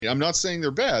I'm not saying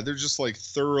they're bad. They're just like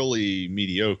thoroughly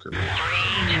mediocre.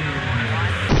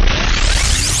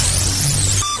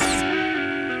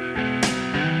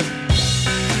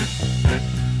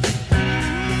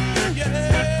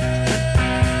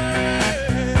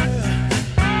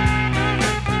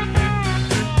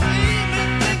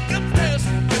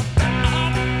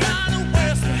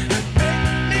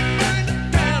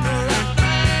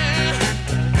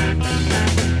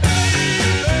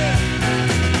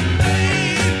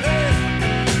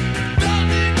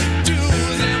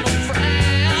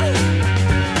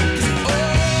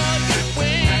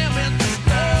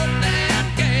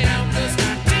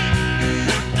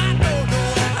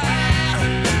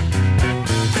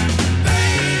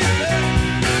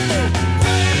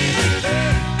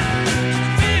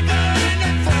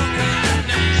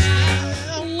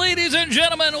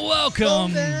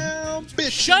 Welcome. Down,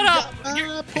 bitch, Shut up.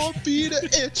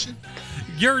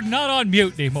 You're not on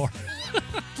mute anymore.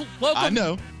 Welcome. I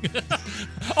know.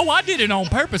 Oh, I did it on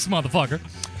purpose, motherfucker.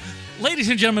 Ladies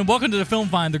and gentlemen, welcome to the Film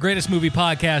Find, the greatest movie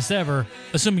podcast ever.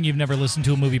 Assuming you've never listened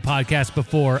to a movie podcast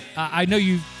before. I know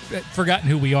you've forgotten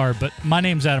who we are, but my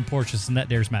name's Adam Porteous, and that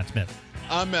there's Matt Smith.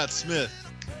 I'm Matt Smith.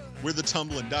 We're the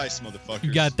tumbling dice, motherfuckers.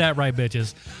 You got that right,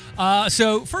 bitches.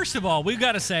 So, first of all, we've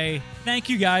got to say thank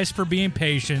you guys for being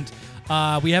patient.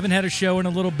 We haven't had a show in a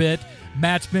little bit.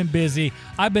 Matt's been busy.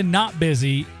 I've been not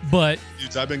busy, but...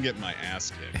 Dudes, I've been getting my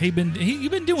ass kicked.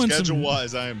 You've been doing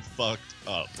Schedule-wise, I am fucked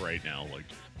up right now.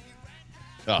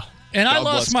 And God I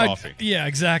lost my coffee. Yeah,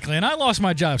 exactly. And I lost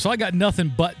my job, so I got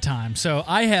nothing but time. So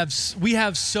we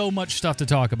have so much stuff to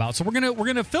talk about. So we're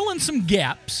gonna fill in some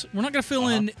gaps. We're not gonna fill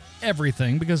in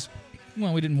everything because,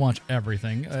 well, we didn't watch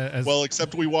everything.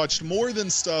 Except we watched more than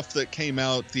stuff that came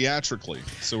out theatrically.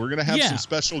 So we're gonna have some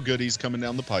special goodies coming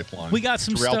down the pipeline. We got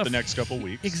some throughout stuff the next couple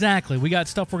weeks. Exactly. We got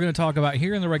stuff we're gonna talk about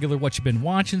here in the regular What You've Been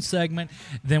Watching segment.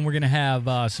 Then we're gonna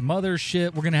have some other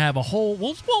shit. We're gonna have a whole.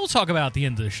 We'll talk about at the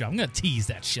end of the show. I'm gonna tease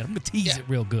that shit. I'm gonna tease it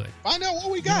real good. Find out what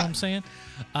we got. You know what I'm saying?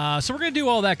 So we're gonna do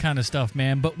all that kind of stuff,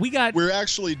 man. But we're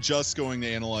actually just going to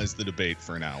analyze the debate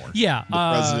for an hour. Yeah,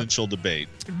 the presidential debate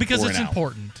because it's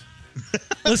important.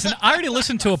 Listen, I already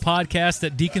listened to a podcast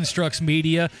that deconstructs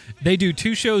media. They do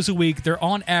 2 shows a week. They're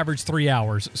on average 3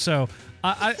 hours. So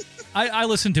I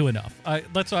listen to enough.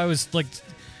 That's why I was like,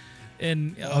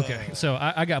 okay. So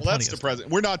I got plenty. That's the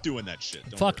president. We're not doing that shit.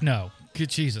 Fuck no. Good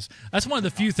Jesus. That's one of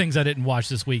the few things I didn't watch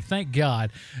this week. Thank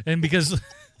God. And because.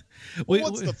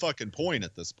 What's the fucking point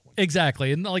at this point?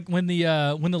 Exactly. And like when the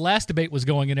last debate was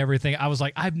going and everything, I was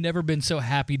like, I've never been so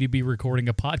happy to be recording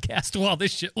a podcast while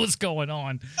this shit was going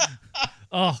on.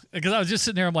 Because I was just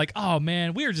sitting there, I'm like, oh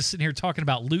man, we were just sitting here talking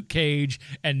about Luke Cage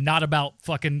and not about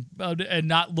fucking and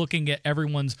not looking at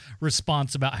everyone's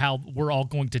response about how we're all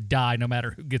going to die no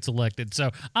matter who gets elected.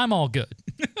 So I'm all good.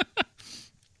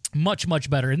 Much, much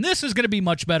better. And this is going to be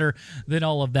much better than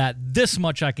all of that. This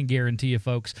much I can guarantee you,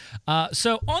 folks.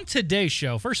 So on today's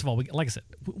show, first of all, like I said,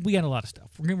 we got a lot of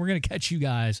stuff. We're going to catch you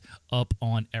guys up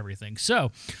on everything.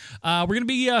 So we're going to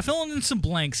be filling in some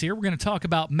blanks here. We're going to talk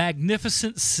about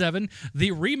Magnificent Seven,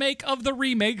 the remake of the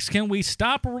remakes. Can we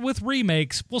stop with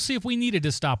remakes? We'll see if we needed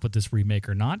to stop with this remake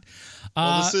or not.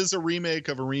 This is a remake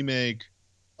of a remake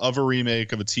of a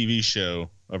remake of a TV show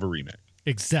of a remake.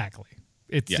 Exactly.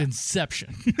 It's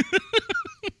Inception.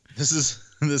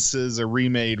 This is a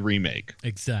remade remake.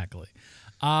 Exactly.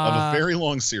 Of a very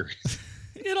long series.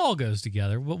 It all goes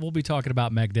together. We'll be talking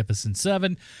about Magnificent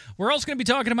Seven. We're also going to be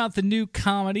talking about the new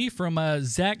comedy from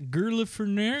Zach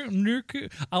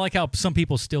Galifianakis. I like how some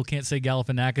people still can't say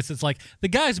Galifianakis. It's like the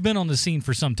guy's been on the scene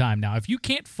for some time now. If you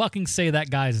can't fucking say that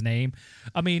guy's name,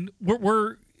 I mean,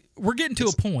 we're getting to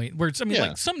a point where it's,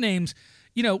 like some names.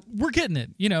 You know, we're getting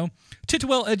it. You know,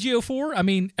 Tituel Ejiofor. I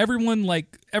mean, everyone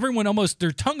almost,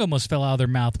 their tongue almost fell out of their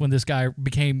mouth when this guy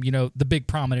became, you know, the big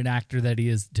prominent actor that he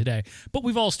is today. But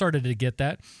we've all started to get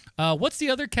that. What's the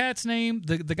other cat's name?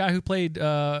 The guy who played David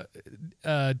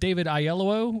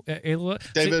Oyelowo?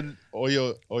 David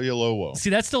Oyelowo.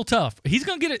 See, that's still tough. He's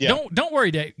gonna get it. Yeah. Don't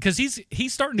worry, Dave, because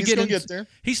he's starting to get there.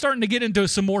 He's starting to get into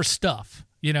some more stuff.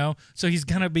 You know, so he's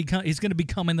gonna become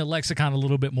in the lexicon a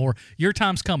little bit more. Your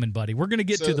time's coming, buddy. We're gonna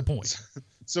get to the point.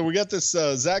 So we got this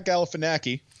Zach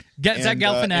Galifianakis. Zach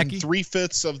Galifianakis, and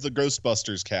 3/5 of the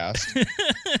Ghostbusters cast.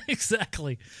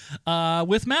 Exactly,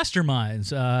 with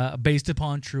Masterminds, based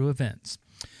upon true events.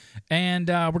 And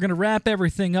we're gonna wrap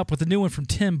everything up with a new one from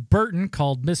Tim Burton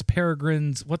called Miss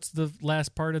Peregrine's. What's the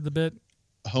last part of the bit?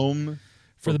 Home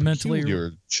for the mentally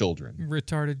children,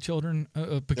 retarded children,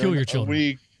 peculiar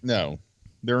children. No,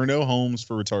 there are no homes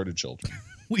for retarded children.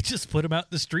 We just put them out in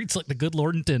the streets like the good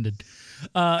Lord intended.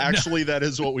 Actually, that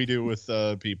is what we do with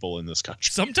people in this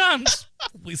country. Sometimes.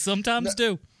 We sometimes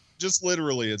do. Just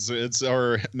literally, it's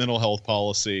our mental health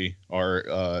policy, our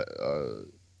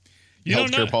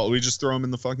healthcare policy. We just throw them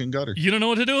in the fucking gutter. You don't know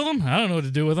what to do with them? I don't know what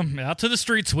to do with them. Out to the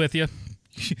streets with you.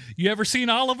 You ever seen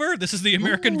Oliver? This is the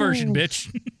American version,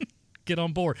 bitch. Get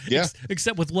on board. Yeah.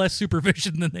 Except with less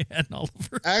supervision than they had in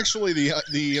Oliver. Actually,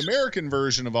 the American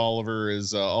version of Oliver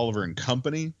is Oliver and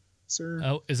Company, sir.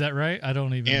 Oh, is that right? I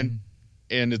don't even.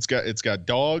 And it's got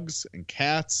dogs and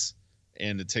cats,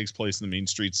 and it takes place in the mean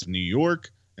streets of New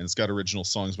York, and it's got original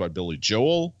songs by Billy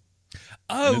Joel.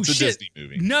 Oh, it's a shit. Disney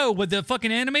movie. No, with the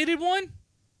fucking animated one?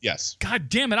 Yes. God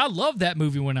damn it. I loved that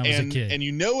movie when I was a kid. And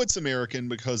you know it's American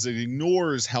because it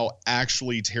ignores how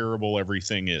actually terrible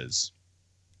everything is.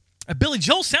 Billy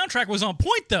Joel's soundtrack was on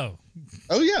point, though.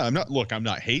 Oh, yeah. I'm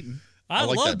not hating. I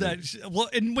like love that. Well,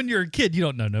 and when you're a kid, you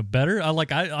don't know no better.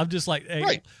 I'm just like, hey,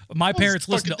 right. My parents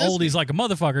listen to oldies like a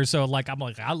motherfucker, so I'm like,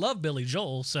 I love Billy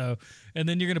Joel. So, and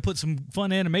then you're gonna put some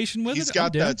fun animation with it. He's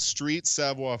got that street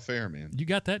savoir faire, man. You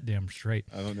got that damn straight.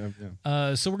 I don't know.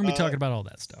 Yeah. So we're gonna be talking about all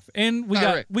that stuff, and we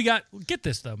got. Get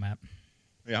this though, Matt.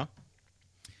 Yeah.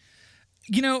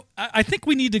 You know, I think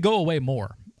we need to go away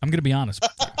more. I'm gonna be honest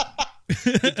with you.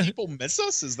 Did people miss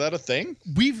us? Is that a thing?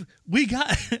 We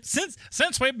got since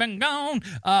we've been gone.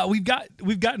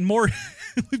 We've gotten more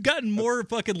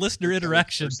fucking listener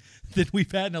interaction than we've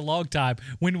had in a long time.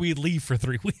 When we leave for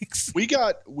 3 weeks, we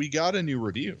got a new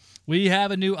review. We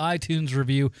have a new iTunes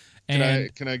review.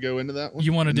 And can I go into that one?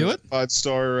 You want to do it?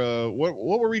 5-star. What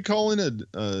were we calling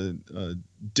it?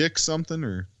 Dick something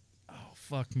or? Oh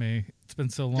fuck me! It's been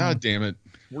so long. God damn it!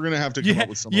 We're gonna have to come up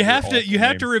with some. You have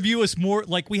to review us more.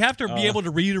 Like we have to be able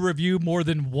to read a review more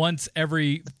than once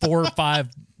every 4, 5,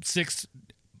 6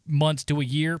 months to a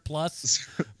year plus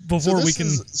before we can.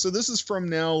 So this is from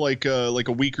now like a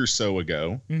week or so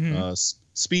ago. Mm-hmm.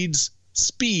 Speeds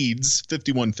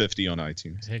 5150 on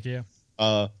iTunes. Heck yeah.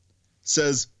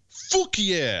 Says fuck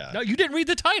yeah. No, you didn't read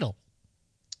the title.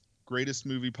 Greatest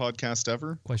movie podcast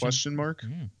ever? Question mark.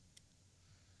 Mm.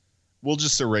 We'll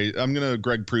just erase. I'm gonna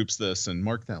Greg Proops this and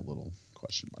mark that little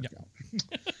question mark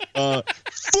out.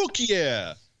 Fuck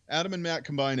yeah! Adam and Matt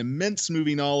combine immense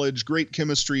movie knowledge, great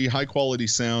chemistry, high quality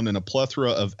sound, and a plethora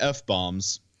of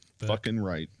f-bombs. Fucking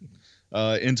right.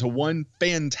 Into one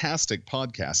fantastic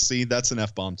podcast. See, that's an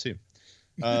f-bomb too.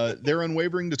 Their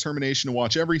unwavering determination to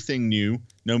watch everything new,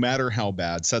 no matter how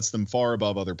bad, sets them far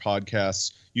above other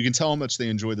podcasts. You can tell how much they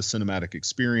enjoy the cinematic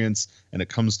experience, and it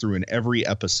comes through in every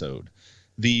episode.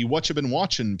 The What You Been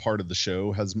Watching part of the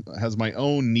show has my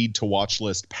own need-to-watch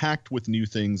list packed with new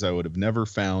things I would have never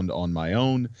found on my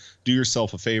own. Do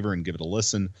yourself a favor and give it a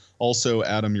listen. Also,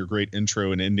 Adam, your great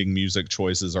intro and ending music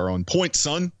choices are on point,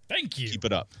 son. Thank you. Keep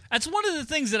it up. That's one of the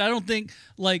things that I don't think,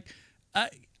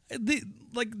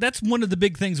 that's one of the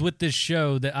big things with this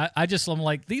show that I'm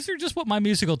like, these are just what my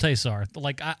musical tastes are.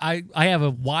 Like, I have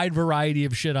a wide variety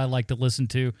of shit I like to listen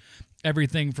to.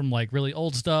 Everything from like really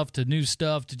old stuff to new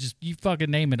stuff to just you fucking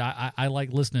name it. I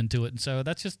like listening to it, and so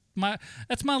that's just my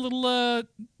little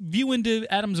view into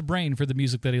Adam's brain for the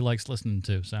music that he likes listening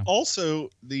to. So also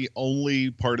the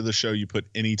only part of the show you put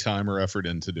any time or effort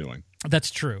into doing. That's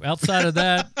true. Outside of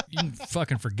that, you can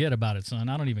fucking forget about it, son.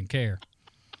 I don't even care.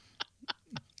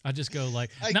 I just go like,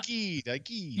 I keyed.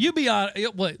 You be on.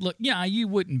 Look, yeah, you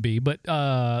wouldn't be, but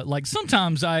like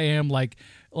sometimes I am like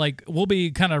we'll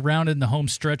be kind of rounding the home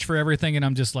stretch for everything, and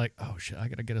I'm just like, oh shit, I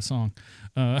gotta get a song,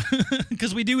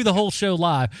 because we do the whole show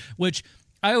live. Which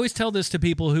I always tell this to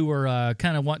people who are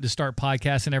kind of wanting to start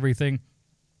podcasts and everything.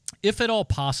 If at all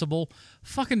possible,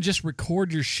 fucking just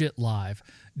record your shit live.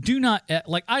 Do not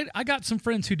like I got some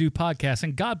friends who do podcasts,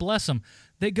 and God bless them.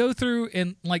 They go through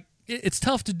and like. It's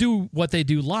tough to do what they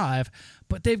do live,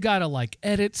 but they've got to like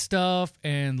edit stuff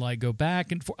and like go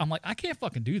back and forth. I'm like, I can't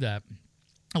fucking do that.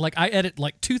 Like I edit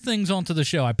like 2 things onto the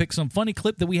show. I pick some funny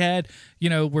clip that we had,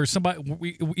 where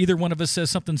either one of us says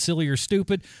something silly or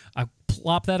stupid. I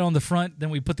plop that on the front, then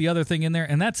we put the other thing in there,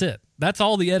 and that's it. That's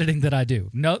all the editing that I do.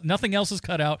 No, nothing else is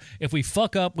cut out. If we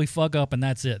fuck up, we fuck up, and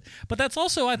that's it. But that's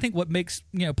also, I think, what makes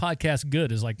podcasts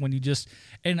good is like when you just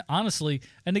and honestly,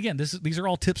 and again, these are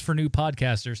all tips for new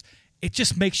podcasters. It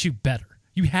just makes you better.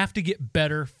 You have to get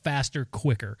better, faster,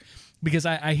 quicker. Because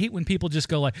I hate when people just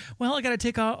go like, well, I got to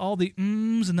take out all the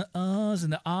ums and the uhs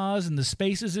and the ahs and the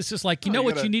spaces. It's just like,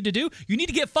 what you need to do? You need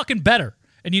to get fucking better.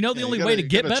 And the only way to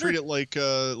get better? Treat it like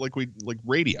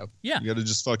radio. Yeah. You got to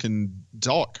just fucking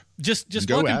talk. Just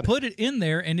fucking put it in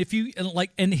there. And if you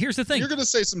and here's the thing. You're going to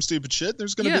say some stupid shit.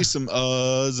 There's going to be some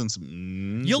uhs and some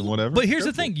ums and whatever. But here's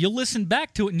the thing. You'll listen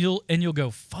back to it and you'll go,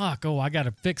 fuck, I got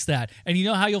to fix that. And you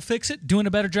know how you'll fix it? Doing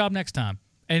a better job next time.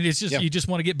 And it's just you just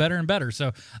want to get better and better.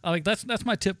 So like that's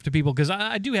my tip to people, because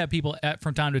I do have people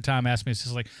from time to time ask me, it's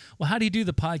just like, well, how do you do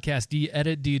the podcast? Do you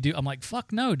edit? Do you do? I'm like,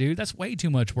 fuck no, dude. That's way too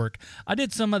much work. I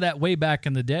did some of that way back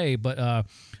in the day, but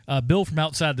Bill from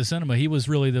Outside the Cinema, he was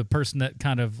really the person that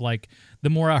kind of like, the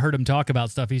more I heard him talk about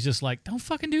stuff, he's just like, don't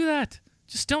fucking do that.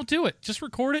 Just don't do it. Just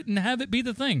record it and have it be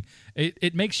the thing.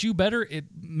 It makes you better. It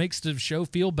makes the show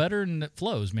feel better, and it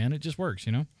flows, man. It just works,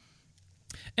 you know?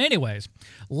 Anyways,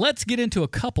 let's get into a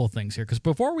couple of things here, because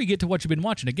before we get to what you've been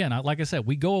watching, again, like I said,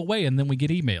 we go away and then we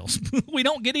get emails. We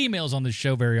don't get emails on this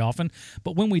show very often,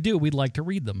 but when we do, we'd like to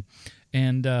read them.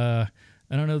 And I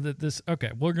don't know that this...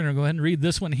 Okay, we're going to go ahead and read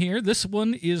this one here. This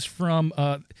one is from...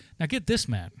 now get this,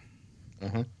 Matt.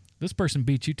 Uh-huh. This person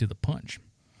beat you to the punch.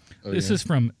 Oh, this is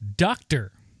from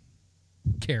Dr.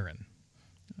 Karen.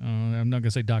 I'm not going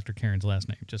to say Dr. Karen's last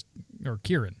name, or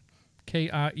Kieran.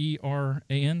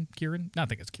 Kieran? Kieran? I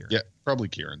think it's Kieran. Yeah, probably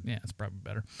Kieran. Yeah, it's probably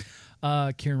better.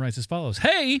 Kieran writes as follows.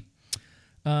 Hey!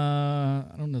 I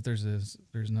don't know if there's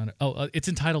not a... it's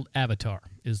entitled Avatar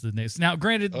is the name. Now,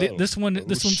 granted, this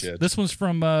one's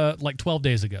from like 12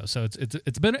 days ago, so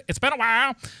it's been a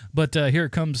while, but here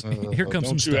comes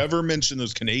don't you ever mention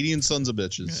those Canadian sons of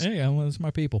bitches. Yeah, well, it's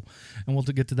my people, and we'll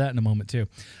get to that in a moment too.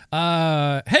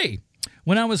 Hey,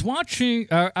 when I was watching,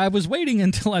 I was waiting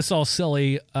until I saw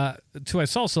Sully,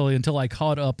 until I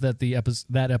caught up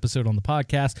that episode on the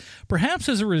podcast. Perhaps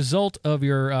as a result of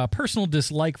your personal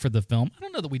dislike for the film. I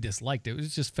don't know that we disliked it. It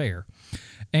was just fair.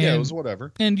 And, yeah, it was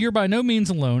whatever. And you're by no means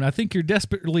alone. I think you're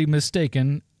desperately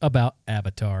mistaken about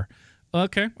Avatar.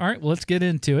 Okay, all right. Well, let's get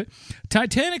into it.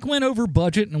 Titanic went over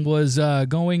budget and was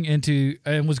going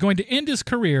to end his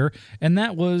career, and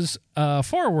that was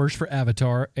far worse for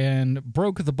Avatar and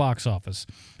broke the box office.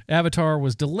 Avatar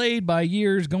was delayed by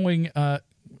years, going.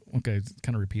 Okay,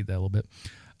 kind of repeat that a little bit.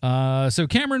 So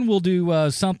Cameron will do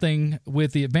something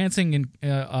with the advancing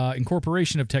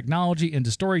incorporation of technology into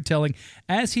storytelling,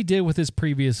 as he did with his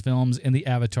previous films in the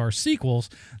Avatar sequels,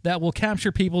 that will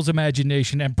capture people's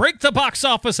imagination and break the box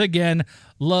office again,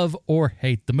 love or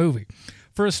hate the movie.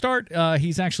 For a start,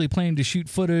 he's actually planning to shoot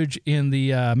footage in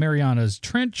the Marianas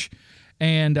Trench,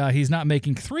 and he's not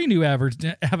making 3 new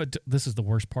this is the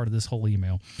worst part of this whole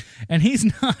email. And he's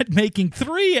not making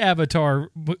 3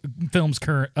 Avatar films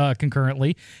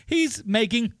concurrently. He's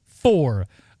making 4.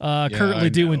 Currently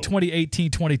due in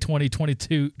 2018, 2020,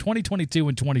 2022,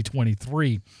 and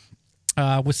 2023.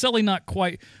 With Sully not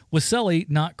quite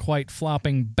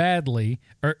flopping badly,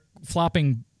 or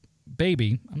flopping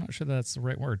baby. I'm not sure that's the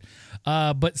right word.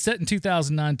 But set in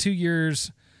 2009, 2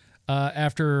 years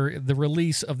after the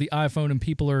release of the iPhone, and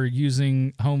people are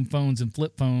using home phones and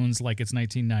flip phones like it's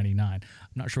 1999. I'm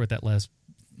not sure what that last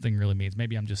thing really means.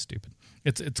 Maybe I'm just stupid.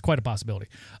 It's quite a possibility.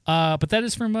 But that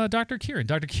is from Dr. Kieran.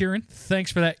 Dr. Kieran,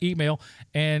 thanks for that email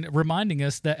and reminding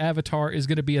us that Avatar is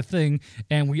going to be a thing,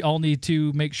 and we all need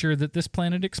to make sure that this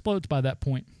planet explodes by that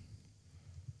point.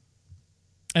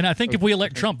 And I think if we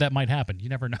elect Trump, that might happen. You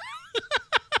never know.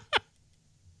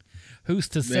 Who's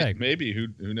to say? Maybe.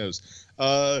 Who knows?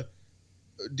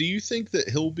 Do you think that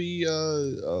he'll be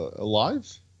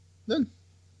alive then?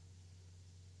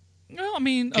 Well, I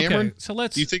mean, Cameron, okay, so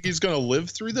let's... Do you think he's going to live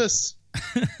through this? I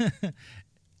think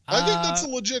that's a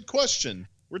legit question.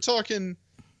 We're talking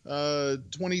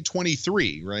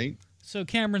 2023, right? So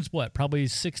Cameron's what? Probably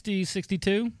 60,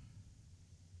 62?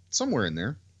 Somewhere in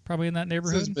there. Probably in that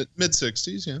neighborhood?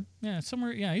 Mid-60s, yeah. Yeah,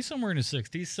 somewhere. Yeah, he's somewhere in his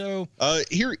 60s. So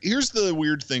here's the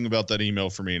weird thing about that email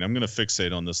for me, and I'm going to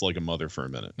fixate on this like a mother for a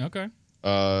minute. Okay.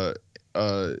 I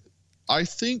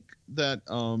think that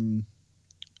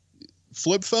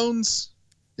flip phones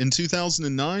in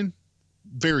 2009,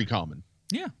 very common.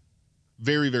 Yeah.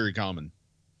 Very, very common.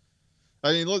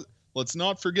 I mean, let's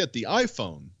not forget the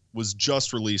iPhone was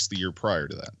just released the year prior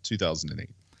to that, 2008.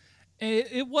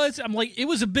 It was. I'm like, it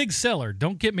was a big seller.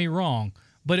 Don't get me wrong,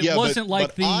 but it wasn't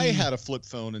like the. I had a flip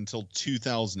phone until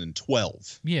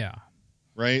 2012. Yeah.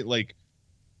 Right, like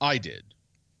I did,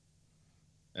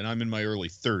 and I'm in my early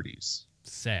 30s.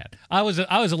 Sad. I was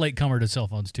a late comer to cell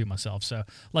phones too myself. So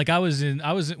like when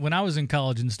I was in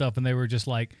college and stuff, and they were just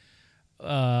like,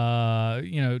 don't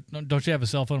you have a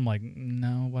cell phone? I'm like,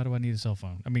 no. Why do I need a cell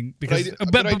phone? I mean, because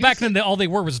but back then all they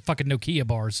were was fucking Nokia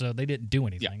bars, so they didn't do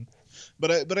anything. Yeah.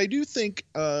 But I do think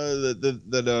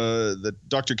that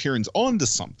Dr. Kieran's onto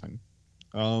something.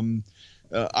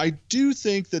 I do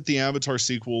think that the Avatar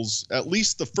sequels, at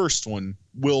least the first one,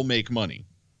 will make money.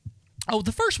 Oh,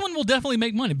 the first one will definitely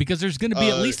make money because there's going to be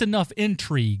at least enough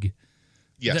intrigue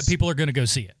that people are going to go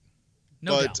see it.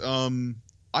 No doubt.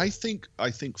 I think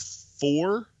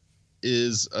 4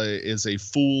 is a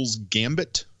fool's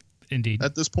gambit. Indeed.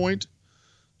 At this point,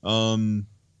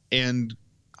 And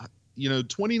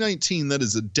 2019, that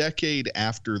is a decade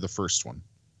after the first one.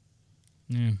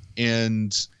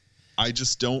 And I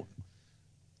just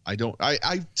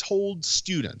I've told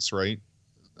students, right?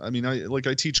 I mean,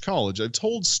 I teach college. I've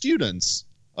told students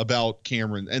about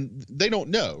Cameron, and they don't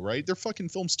know, right? They're fucking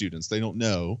film students. They don't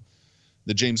know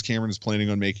that James Cameron is planning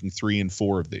on making 3 and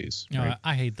 4 of these. Right?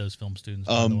 I hate those film students,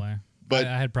 by the way. But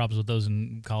I had problems with those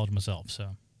in college myself.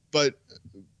 So, but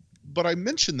I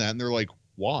mentioned that, and they're like,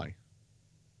 "Why?"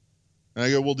 And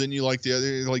I go, "Well, didn't you like the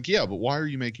other?" They're like, "Yeah, but why are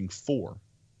you making 4?"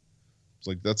 It's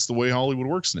like, that's the way Hollywood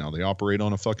works now. They operate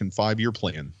on a fucking 5-year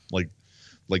plan. Like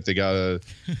they gotta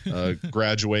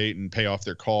graduate and pay off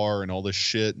their car and all this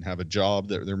shit and have a job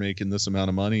that they're making this amount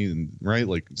of money and right,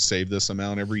 like save this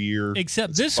amount every year.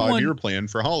 Except it's this a 5-year plan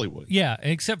for Hollywood. Yeah,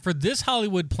 except for this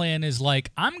Hollywood plan is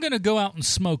like, I'm gonna go out and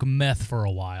smoke meth for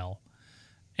a while,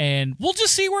 and we'll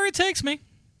just see where it takes me.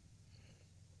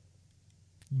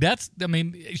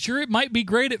 Sure, it might be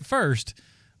great at first,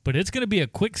 but it's going to be a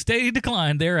quick, steady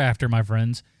decline thereafter, my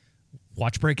friends.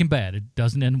 Watch Breaking Bad. It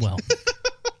doesn't end well.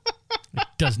 It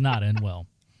does not end well.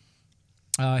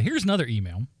 Here's another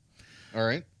email. All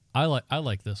right. I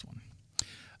like this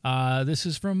one. This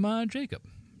is from Jacob.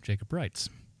 Jacob writes,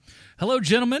 "Hello,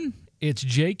 gentlemen. It's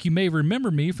Jake. You may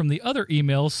remember me from the other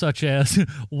emails, such as,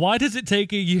 why does it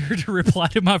take a year to reply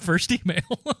to my first email?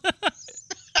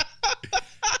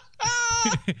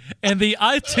 And the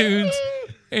iTunes...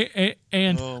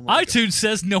 And iTunes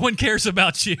says no one cares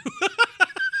about you."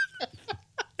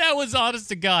 That was honest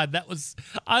to God.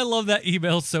 I love that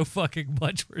email so fucking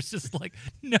much. Where it's just like,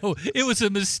 no, it was a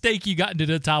mistake you got into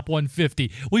the top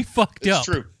 150. We fucked up.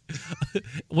 It's true.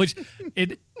 Which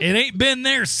it ain't been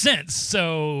there since.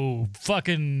 So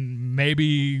fucking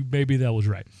maybe that was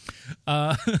right.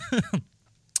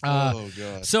 Oh,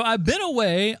 God. So I've been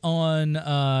away on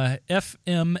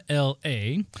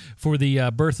FMLA for the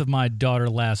birth of my daughter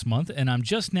last month, and I'm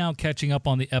just now catching up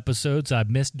on the episodes I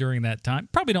missed during that time.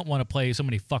 Probably don't want to play so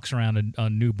many fucks around a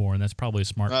newborn. That's probably a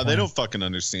smart plan. They don't fucking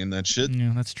understand that shit.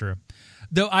 Yeah, that's true.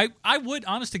 Though I would,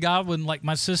 honest to God, when like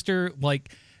my sister,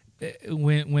 like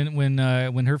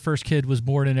when her first kid was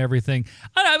born and everything,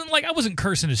 I wasn't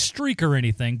cursing a streak or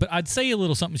anything, but I'd say a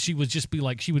little something. She would just be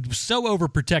like, she was so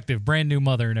overprotective, brand new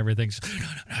mother and everything. So,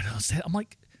 no. I'm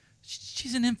like,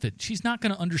 she's an infant. She's not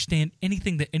going to understand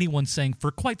anything that anyone's saying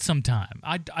for quite some time.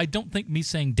 I don't think me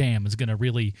saying damn is going to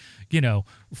really,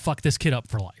 fuck this kid up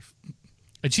for life.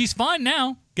 And she's fine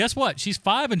now. Guess what? She's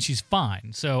 5 and she's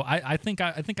fine. So I think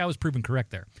I was proven correct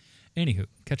there. Anywho,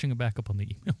 catching it back up on the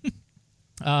email.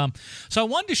 So I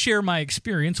wanted to share my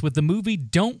experience with the movie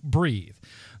Don't Breathe.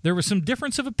 There was some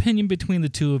difference of opinion between the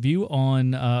two of you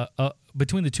on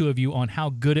how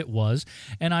good it was,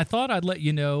 and I thought I'd let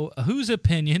you know whose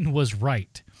opinion was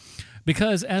right.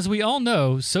 Because as we all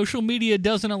know, social media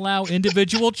doesn't allow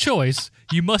individual choice.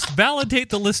 You must validate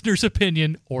the listener's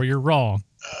opinion or you're wrong.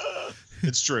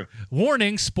 It's true.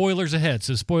 Warning, spoilers ahead.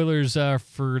 So spoilers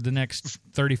for the next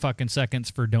 30 fucking seconds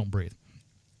for Don't Breathe.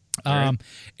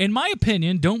 In my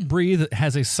opinion, Don't Breathe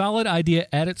has a solid idea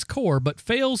at its core, but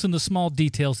fails in the small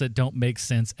details that don't make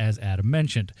sense, as Adam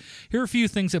mentioned. Here are a few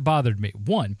things that bothered me.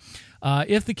 One,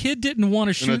 if the kid didn't want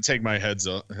to shoot... I'm going to take my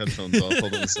headphones off.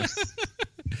 Hold on a second.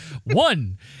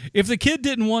 One, if the kid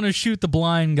didn't want to shoot the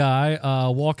blind guy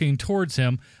walking towards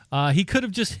him, he could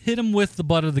have just hit him with the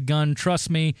butt of the gun. Trust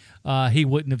me, he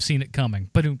wouldn't have seen it coming.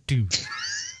 But dude...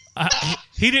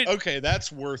 he didn't. Okay,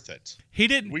 that's worth it. He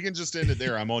didn't. We can just end it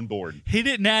there. I'm on board. He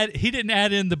didn't add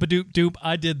in the badoop doop.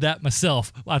 I did that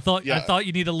myself. I thought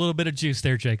you need a little bit of juice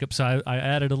there, Jacob. So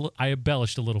I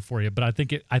embellished a little for you, but I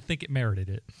think it merited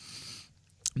it.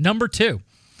 Number 2,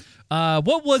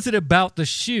 what was it about the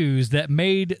shoes that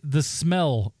made the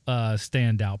smell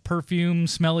stand out? Perfume,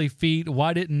 smelly feet.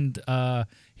 Why didn't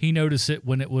he notice it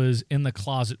when it was in the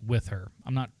closet with her?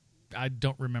 I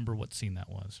don't remember what scene that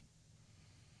was.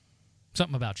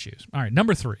 Something about shoes. All right,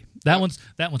 number 3. That one's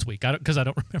weak because I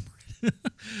don't remember it.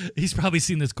 He's probably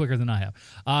seen this quicker than I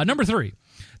have. Number 3.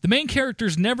 The main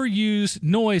characters never used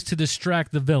noise to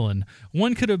distract the villain.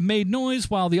 One could have made noise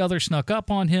while the other snuck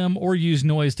up on him, or used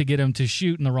noise to get him to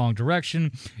shoot in the wrong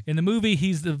direction. In the movie,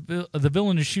 the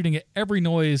villain is shooting at every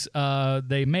noise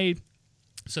they made,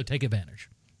 so take advantage.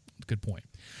 Good point.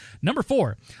 Number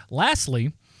 4.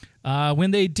 Lastly,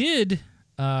 when they did,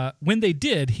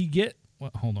 he get...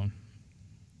 Well, hold on.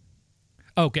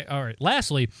 Okay, all right.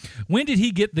 Lastly, when did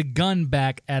he get the gun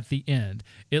back at the end?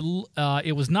 It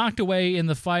was knocked away in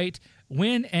the fight.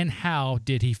 When and how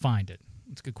did he find it?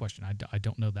 That's a good question. I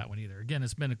don't know that one either. Again,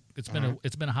 it's been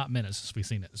a hot minute since we've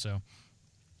seen it. So,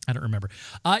 I don't remember.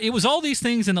 It was all these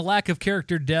things and the lack of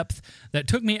character depth that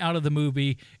took me out of the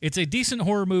movie. It's a decent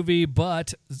horror movie,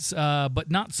 but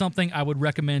not something I would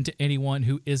recommend to anyone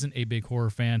who isn't a big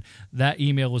horror fan. That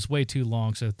email was way too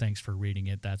long, so thanks for reading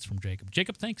it. That's from Jacob.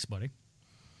 Jacob, thanks, buddy.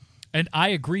 And I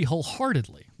agree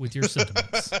wholeheartedly with your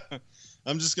sentiments.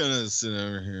 I'm just going to sit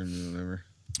over here and do whatever.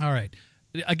 All right.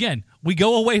 Again, we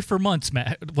go away for months,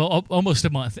 Matt. Well, almost a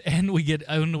month, and we get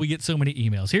so many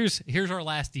emails. Here's our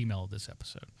last email of this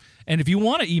episode. And if you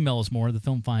want to email us more,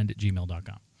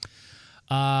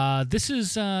 thefilmfind@gmail.com. This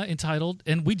is entitled,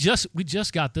 and we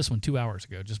just got this one 2 hours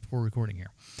ago, just before recording here.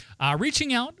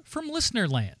 Reaching out from listener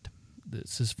land.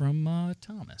 This is from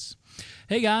Thomas.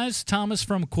 Hey guys, Thomas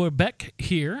from Quebec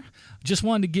here. Just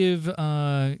wanted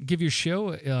to give your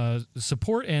show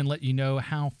support and let you know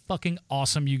how fucking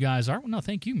awesome you guys are. Well, no,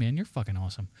 thank you, man. You're fucking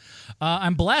awesome.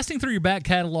 I'm blasting through your back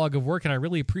catalog of work, and I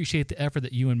really appreciate the effort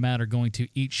that you and Matt are going to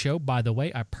each show. By the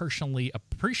way, I personally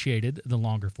appreciated the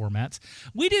longer formats.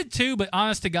 We did too, but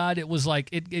honest to God, it was like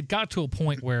it got to a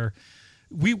point where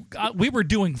we were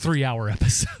doing 3-hour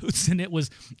episodes, and it was,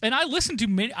 and I listened to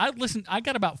many. I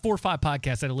got about 4 or 5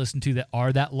 podcasts that I listened to that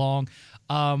are that long.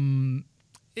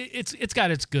 It's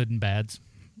got its good and bads,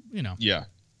 you know. Yeah,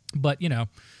 but you know,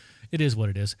 it is what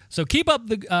it is. So keep up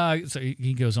the. So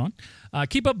he goes on.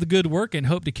 Keep up the good work, and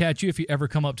hope to catch you if you ever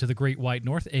come up to the Great White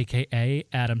North, aka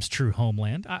Adam's true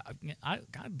homeland.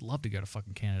 I'd love to go to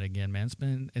fucking Canada again, man.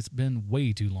 It's been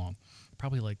way too long,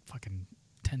 probably like fucking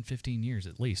 10-15 years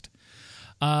at least.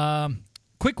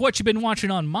 Quick, what you been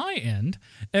watching on my end?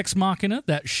 Ex Machina,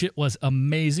 that shit was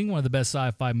amazing. One of the best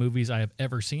sci-fi movies I have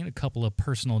ever seen. A couple of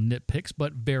personal nitpicks,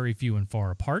 but very few and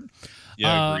far apart.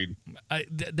 Yeah, agreed.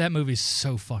 That movie's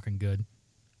so fucking good.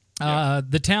 Yeah.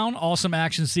 The Town, awesome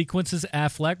action sequences.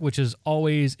 Affleck, which is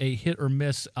always a hit or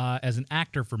miss as an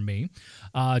actor for me.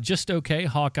 Just okay.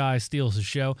 Hawkeye steals the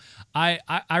show. I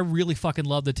really fucking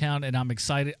love The Town, and I'm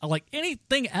excited. Like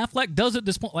anything Affleck does at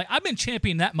this point, like I've been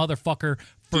championing that motherfucker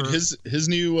for. Dude, his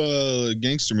new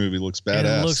gangster movie looks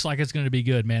badass. It looks like it's going to be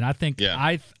good, man. I think.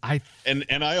 Yeah.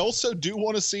 And I also do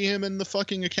want to see him in The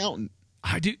Fucking Accountant.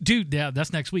 I do, dude. Yeah,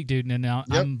 that's next week, dude. And now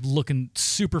Yep. I'm looking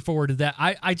super forward to that.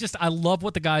 I love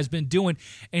what the guy's been doing,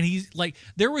 and he's like,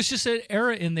 there was just an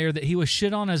era in there that he was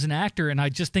shit on as an actor, and I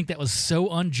just think that was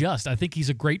so unjust. I think he's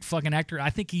a great fucking actor.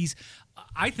 I think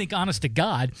honest to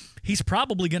God, he's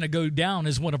probably going to go down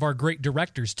as one of our great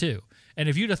directors too. And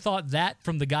if you'd have thought that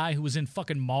from the guy who was in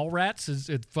fucking Mallrats,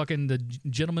 is fucking the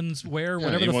Gentleman's Wear,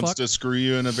 whatever the fuck. He wants to screw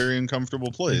you in a very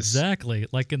uncomfortable place. Exactly,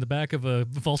 like in the back of a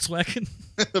Volkswagen.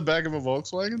 The back of a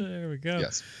Volkswagen? There we go.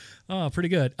 Yes. Oh, pretty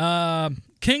good.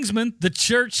 Kingsman, the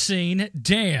church scene,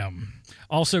 damn.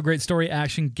 Also, great story,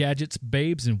 action, gadgets,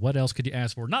 babes, and what else could you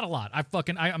ask for? Not a lot.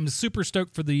 I'm super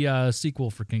stoked for the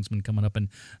sequel for Kingsman coming up, and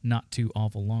not too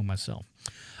awful long myself.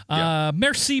 Yeah.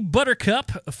 Merci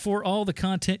Buttercup for all the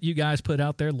content you guys put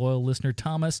out there, loyal listener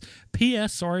Thomas.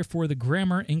 P.S. Sorry for the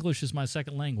grammar. English is my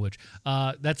second language.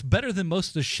 That's better than most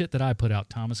of the shit that I put out,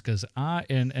 Thomas, because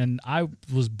I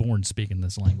was born speaking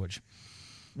this language.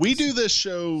 We do this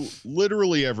show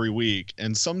literally every week,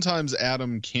 and sometimes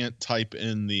Adam can't type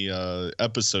in the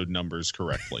episode numbers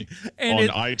correctly on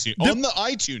iTunes. On the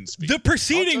iTunes feed. The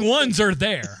preceding ones are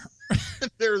there.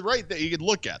 They're right there. You can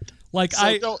look at them. Like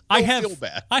so don't feel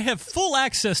bad. I have full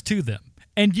access to them,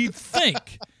 and you'd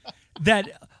think that,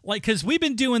 like, because we've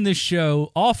been doing this show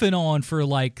off and on for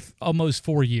like almost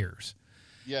 4 years.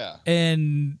 Yeah,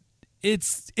 and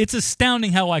it's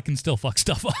astounding how I can still fuck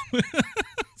stuff up.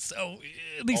 So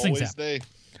these things happen.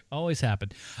 Always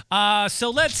happen. So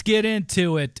let's get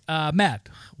into it. Matt,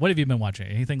 what have you been watching?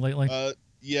 Anything lately?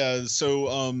 Yeah.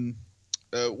 So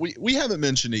we haven't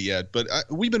mentioned it yet, but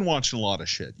we've been watching a lot of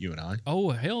shit, you and I. Oh,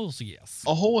 hell yes.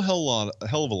 A hell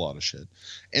of a lot of shit.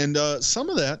 And some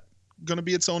of that going to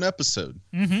be its own episode.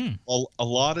 Mm-hmm. A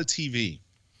lot of TV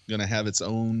going to have its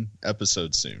own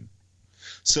episode soon.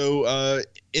 So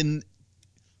in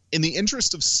the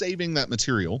interest of saving that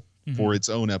material for its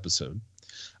own episode,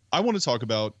 I want to talk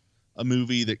about a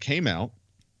movie that came out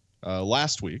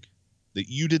last week that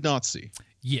you did not see.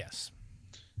 Yes.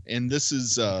 And this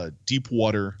is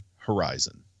Deepwater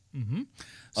Horizon. Mm-hmm.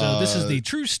 So this is the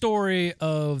true story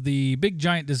of the big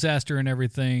giant disaster and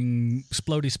everything.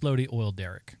 Splody oil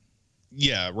derrick.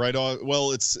 Yeah, right on.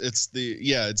 Well, it's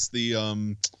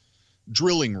the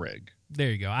drilling rig. There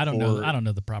you go. I don't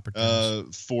know the proper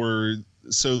terms.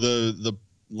 So the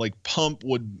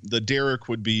the derrick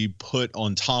would be put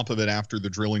on top of it after the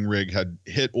drilling rig had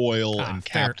hit oil and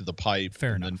capped the pipe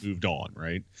and then moved on,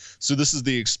 right? So this is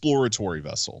the exploratory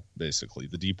vessel, basically,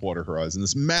 the Deepwater Horizon,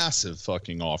 this massive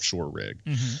fucking offshore rig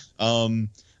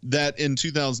that in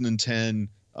 2010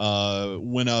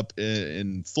 went up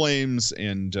in flames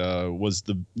and was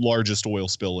the largest oil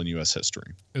spill in U.S.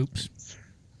 history. Oops.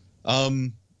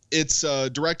 It's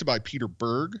directed by Peter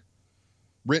Berg,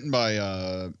 written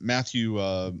by Matthew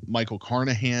Michael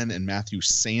Carnahan and Matthew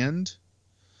Sand,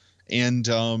 and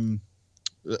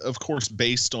of course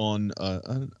based on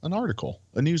an article,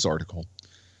 a news article,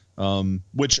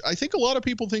 which I think a lot of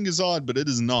people think is odd, but it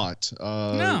is not.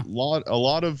 No. A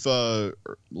lot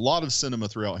of cinema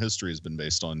throughout history has been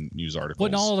based on news articles.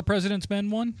 Wouldn't all of the President's Men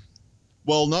one?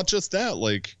 Well, not just that.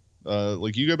 Like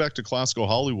you go back to classical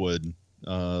Hollywood.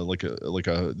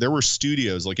 There were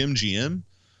studios like MGM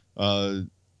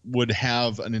would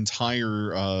have an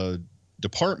entire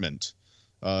department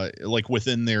like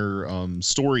within their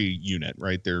story unit,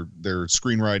 right? Their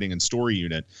screenwriting and story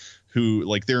unit, who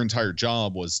like their entire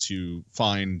job was to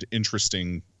find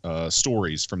interesting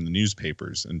stories from the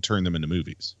newspapers and turn them into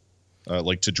movies,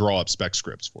 like to draw up spec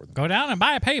scripts for them. Go down and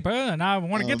buy a paper, and I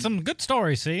want to get some good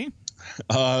stories. See.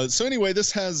 So anyway,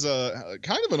 this has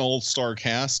kind of an all-star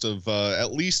cast of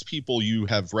at least people you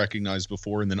have recognized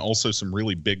before, and then also some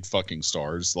really big fucking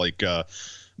stars like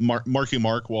Marky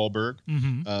Mark Wahlberg,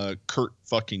 Kurt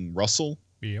fucking Russell.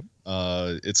 Yep.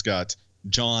 It's got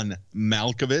John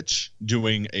Malkovich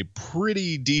doing a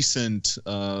pretty decent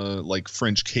like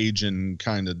French Cajun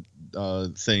kind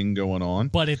of thing going on.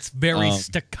 But it's very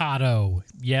staccato.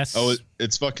 Yes. Oh,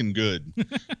 it's fucking good.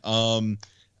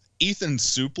 Ethan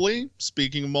Suplee,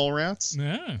 speaking of Mallrats,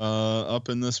 up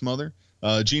in this mother.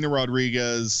 Gina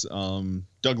Rodriguez,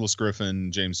 Douglas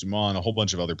Griffin, James Dumont, a whole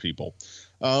bunch of other people.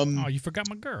 Oh, you forgot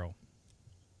my girl.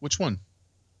 Which one?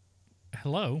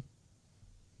 Hello.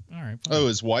 All right. Fine. Oh,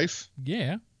 his wife?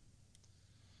 Yeah.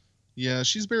 Yeah,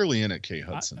 she's barely in it, Kate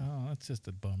Hudson. That's just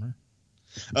a bummer.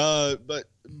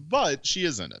 But she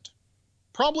is in it.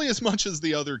 Probably as much as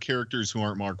the other characters who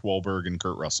aren't Mark Wahlberg and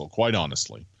Kurt Russell, quite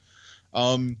honestly.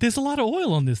 There's a lot of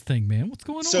oil on this thing, man. What's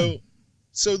going on?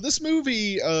 So this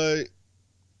movie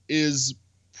is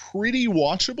pretty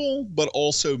watchable, but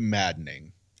also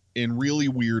maddening in really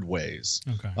weird ways.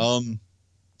 Okay.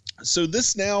 So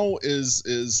this now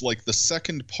is like the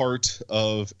second part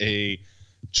of a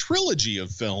trilogy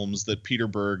of films that Peter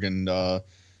Berg and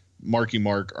Marky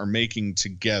Mark are making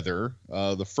together.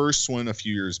 The first one a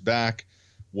few years back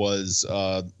was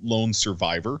Lone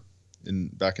Survivor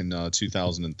back in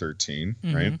 2013,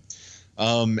 right?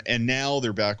 And now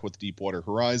they're back with Deepwater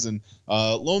Horizon.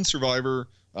 Lone Survivor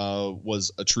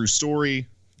was a true story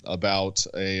about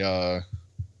a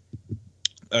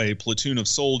platoon of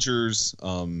soldiers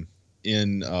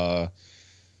in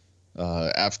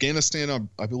Afghanistan,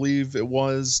 I believe it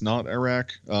was, not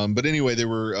Iraq. But anyway,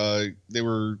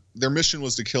 their mission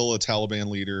was to kill a Taliban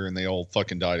leader, and they all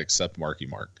fucking died except Marky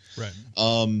Mark. Right.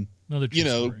 Story.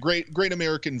 Great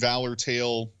American valor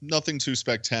tale. Nothing too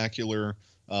spectacular,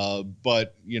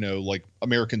 but like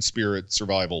American spirit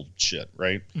survival shit,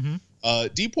 right?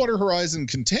 Deepwater Horizon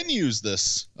continues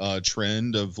this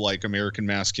trend of like American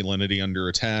masculinity under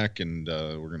attack, and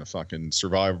we're gonna fucking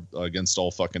survive against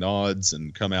all fucking odds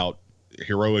and come out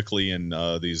heroically in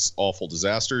these awful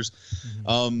disasters.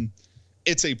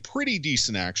 It's a pretty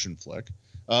decent action flick,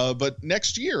 but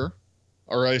next year,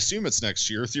 or I assume it's next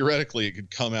year, theoretically it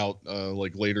could come out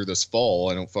like later this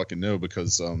fall. I don't fucking know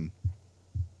because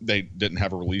they didn't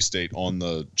have a release date on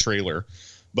the trailer,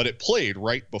 but it played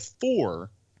right before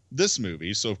this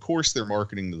movie, so of course they're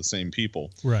marketing to the same people.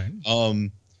 Right.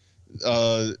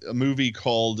 A movie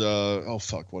called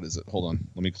what is it? Hold on,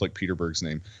 let me click Peter Berg's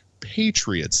name.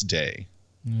 Patriots Day.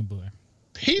 Oh boy.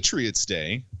 Patriots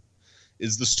Day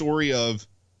is the story of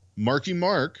Marky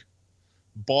Mark,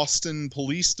 Boston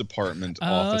Police Department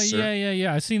officer.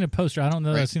 Yeah. I've seen a poster. I don't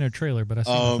know that I've seen a trailer, but I've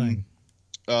seen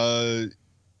the thing.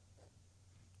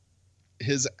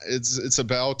 It's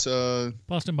about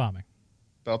Boston bombing.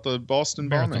 About the Boston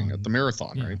bombing at the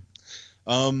marathon, yeah. Right?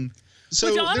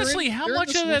 So which honestly, how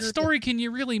much of that story can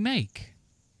you really make?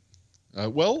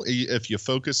 Well, if you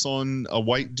focus on a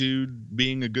white dude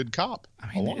being a good cop,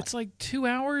 I mean, it's like 2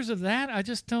 hours of that. I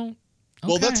just don't. Okay.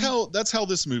 Well, that's how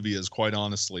this movie is, quite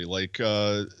honestly. Like,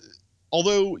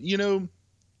 although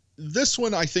this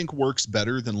one I think works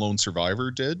better than Lone Survivor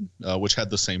did, which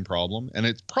had the same problem, and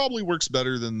it probably works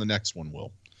better than the next one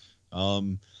will.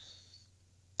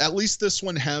 At least this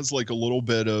one has like a little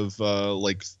bit of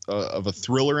of a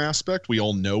thriller aspect. We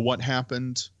all know what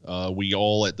happened. We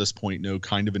all at this point know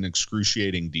kind of an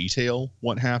excruciating detail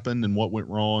what happened and what went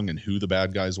wrong and who the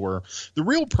bad guys were. The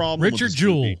real problem Richard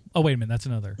Jewell. Oh, wait a minute. That's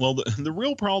another. Well, the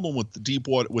real problem with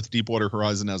Deepwater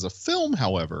Horizon as a film,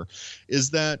 however, is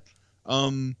that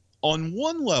on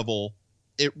one level,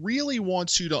 it really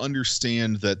wants you to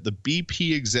understand that the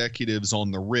BP executives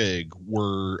on the rig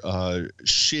were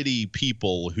shitty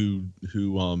people who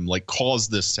like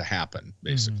caused this to happen,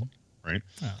 basically, right?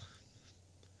 Oh.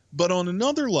 But on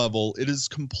another level, it is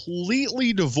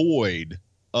completely devoid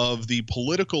of the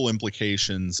political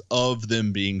implications of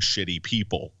them being shitty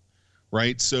people,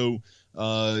 right? So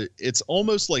it's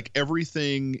almost like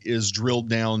everything is drilled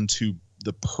down to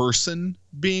the person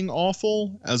being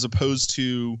awful as opposed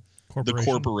to the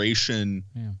corporation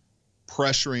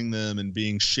pressuring them and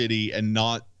being shitty and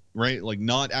not, right? Like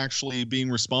not actually being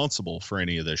responsible for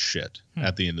any of this shit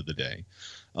at the end of the day.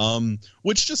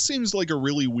 Which just seems like a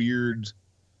really weird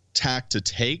tack to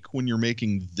take when you're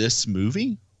making this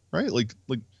movie, right? Like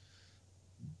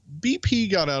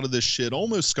BP got out of this shit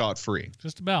almost scot-free.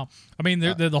 Just about. I mean,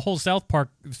 they're the whole South Park,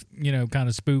 kind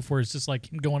of spoof where it's just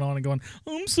like him going on and going,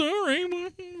 I'm sorry.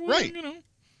 Right.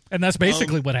 And that's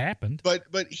basically what happened.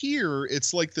 But here,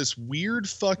 it's like this weird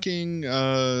fucking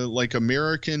like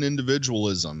American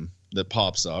individualism that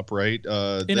pops up, right?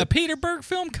 In a Peter Berg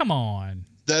film? Come on.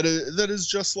 That is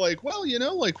just like, well,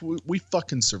 like we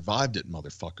fucking survived it,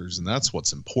 motherfuckers, and that's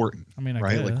what's important. I mean,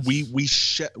 right? Like we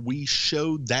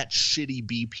showed that shitty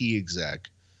BP exec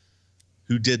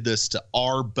who did this to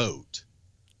our boat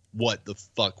what the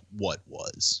fuck what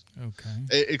was.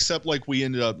 Okay. Except like we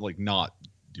ended up like not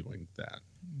doing that.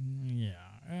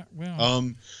 Yeah.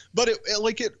 Well. But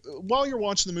while you're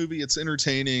watching the movie, it's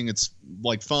entertaining. It's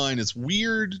like fine. It's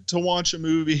weird to watch a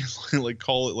movie like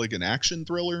call it like an action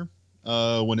thriller.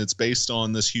 When it's based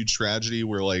on this huge tragedy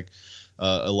where like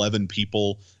 11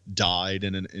 people died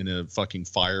in a fucking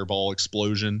fireball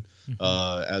explosion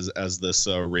as this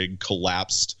rig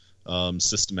collapsed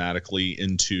systematically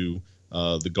into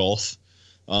the Gulf.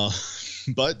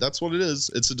 But that's what it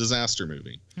is. It's a disaster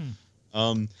movie.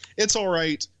 It's all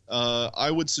right.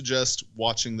 I would suggest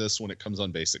watching this when it comes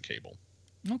on basic cable.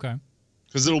 Okay.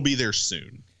 Because it'll be there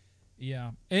soon.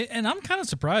 Yeah, and I'm kind of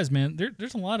surprised, man.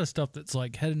 There's a lot of stuff that's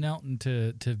like heading out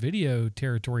into video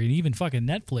territory, and even fucking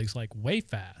Netflix, like way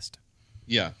fast.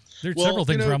 Yeah, there's several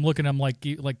things where I'm looking. I'm like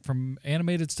from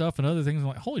animated stuff and other things. I'm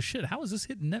like, holy shit, how is this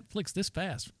hitting Netflix this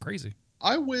fast? Crazy.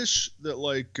 I wish that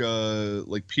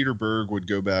like Peter Berg would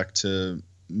go back to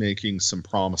making some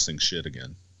promising shit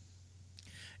again.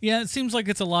 Yeah, it seems like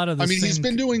it's a lot of the he's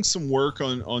been doing some work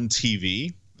on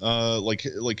TV.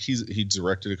 He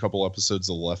directed a couple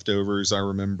episodes of Leftovers, I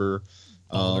remember.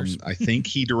 I think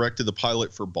he directed the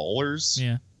pilot for Ballers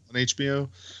on HBO.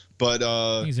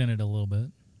 But he's in it a little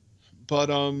bit. But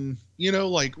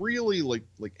like really like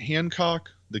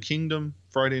Hancock, The Kingdom,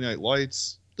 Friday Night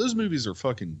Lights, those movies are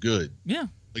fucking good. Yeah.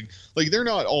 Like they're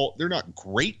not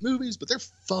great movies, but they're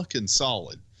fucking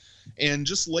solid. And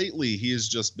just lately he has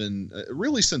just been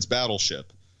really since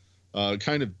Battleship,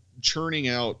 kind of churning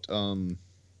out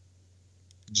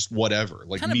just whatever,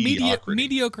 like kind of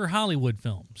mediocre Hollywood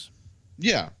films.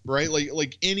 Yeah, right.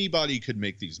 Like anybody could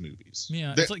make these movies.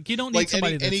 Yeah, it's like you don't need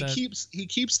somebody. And he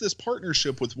keeps this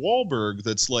partnership with Wahlberg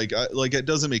that's like it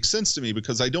doesn't make sense to me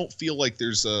because I don't feel like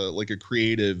there's a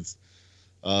creative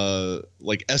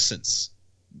essence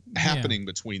happening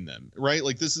between them. Right.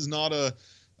 Like this is not a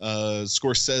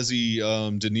Scorsese,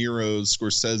 De Niro,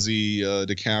 Scorsese,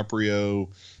 DiCaprio,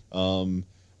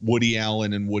 Woody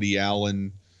Allen and Woody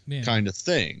Allen. Yeah. Kind of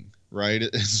thing, right?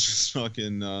 It's just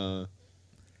fucking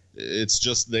it's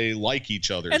just they like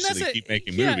each other, so they keep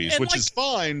making movies, which is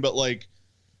fine, but like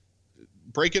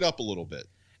break it up a little bit.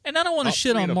 And I don't want to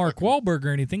shit on Mark Wahlberg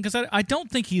or anything because I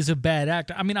don't think he's a bad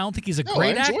actor. I mean, I don't think he's a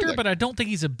great actor, but I don't think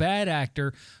he's a bad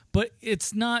actor. But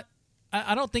it's not.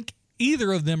 I don't think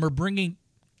either of them are bringing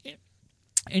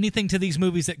anything to these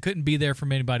movies that couldn't be there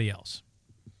from anybody else.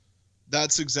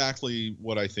 That's exactly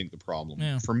what I think the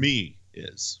problem for me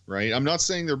is, right? I'm not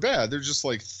saying they're bad. They're just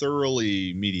like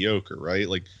thoroughly mediocre, right?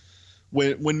 Like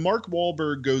when Mark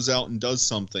Wahlberg goes out and does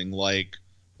something like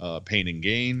Pain and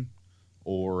Gain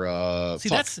or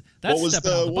that's what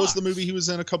was the movie he was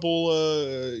in a couple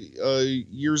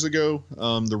years ago?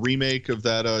 The remake of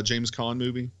that James Caan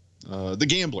movie, The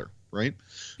Gambler, right?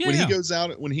 Yeah, when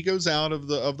he goes out of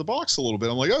the box a little bit,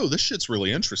 I'm like, oh, this shit's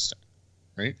really interesting,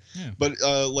 right? Yeah. But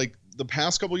like the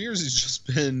past couple years, he's just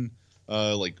been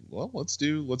let's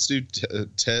do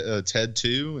Ted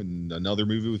 2 and another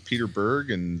movie with Peter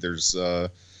Berg, and there's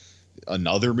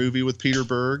another movie with Peter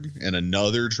Berg and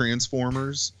another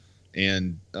Transformers,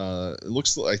 and it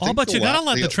looks like but you gotta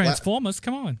let the Transformers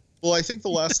come on. Well, I think the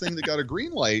last thing that got a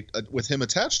green light with him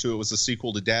attached to it was a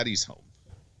sequel to Daddy's Home.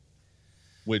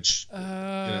 which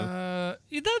that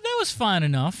was fine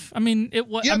enough. I mean, it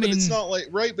was. Yeah, I but mean, it's not like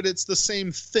right, but it's the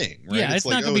same thing, right? Yeah, it's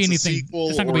not like, going to be anything. Sequel,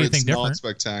 it's not going to be anything different. Not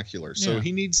spectacular. So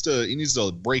he needs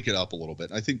to break it up a little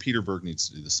bit. I think Peter Berg needs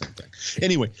to do the same thing.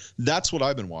 Anyway, that's what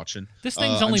I've been watching. This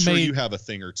thing's only I'm sure made. You have a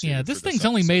thing or two. Yeah, this thing's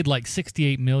only made like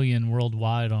 $68 million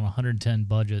worldwide on 110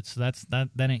 budget. So that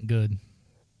ain't good.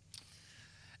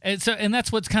 And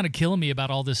that's what's kind of killing me about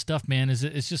all this stuff, man, is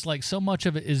it's just like so much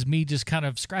of it is me just kind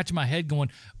of scratching my head going,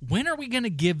 when are we going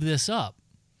to give this up?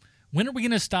 When are we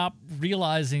going to start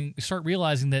realizing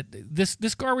that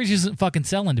this garbage isn't fucking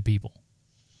selling to people?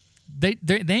 They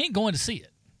ain't going to see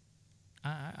it.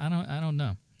 I don't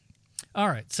know. All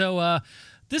right, so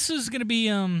this is going to be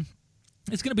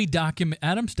it's going to be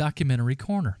Adam's Documentary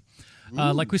Corner.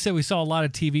 Like we said, we saw a lot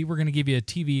of TV. We're going to give you a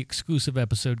TV exclusive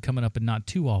episode coming up and not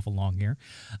too awful long here.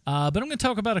 But I'm going to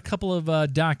talk about a couple of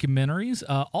documentaries.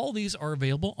 All these are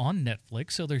available on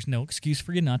Netflix, so there's no excuse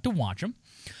for you not to watch them.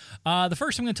 The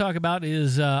first I'm going to talk about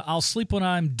is I'll Sleep When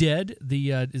I'm Dead.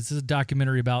 This is a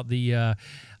documentary about the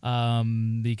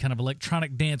kind of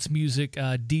electronic dance music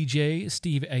DJ,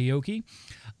 Steve Aoki.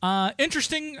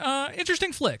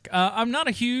 Interesting flick. I'm not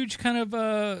a huge kind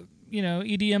of...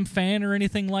 EDM fan or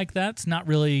anything like that. It's not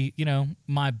really,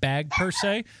 my bag per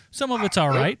se. Some of it's all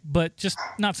right, but just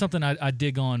not something I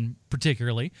dig on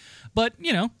particularly. But,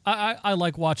 I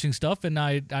like watching stuff, and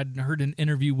I'd heard an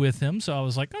interview with him, so I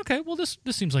was like, okay, well, this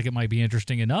seems like it might be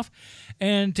interesting enough.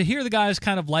 And to hear the guy's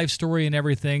kind of life story and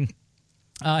everything,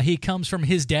 he comes from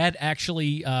his dad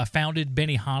actually founded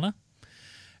Benihana.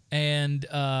 And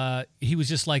he was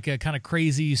just like a kind of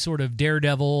crazy sort of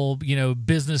daredevil,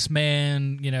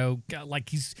 businessman, like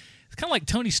he's kind of like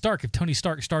Tony Stark if Tony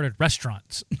Stark started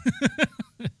restaurants.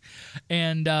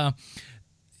 And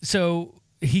so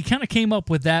he kind of came up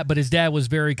with that, but his dad was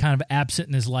very kind of absent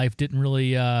in his life, didn't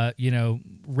really,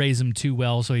 raise him too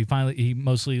well. So he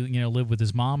mostly, lived with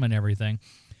his mom and everything.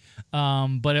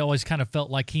 But it always kind of felt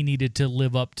like he needed to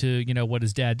live up to, what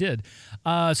his dad did.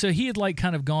 So he had like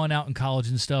kind of gone out in college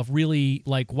and stuff, really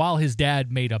like while his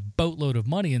dad made a boatload of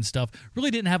money and stuff, really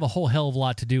didn't have a whole hell of a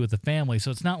lot to do with the family. So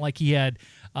it's not like he had,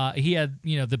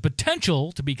 the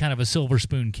potential to be kind of a silver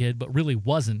spoon kid, but really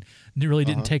wasn't. He really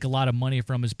didn't take a lot of money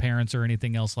from his parents or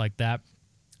anything else like that.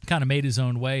 Kind of made his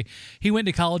own way. He went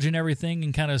to college and everything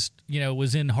and kind of,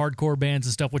 was in hardcore bands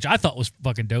and stuff, which I thought was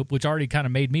fucking dope, which already kind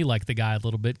of made me like the guy a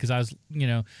little bit because I was,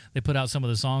 they put out some of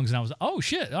the songs and I was, oh,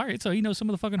 shit, all right, so he knows some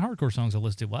of the fucking hardcore songs I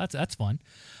listed. Well, that's fun.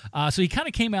 So he kind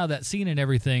of came out of that scene and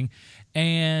everything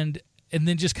and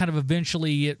then just kind of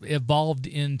eventually it evolved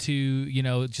into,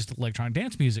 just electronic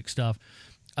dance music stuff.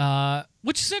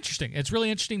 Which is interesting. It's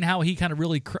really interesting how he kind of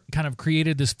really kind of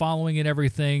created this following and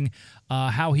everything,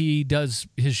 how he does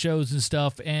his shows and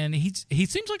stuff, and he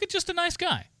seems like just a nice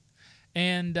guy.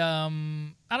 And I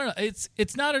don't know,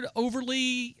 it's not an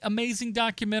overly amazing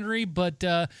documentary, but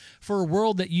for a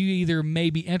world that you either may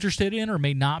be interested in or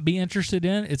may not be interested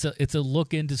in, it's a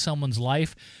look into someone's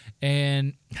life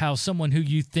and how someone who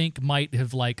you think might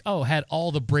have had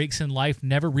all the breaks in life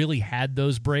never really had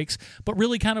those breaks, but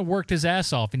really kind of worked his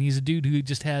ass off. And he's a dude who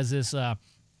just has this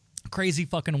crazy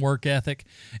fucking work ethic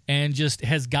and just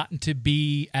has gotten to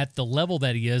be at the level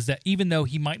that he is, that even though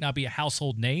he might not be a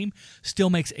household name,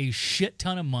 still makes a shit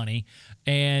ton of money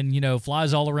and,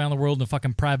 flies all around the world in a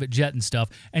fucking private jet and stuff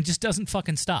and just doesn't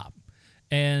fucking stop.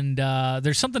 And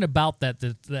there's something about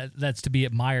that's to be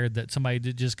admired, that somebody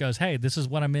that just goes, hey, this is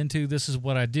what I'm into, this is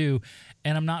what I do,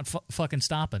 and I'm not fucking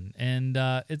stopping. And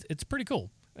it's pretty cool.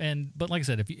 But like I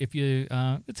said, if you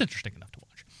it's interesting enough to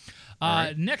watch.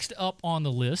 Right. Next up on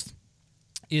the list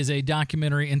is a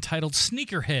documentary entitled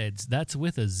Sneakerheads. That's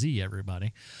with a Z,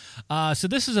 everybody. So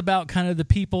this is about kind of the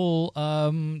people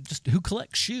just who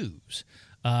collect shoes.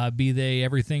 Be they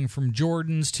everything from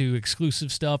Jordans to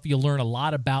exclusive stuff. You'll learn a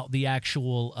lot about the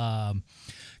actual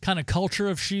kind of culture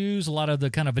of shoes, a lot of the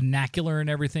kind of vernacular and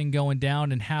everything going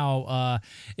down, and how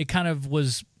it kind of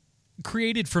was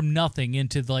created from nothing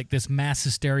into like this mass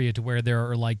hysteria to where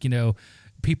there are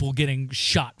people getting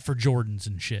shot for Jordans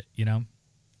and shit,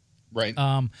 Right.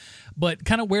 But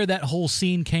kind of where that whole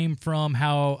scene came from,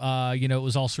 how, it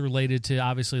was also related to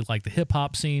obviously like the hip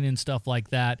hop scene and stuff like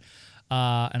that.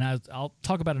 And I'll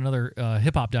talk about another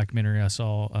hip hop documentary I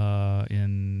saw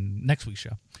in next week's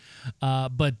show.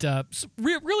 But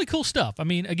really cool stuff. I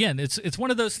mean, again, it's one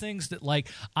of those things that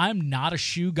I'm not a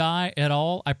shoe guy at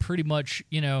all. I pretty much,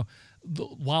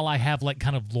 while I have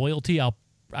kind of loyalty, I'll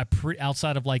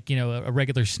outside of like, a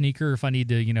regular sneaker, if I need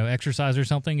to, exercise or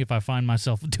something, if I find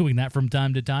myself doing that from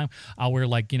time to time, I'll wear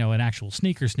like, an actual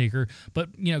sneaker.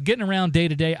 But, getting around day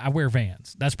to day, I wear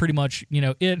Vans. That's pretty much,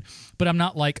 it. But I'm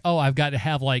not like, oh, I've got to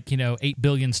have like, 8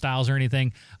 billion styles or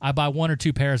anything. I buy 1 or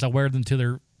 2 pairs, I wear them till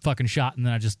they're fucking shot, and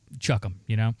then I just chuck them,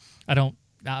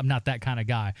 I'm not that kind of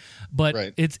guy. But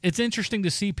right. It's interesting to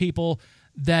see people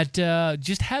that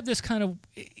just have this kind of,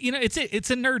 it's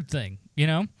a nerd thing,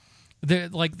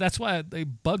 like that's why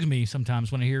it bugs me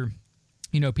sometimes when I hear,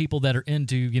 people that are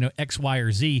into, X, Y,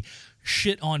 or Z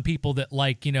shit on people that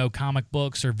like, comic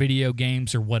books or video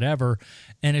games or whatever,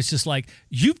 and it's just like,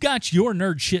 you've got your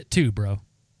nerd shit too, bro.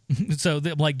 So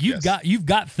like you've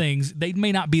got things. They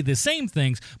may not be the same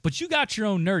things, but you got your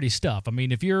own nerdy stuff. I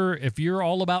mean, if you're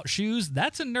all about shoes,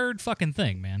 that's a nerd fucking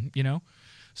thing, man.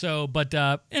 So, but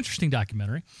interesting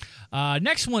documentary.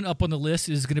 Next one up on the list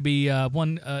is going to be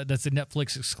one that's a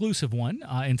Netflix exclusive one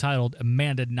entitled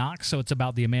Amanda Knox. So it's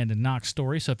about the Amanda Knox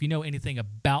story. So if you know anything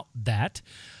about that,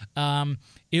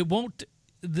 it won't.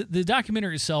 The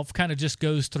documentary itself kind of just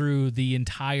goes through the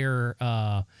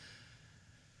entire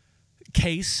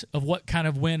case of what kind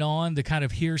of went on, the kind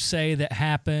of hearsay that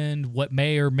happened, what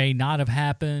may or may not have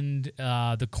happened,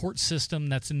 the court system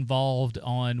that's involved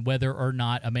on whether or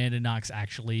not Amanda Knox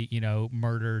actually,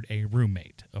 murdered a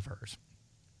roommate of hers,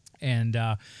 and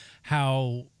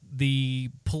how the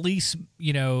police,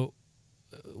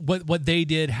 what they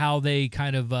did, how they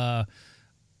kind of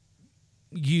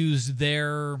used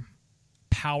their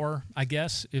power, I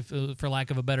guess, if for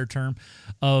lack of a better term,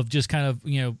 of just kind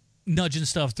of, nudging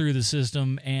stuff through the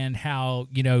system, and how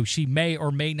she may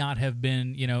or may not have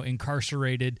been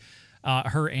incarcerated,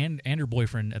 her and her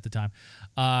boyfriend at the time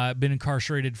been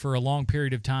incarcerated for a long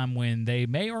period of time, when they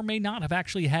may or may not have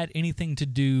actually had anything to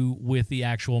do with the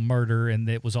actual murder, and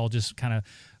it was all just kind of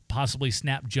possibly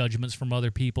snap judgments from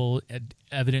other people,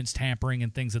 evidence tampering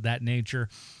and things of that nature.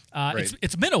 Right.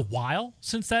 It's been a while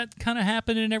since that kind of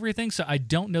happened and everything, so I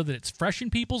don't know that it's fresh in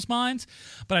people's minds,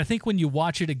 but I think when you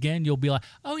watch it again, you'll be like,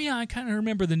 oh yeah, I kind of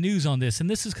remember the news on this, and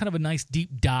this is kind of a nice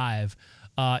deep dive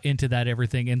into that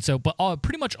everything. And so, but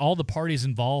pretty much all the parties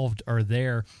involved are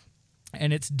there,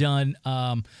 and it's done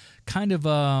kind of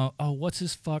what's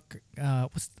his fuck?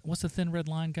 What's the Thin Red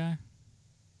Line guy?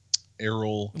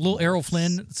 Errol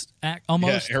Flynn act,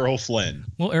 almost. Yeah, Errol Flynn.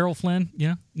 Well, Errol Flynn,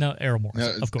 yeah. No, Errol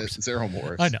Morris, no, of course. It's Errol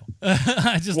Morris. I know.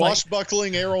 I just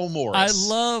swashbuckling Errol Morris.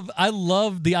 I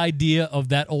love the idea of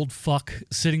that old fuck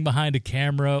sitting behind a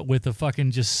camera with a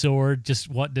fucking just sword, just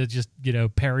what to just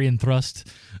parry and thrust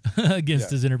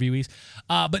against his interviewees.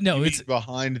 But no, it's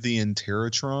behind the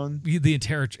Interrotron. The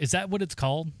Interrotron, is that what it's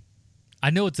called? I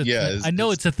know it's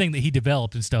it's a thing that he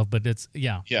developed and stuff, but it's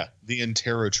the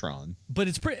Interrotron. But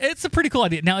it's a pretty cool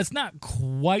idea. Now it's not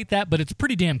quite that, but it's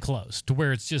pretty damn close to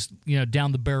where it's just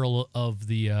down the barrel of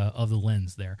the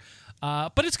lens there.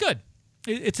 But it's good.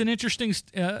 It's an interesting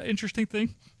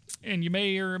thing, and you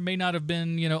may or may not have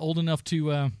been old enough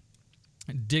to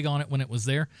dig on it when it was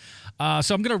there.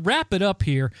 So I'm gonna wrap it up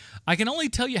here. I can only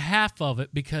tell you half of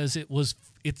it because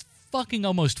it's fucking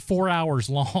almost 4 hours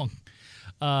long.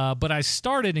 But I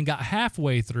started and got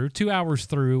halfway through, 2 hours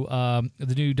through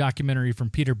the new documentary from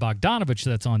Peter Bogdanovich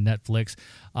that's on Netflix,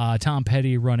 Tom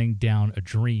Petty Running Down a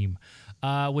Dream,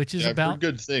 which is about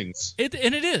good things. And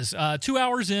it is 2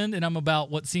 hours in, and I'm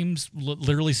about what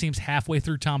literally seems halfway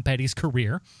through Tom Petty's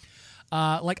career.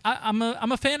 I'm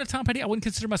a fan of Tom Petty. I wouldn't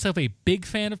consider myself a big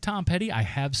fan of Tom Petty. I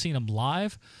have seen him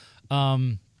live,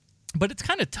 but it's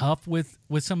kind of tough with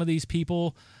some of these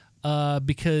people.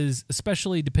 Because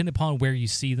especially depending upon where you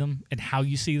see them and how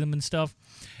you see them and stuff,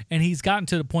 and he's gotten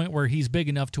to the point where he's big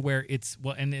enough to where it's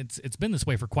been this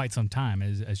way for quite some time,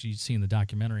 as you see in the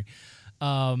documentary.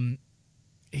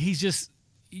 He's just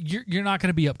you're not going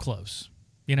to be up close,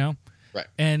 right?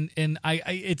 And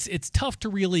it's tough to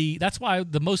really. That's why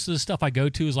the most of the stuff I go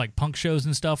to is like punk shows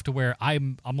and stuff, to where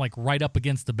I'm like right up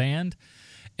against the band,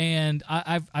 and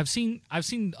I've seen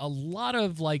a lot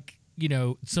of like.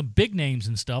 Some big names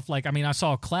and stuff. Like, I mean, I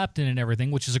saw Clapton and everything,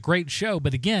 which is a great show,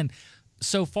 but again,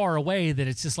 so far away that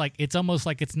it's just like, it's almost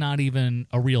like it's not even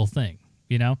a real thing,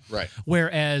 Right.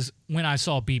 Whereas when I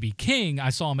saw B.B. King,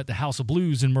 I saw him at the House of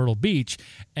Blues in Myrtle Beach,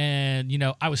 and,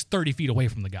 I was 30 feet away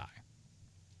from the guy.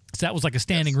 So that was like a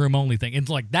standing room only thing. And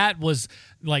like, that was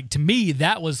like, to me,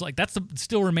 that was like,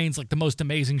 still remains like the most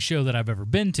amazing show that I've ever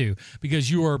been to, because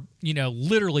you are,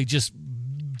 literally just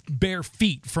bare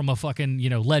feet from a fucking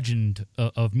legend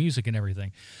of music and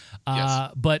everything.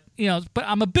 But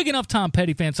I'm a big enough Tom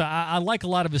Petty fan, so I like a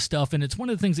lot of his stuff, and it's one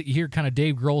of the things that you hear kind of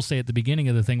Dave Grohl say at the beginning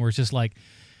of the thing, where it's just like,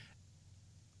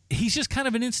 he's just kind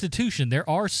of an institution. There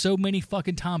are so many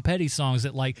fucking Tom Petty songs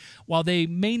that, like, while they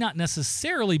may not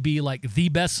necessarily be like the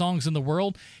best songs in the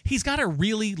world, he's got a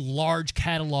really large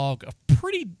catalog of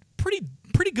pretty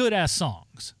good ass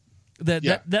songs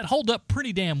that hold up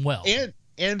pretty damn well.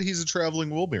 And he's a traveling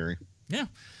Wilbury. Yeah.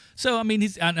 So, I mean,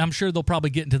 I'm sure they'll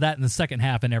probably get into that in the second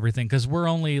half and everything, because we're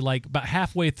only like about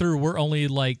halfway through. We're only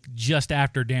like just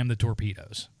after Damn the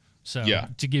Torpedoes. So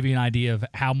to give you an idea of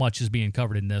how much is being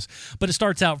covered in this. But it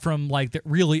starts out from like the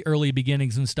really early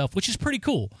beginnings and stuff, which is pretty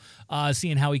cool,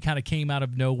 seeing how he kind of came out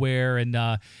of nowhere. And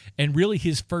really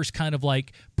his first kind of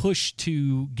like push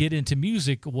to get into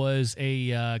music was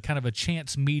a kind of a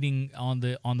chance meeting on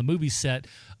the movie set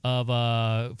of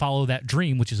Follow That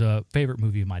Dream, which is a favorite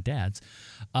movie of my dad's,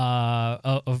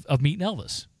 of meeting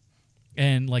Elvis.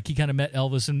 And like he kind of met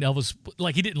Elvis, and Elvis,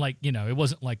 like, he didn't, like, you know, it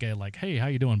wasn't like a like, hey, how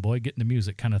you doing, boy, get into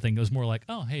music kind of thing. It was more like,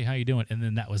 oh, hey, how you doing? And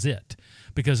then that was it,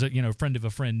 because you know, a friend of a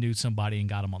friend knew somebody and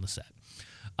got him on the set.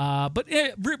 But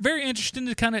very interesting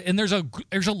to kind of, and there's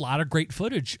a lot of great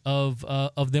footage of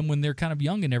them when they're kind of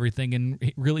young and everything,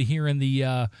 and really hearing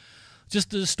the just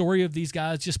the story of these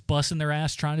guys just busting their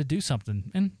ass trying to do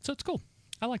something, and so it's cool.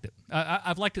 I liked it.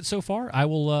 I've liked it so far. I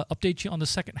will update you on the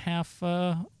second half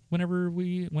whenever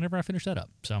I finish that up.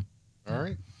 So,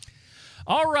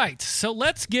 all right. So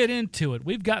let's get into it.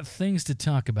 We've got things to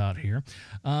talk about here.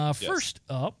 First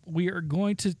up, we are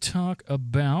going to talk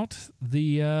about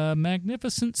the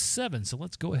Magnificent Seven. So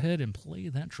let's go ahead and play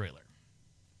that trailer.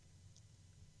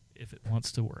 If it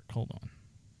wants to work, hold on.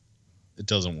 It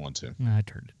doesn't want to. I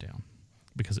turned it down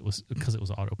because it was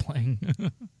auto playing.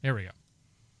 There we go.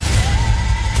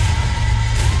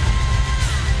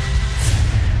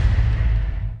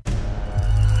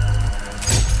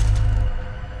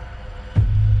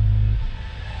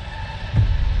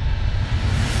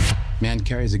 Man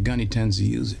carries a gun, he tends to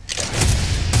use it.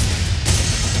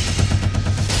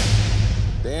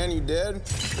 Dan, you dead?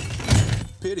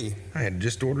 Pity. I had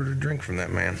just ordered a drink from that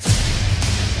man.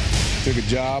 Took a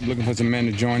job looking for some men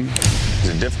to join me. Is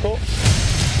it difficult?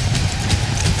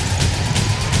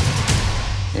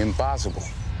 Impossible.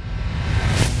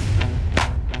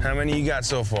 How many you got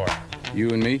so far?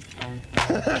 You and me?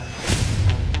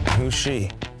 Who's she?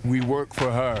 We work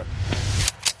for her.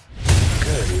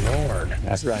 Good Lord.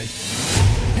 That's right.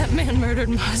 That man murdered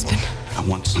my husband. I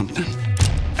want something.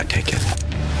 I take it.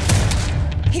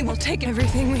 He will take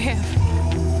everything we have.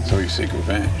 So you seek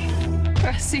revenge?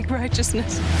 I seek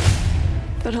righteousness,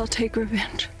 but I'll take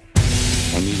revenge.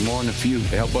 I need more than a few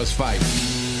to help us fight.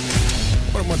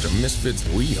 What a bunch of misfits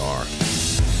we are.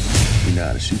 You know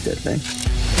how to shoot that thing?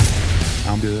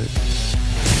 I'm good.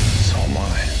 So am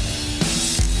I.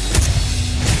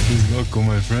 He's local,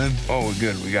 my friend. Oh, we're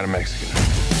good. We got a Mexican.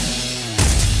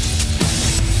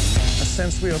 I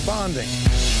sense we are bonding.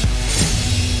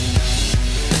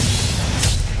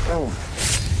 Oh.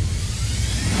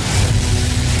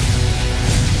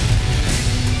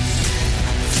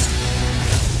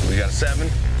 We got a 7.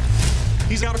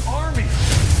 He's got an army.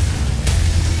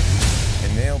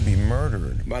 And they'll be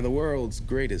murdered By the world's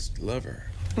greatest lover.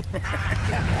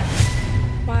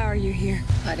 Why are you here?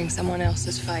 Fighting someone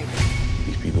else's fight.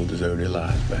 These people deserve their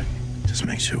lives back. Just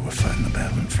make sure we're fighting the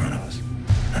battle in front of us,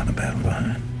 not the battle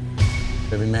behind.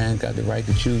 Every man's got the right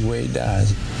to choose where he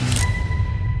dies.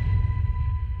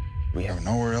 We have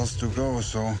nowhere else to go,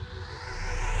 so... You ain't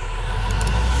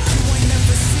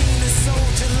never seen a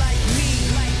soldier like me.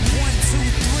 Like 1, 2,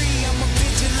 3, I'm a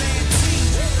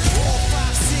vigilante. 4,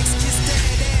 5, 6, kiss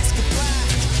that ass goodbye.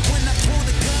 When I pull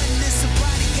the gun, then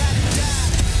somebody gotta die.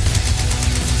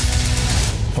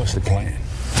 What's the plan?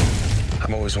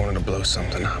 I've always wanted to blow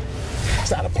something up. It's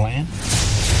not a plan.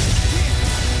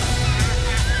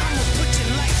 I'ma put your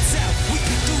lights out. We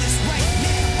can do this right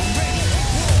now. I'm ready.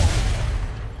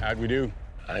 Whoa. How'd we do?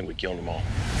 I think we killed them all.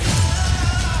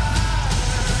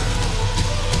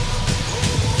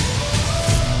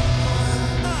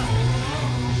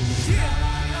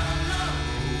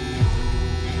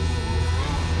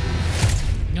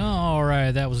 All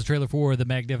right, that was a trailer for The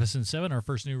Magnificent Seven, our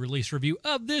first new release review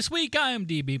of this week.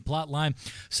 IMDb plotline: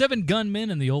 7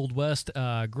 gunmen in the Old West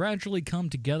gradually come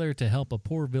together to help a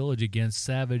poor village against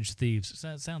savage thieves.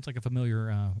 That sounds like a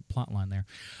familiar plotline there.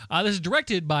 This is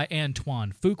directed by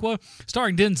Antoine Fuqua,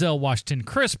 starring Denzel Washington,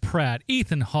 Chris Pratt,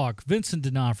 Ethan Hawke, Vincent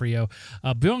D'Onofrio,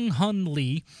 Byung-Hun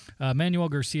Lee, Manuel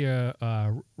Garcia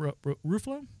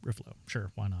Ruffalo? Ruffalo,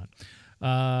 sure, why not?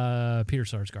 Peter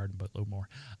Sarsgaard, but a little more.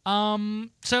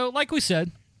 So, like we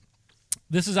said,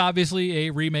 this is obviously a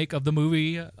remake of the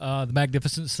movie The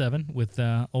Magnificent Seven with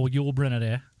old Yul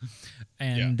Brynner,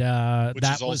 and which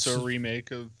that is also a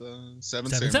remake of Seven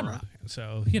Samurai.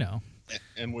 So, you know,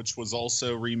 and which was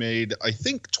also remade, I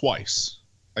think, twice.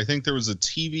 I think there was a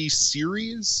TV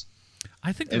series.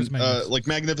 I think there was like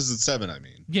Magnificent Seven, I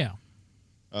mean. Yeah.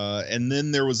 And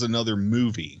then there was another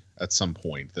movie at some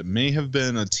point that may have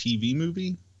been a TV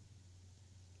movie.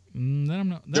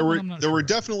 There were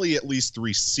definitely at least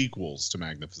 3 sequels to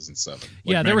Magnificent Seven.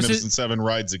 Like Magnificent Seven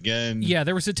Rides Again. Yeah,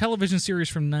 there was a television series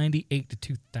from 98 to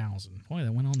 2000. Boy,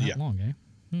 that went on that long,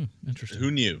 eh? Interesting.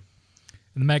 Who knew?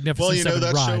 And the Magnificent Seven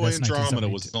that Ride, show that's Andromeda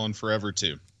was on forever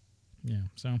too. Yeah,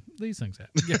 so these things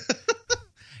happen. Yeah.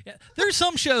 Yeah, there's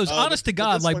some shows, honest to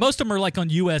God, like most of them are like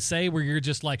on USA, where you're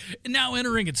just like, now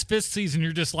entering its 5th season,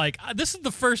 you're just like, this is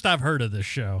the first I've heard of this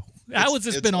show. How has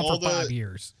this been on for 5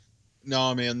 years?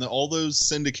 No, man, all those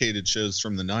syndicated shows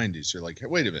from the 90s, you're like, hey,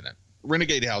 wait a minute.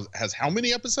 Renegade has how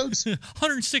many episodes?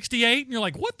 168, and you're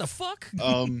like, what the fuck?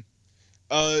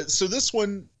 So this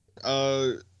one,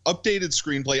 updated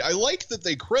screenplay. I like that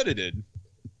they credited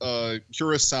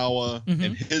Kurosawa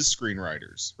and his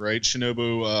screenwriters, right?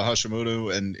 Shinobu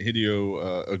Hashimoto and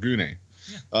Hideo Ogune.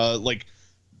 Yeah. Like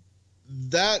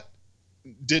that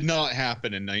did not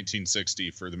happen in 1960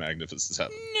 for the Magnificent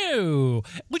Seven. No,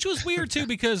 which was weird too,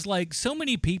 because like so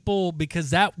many people,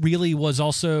 because that really was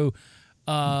also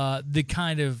the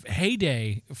kind of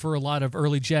heyday for a lot of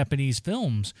early Japanese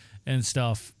films and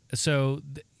stuff. So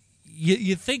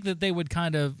you think that they would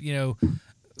kind of,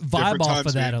 vibe off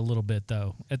of that a little bit,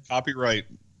 though. Copyright,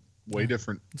 way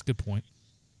different. That's a good point.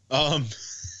 I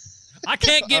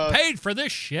can't get paid for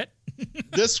this shit.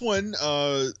 This one,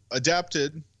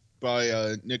 adapted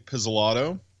by Nick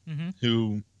Pizzolatto,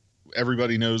 who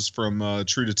everybody knows from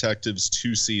True Detective's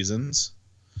 2 seasons.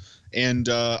 And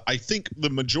I think the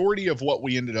majority of what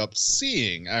we ended up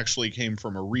seeing actually came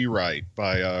from a rewrite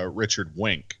by Richard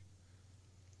Wenk,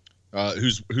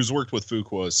 who's worked with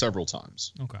Fuqua several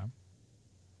times. Okay.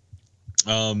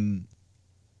 On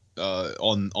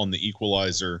the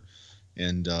Equalizer,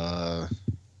 and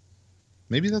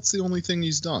maybe that's the only thing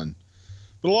he's done.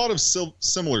 But a lot of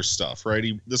similar stuff, right?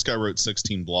 This guy wrote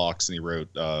 16 Blocks, and he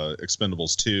wrote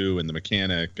Expendables 2 and The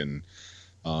Mechanic, and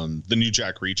the new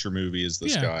Jack Reacher movie is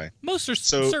this guy. Most are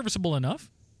serviceable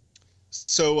enough.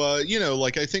 So,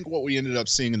 like I think what we ended up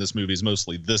seeing in this movie is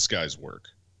mostly this guy's work,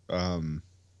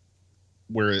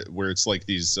 where it's like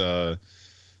these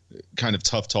kind of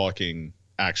tough talking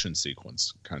action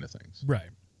sequence kind of things. Right.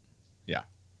 Yeah.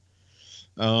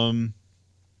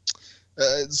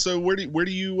 So where do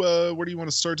you want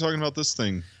to start talking about this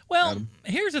thing? Well, Adam?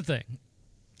 Here's the thing.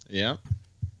 Yeah.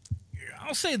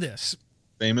 I'll say this.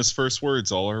 Famous first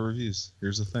words, all our reviews.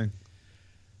 Here's the thing.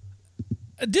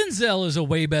 Denzel is a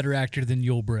way better actor than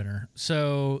Yul Brynner,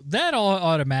 so that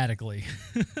automatically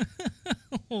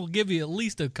will give you at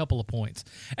least a couple of points.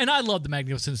 And I love The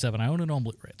Magnificent Seven. I own it on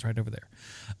Blu-ray. It's right over there.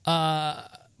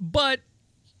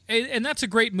 And that's a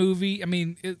great movie. I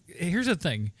mean, here's the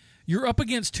thing. You're up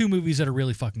against 2 movies that are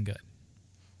really fucking good.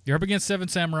 You're up against Seven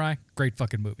Samurai, great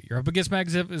fucking movie. You're up against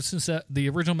the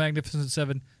original Magnificent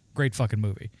Seven, great fucking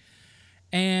movie.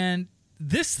 And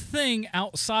this thing,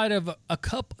 outside of a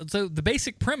couple, so the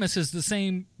basic premise is the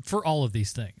same for all of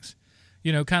these things.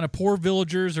 Kind of poor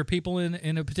villagers or people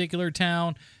in a particular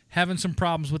town having some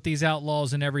problems with these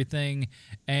outlaws and everything,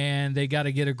 and they got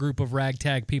to get a group of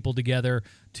ragtag people together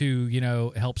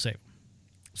to, help save them.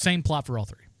 Same plot for all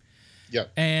 3. Yeah.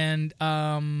 And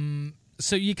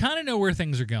so you kind of know where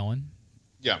things are going.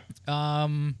 Yeah. I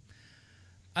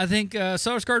think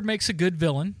Sarsgaard makes a good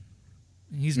villain.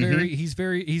 He's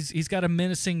he's got a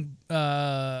menacing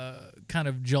kind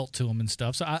of jolt to him and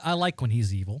stuff. So I like when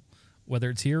he's evil, whether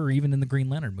it's here or even in the Green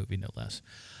Lantern movie, no less.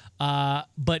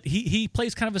 But he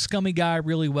plays kind of a scummy guy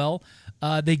really well.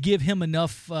 They give him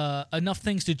enough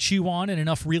things to chew on and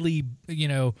enough really,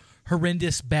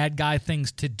 horrendous bad guy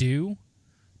things to do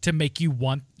to make you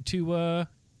want to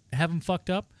have him fucked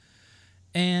up.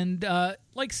 And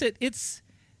like I said, it's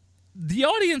the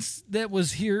audience that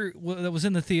was here, that was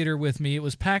in the theater with me. It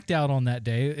was packed out on that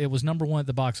day. It was number 1 at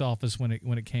the box office when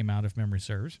it came out, if memory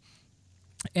serves.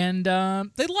 And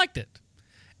they liked it.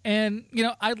 And,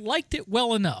 I liked it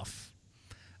well enough.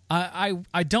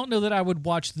 I don't know that I would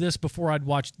watch this before I'd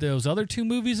watch those other 2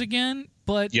 movies again,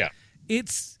 but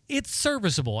it's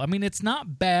serviceable. I mean, it's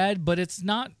not bad, but it's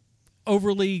not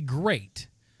overly great.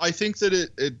 I think that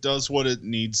it does what it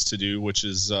needs to do, which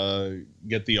is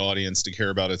get the audience to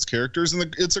care about its characters,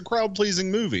 and it's a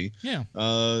crowd-pleasing movie. Yeah.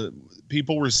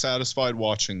 People were satisfied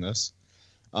watching this.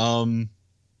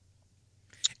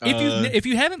 If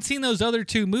you haven't seen those other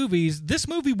 2 movies, this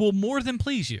movie will more than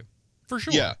please you, for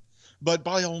sure. Yeah, but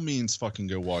by all means, fucking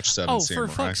go watch Seven Samurai.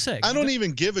 For fuck's sake! I don't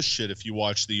even give a shit if you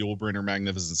watch the Yul Brynner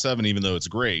Magnificent Seven, even though it's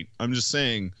great. I'm just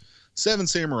saying, Seven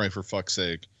Samurai, for fuck's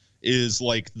sake, is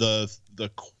like the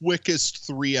quickest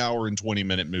 3 hour and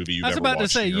 20-minute movie you've ever watched. I was about to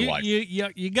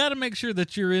say, you got to make sure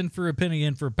that you're in for a penny,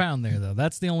 in for a pound there, though.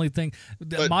 That's the only thing.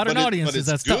 Modern audiences,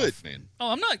 that's good, tough. Man.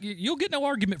 Oh, I'm not. You'll get no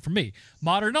argument from me.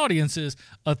 Modern audiences,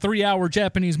 a 3 hour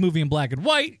Japanese movie in black and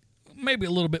white, maybe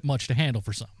a little bit much to handle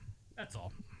for some. That's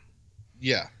all.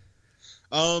 Yeah.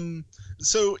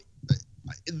 So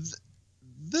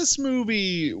this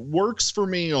movie works for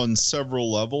me on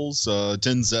several levels.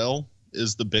 Denzel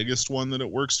is the biggest one that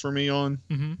it works for me on.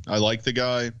 Mm-hmm. I like the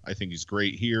guy. I think he's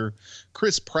great here.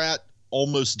 Chris Pratt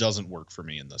almost doesn't work for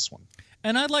me in this one.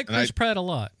 And I like Chris Pratt a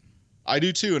lot. I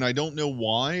do too, and I don't know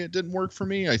why it didn't work for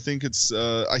me. I think it's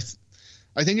I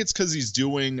think it's because he's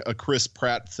doing a Chris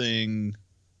Pratt thing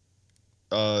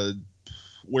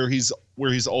where he's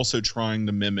also trying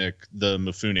to mimic the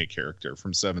Mifune character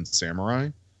from Seven Samurai,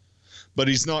 but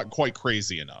he's not quite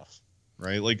crazy enough.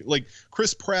 Right, like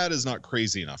Chris Pratt is not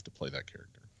crazy enough to play that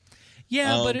character.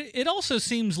 Yeah, but it also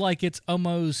seems like it's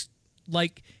almost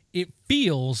like it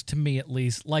feels to me, at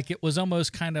least, like it was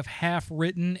almost kind of half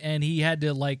written, and he had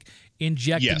to like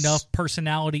inject enough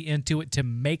personality into it to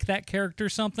make that character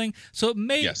something. So it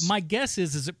may. Yes. My guess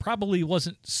is it probably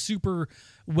wasn't super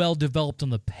well developed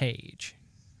on the page.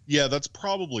 Yeah, that's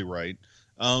probably right.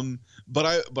 But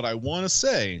I want to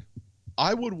say,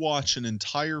 I would watch an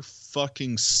entire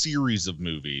fucking series of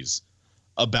movies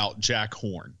about Jack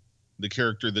Horn, the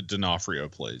character that D'Onofrio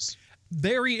plays.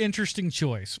 Very interesting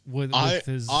choice. I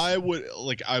wouldn't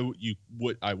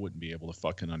be able to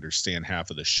fucking understand half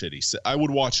of the shit he said. I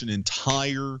would watch an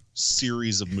entire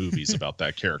series of movies about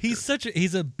that character.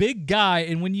 He's a big guy,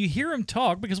 and when you hear him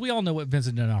talk, because we all know what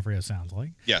Vincent D'Onofrio sounds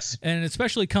like. Yes. And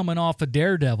especially coming off of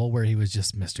Daredevil, where he was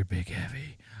just Mr. Big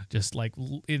Heavy, just like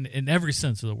in every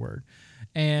sense of the word.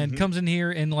 And comes in here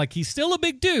and like he's still a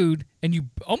big dude, and you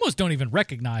almost don't even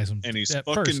recognize him. And he's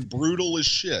fucking brutal as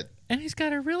shit. And he's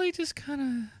got a really just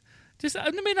kind of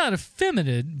I mean, not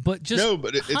effeminate, but just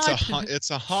it's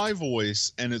a high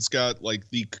voice, and it's got like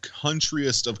the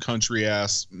countryest of country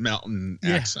ass mountain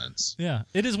accents. Yeah,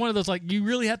 it is one of those like you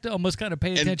really have to almost kind of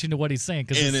pay attention to what he's saying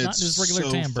because it's not just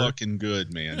regular timbre. Fucking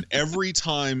good, man. Every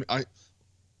time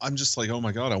I'm just like, oh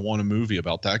my god, I want a movie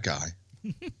about that guy.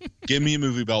 Give me a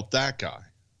movie about that guy.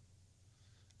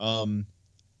 So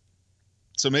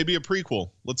maybe a prequel.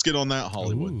 Let's get on that,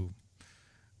 Hollywood. Ooh.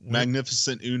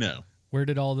 Magnificent Uno. Where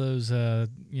did all those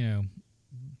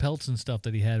pelts and stuff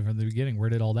that he had from the beginning, where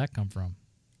did all that come from?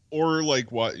 Or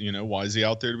like why is he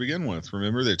out there to begin with?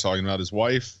 Remember, they're talking about his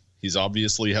wife. He's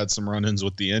obviously had some run-ins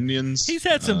with the Indians. He's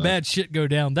had some bad shit go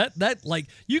down. That like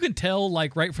you can tell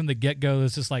like right from the get-go,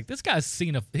 it's just like this guy's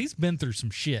he's been through some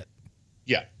shit.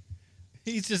 Yeah.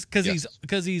 He's just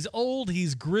because he's old,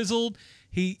 he's grizzled,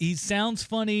 he sounds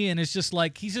funny, and it's just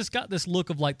like he's just got this look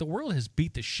of like the world has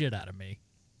beat the shit out of me.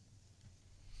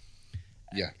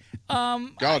 Yeah.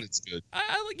 God, it's good.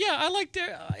 I like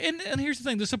and here's the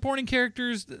thing: the supporting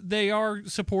characters, they are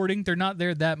supporting. They're not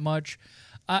there that much.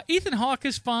 Ethan Hawke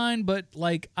is fine, but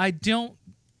like I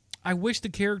wish the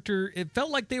character. It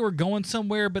felt like they were going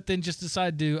somewhere, but then just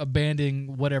decided to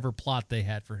abandon whatever plot they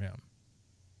had for him.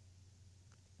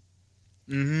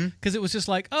 Because it was just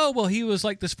like, oh, well, he was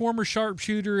like this former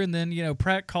sharpshooter, and then,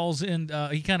 Pratt calls in,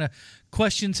 he kind of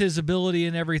questions his ability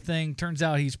and everything. Turns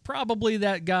out he's probably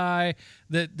that guy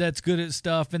that's good at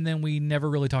stuff, and then we never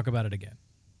really talk about it again.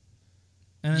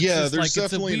 And there's like,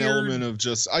 definitely an element of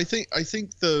just, I think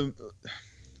part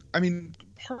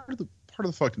of the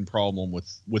fucking problem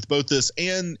with both this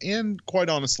and quite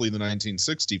honestly the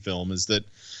 1960 film is that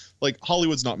like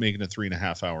Hollywood's not making a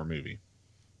 3.5 hour movie.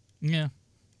 Yeah.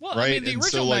 Well, right, I mean, the and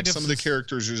so like some of the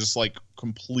characters are just like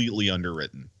completely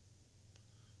underwritten,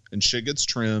 and shit gets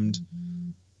trimmed.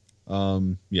 I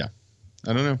don't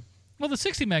know. Well, the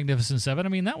 60 Magnificent Seven, I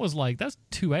mean, that's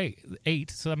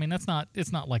 2.8. So I mean, it's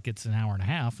not like it's an hour and a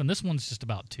half, and this one's just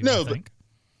about 2. I think.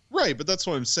 Right, but that's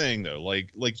what I'm saying though.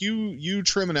 Like you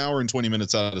trim an hour and 20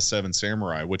 minutes out of Seven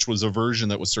Samurai, which was a version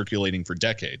that was circulating for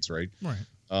decades, right? Right.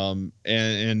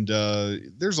 And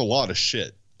there's a lot of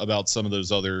shit about some of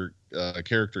those other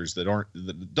characters that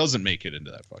doesn't make it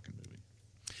into that fucking movie.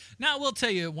 Now, I will tell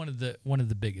you one of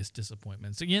the biggest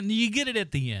disappointments. Again, you get it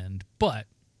at the end, but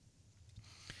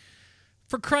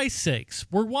for Christ's sakes,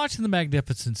 we're watching the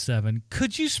Magnificent Seven.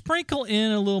 Could you sprinkle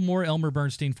in a little more Elmer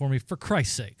Bernstein for me? For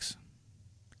Christ's sakes,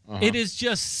 It is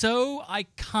just so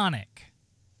iconic.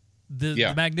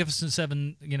 The Magnificent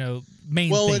Seven,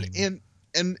 main theme.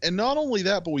 And not only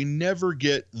that, but we never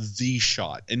get the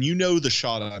shot. And the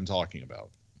shot I'm talking about.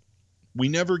 We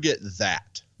never get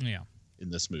that in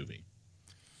this movie.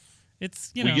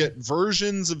 It's, we get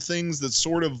versions of things that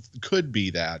sort of could be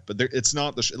that, but it's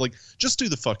not like, just do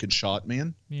the fucking shot,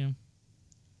 man. Yeah.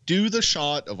 Do the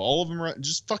shot of all of them.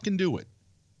 Just fucking do it.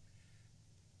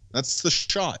 That's the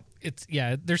shot. It's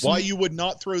there's why you would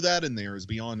not throw that in there is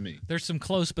beyond me. There's some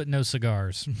close but no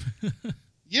cigars.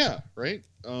 Yeah, right.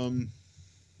 I don't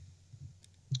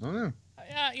know.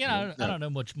 Yeah, I don't know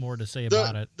much more to say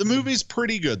about it. The movie's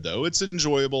pretty good though. It's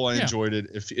enjoyable. I enjoyed it.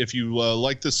 If you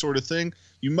like this sort of thing,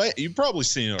 you've probably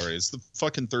seen it already. It's the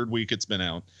fucking third week it's been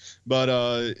out. But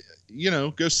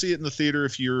go see it in the theater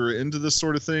if you're into this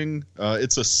sort of thing.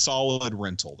 It's a solid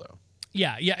rental though.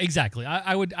 Yeah, exactly.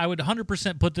 I would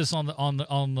 100% put this on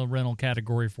the rental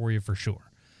category for you for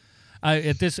sure.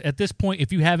 At this point,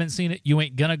 if you haven't seen it, you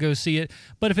ain't gonna go see it.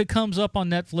 But if it comes up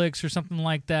on Netflix or something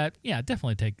like that, yeah,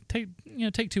 definitely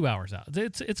take 2 hours out.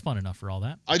 It's fun enough for all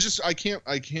that.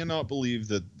 I cannot believe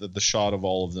that the shot of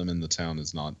all of them in the town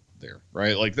is not there,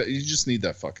 right? Like that, you just need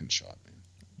that fucking shot, man.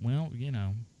 Well,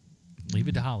 leave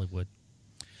it to Hollywood.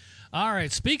 All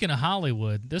right, speaking of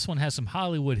Hollywood, this one has some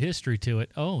Hollywood history to it.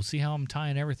 Oh, see how I'm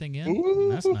tying everything in? Ooh,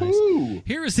 that's nice.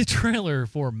 Here is the trailer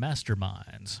for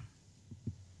Masterminds.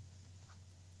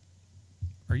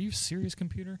 Are you serious,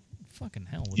 computer? Fucking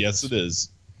hell. Yes, it is.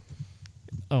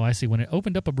 Oh, I see. When it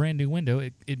opened up a brand new window,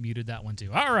 it muted that one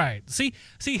too. All right. See,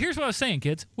 here's what I was saying,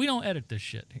 kids. We don't edit this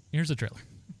shit. Here's the trailer.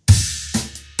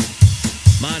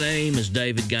 My name is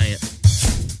David Gant.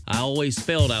 I always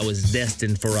felt I was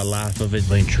destined for a life of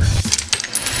adventure.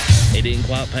 It didn't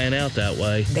quite pan out that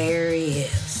way. There he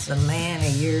is, the man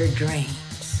of your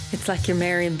dreams. It's like you're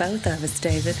marrying both of us,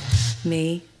 David.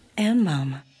 Me and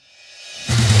Mama.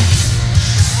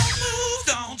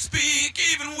 Speak,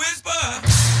 even whisper.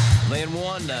 Then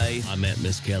one day, I met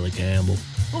Miss Kelly Campbell.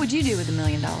 What would you do with $1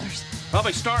 million?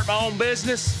 Probably start my own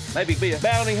business. Maybe be a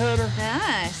bounty hunter.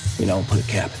 Nice. You don't put a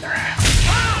cap in their house.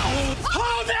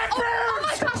 Oh, that burns! Oh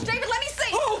my gosh, David, let me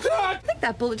see. Oh, God! I think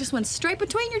that bullet just went straight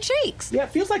between your cheeks. Yeah, it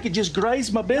feels like it just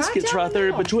grazed my biscuits right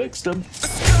there betwixt them.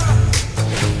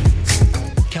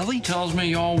 Kelly tells me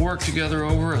y'all work together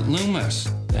over at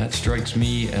Loomis. That strikes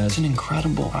me as an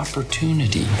incredible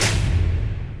opportunity.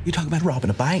 You talk about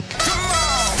robbing a bank.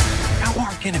 How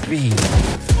hard can it be?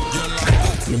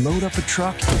 You load up a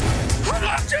truck,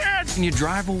 and you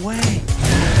drive away.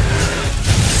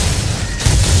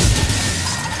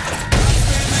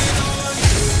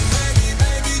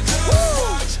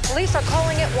 Police are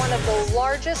calling it one of the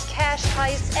largest cash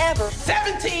heists ever.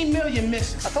 17 million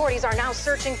missing. Authorities are now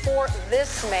searching for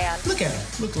this man. Look at him.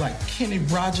 Look like Kenny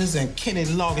Rogers and Kenny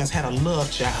Loggins had a love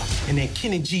child. And then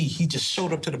Kenny G, he just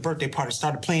showed up to the birthday party,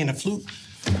 started playing the flute,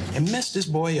 and messed this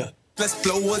boy up. Let's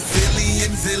blow a zillion,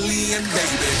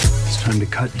 baby. It's time to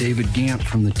cut David Gant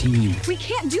from the team. We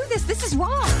can't do this. This is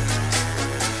wrong.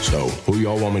 So, who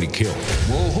y'all want me to kill?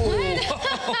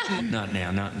 Whoa! Not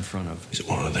now, not in front of. Is it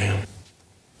one of them?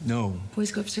 No.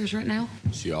 Boys, go upstairs right now.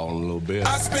 See y'all in a little bit.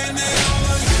 I spend it all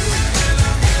on you, and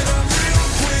I get them real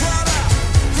quick.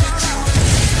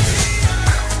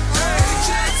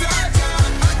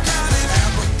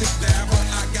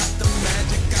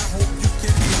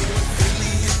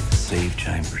 Save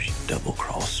Chambers, you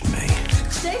double-crossed me.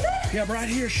 David? Yeah, I'm right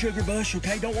here, Sugar Bush,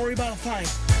 okay? Don't worry about a thing.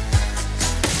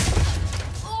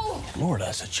 Oh, Lord,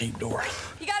 that's a cheap door.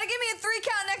 you gotta give me a 3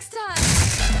 count next time.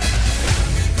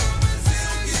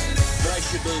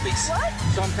 Brace your boobies. What?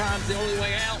 Sometimes the only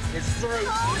way out is through.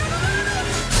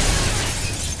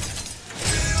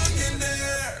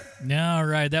 All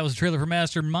right, that was a trailer for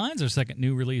Masterminds, our second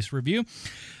new release review.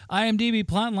 IMDb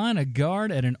plotline: a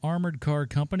guard at an armored car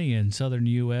company in southern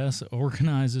U.S.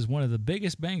 organizes one of the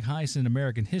biggest bank heists in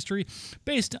American history,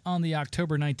 based on the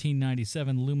October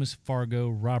 1997 Loomis Fargo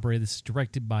robbery. This is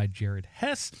directed by Jared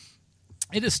Hess.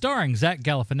 It is starring Zach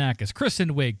Galifianakis,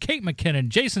 Kristen Wiig, Kate McKinnon,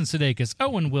 Jason Sudeikis,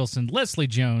 Owen Wilson, Leslie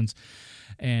Jones,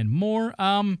 and more.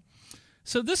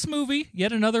 So this movie,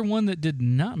 yet another one that did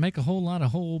not make a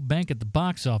whole bank at the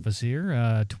box office here.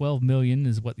 $12 million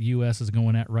is what the U.S. is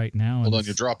going at right now. Hold on,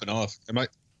 you're dropping off. Am I?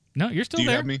 No, you're still there.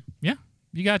 Do you have me? Yeah,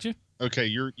 you got you. Okay,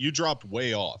 you dropped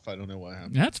way off. I don't know what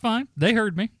happened. That's fine. They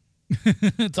heard me.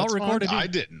 It's all recorded. I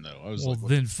didn't know. I was well, like,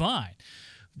 then fine.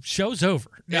 Show's over.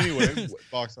 Anyway,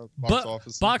 box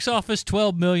office. Box office,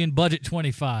 12 million, budget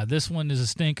 25. This one is a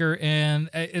stinker, and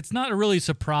it's not a really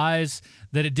surprise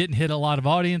that it didn't hit a lot of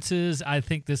audiences. I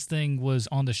think this thing was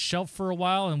on the shelf for a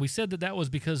while, and we said that was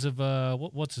because of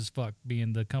what's his fuck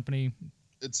being the company.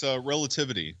 It's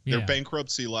Relativity. Yeah. Their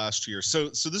bankruptcy last year. So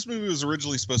this movie was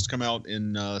originally supposed to come out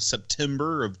in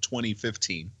September of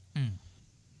 2015.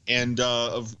 And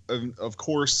of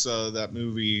course, that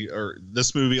movie, or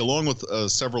this movie, along with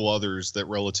several others that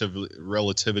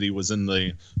Relativity was in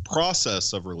the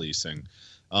process of releasing,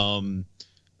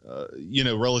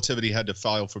 Relativity had to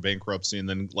file for bankruptcy and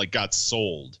then like got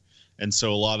sold. And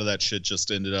so a lot of that shit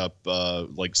just ended up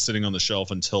like sitting on the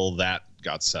shelf until that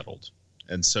got settled.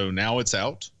 And so now it's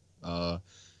out.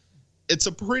 It's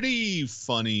a pretty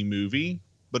funny movie,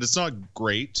 but it's not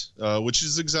great, which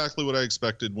is exactly what I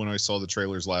expected when I saw the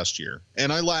trailers last year.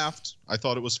 And I laughed. I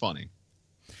thought it was funny.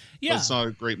 Yeah. But it's not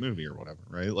a great movie or whatever,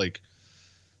 right? Like,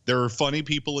 there are funny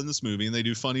people in this movie, and they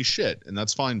do funny shit, and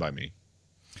that's fine by me.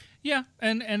 Yeah,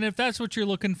 and if that's what you're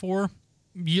looking for,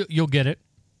 you'll get it.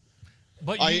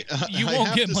 But you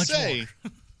won't get much more.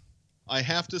 I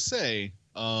have to say,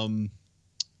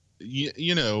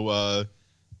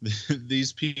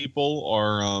 these people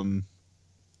are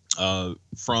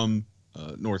from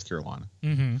North Carolina,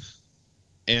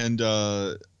 and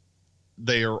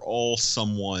they are all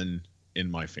someone in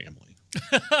my family.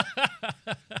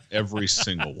 Every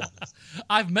single one.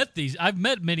 I've met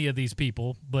many of these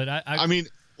people, but I mean,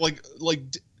 like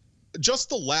just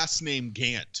the last name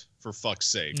Gant, for fuck's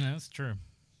sake. Yeah, that's true.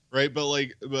 Right, but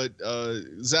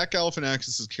Zach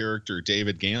Galifianakis' character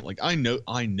David Gant, like I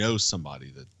know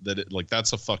somebody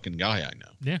that's a fucking guy I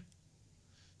know. Yeah,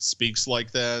 speaks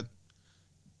like that,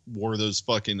 wore those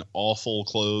fucking awful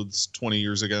clothes 20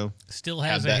 years ago. Still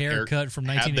has a haircut from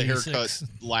 1986. Had the haircut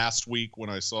last week when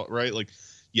I saw it, right? Like,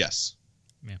 yes.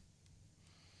 Yeah.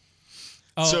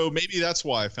 So maybe that's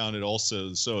why I found it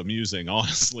also so amusing,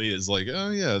 honestly, is like,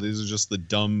 oh yeah, these are just the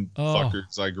dumb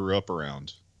fuckers I grew up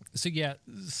around. So yeah,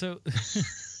 so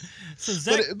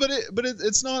Zach, but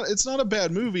it's not a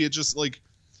bad movie. It just like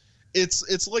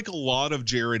it's like a lot of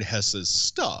Jared Hess's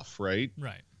stuff, right?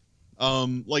 Right.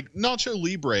 Like Nacho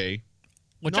Libre,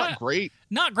 not great,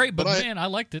 but man, I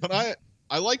liked it. But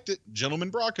I liked it.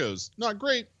 Gentleman Broncos, not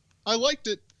great. I liked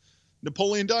it.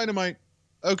 Napoleon Dynamite,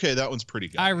 okay, that one's pretty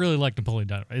good. I really like Napoleon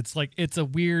Dynamite. It's a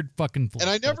weird fucking flick. And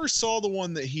I never saw the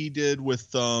one that he did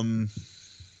with a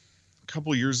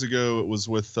couple years ago. It was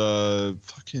with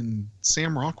fucking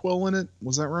Sam Rockwell in it.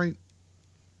 Was that right?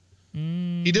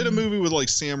 He did a movie with like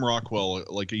Sam Rockwell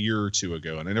like a year or two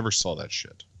ago, and I never saw that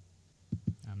shit.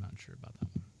 I'm not sure about that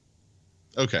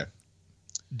one. Okay.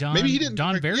 Maybe he didn't.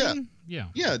 Don Verden?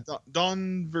 Yeah,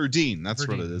 Don Verdeen. That's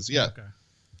what it is. Yeah. Okay.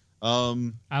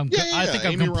 I think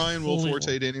Amy Ryan, Will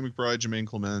Forte, Danny McBride, Jermaine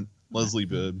Clement, Leslie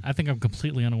Bibb. I think I'm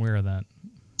completely unaware of that.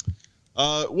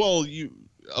 Well,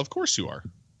 of course you are.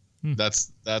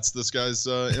 That's this guy's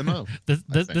MO.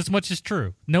 This much is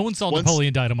true. No one saw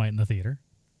Napoleon Dynamite in the theater.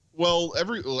 Well,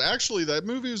 actually, that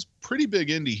movie was pretty big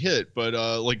indie hit, but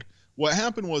like what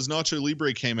happened was Nacho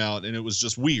Libre came out and it was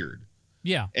just weird.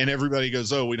 Yeah. And everybody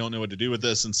goes, oh, we don't know what to do with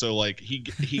this. And so like he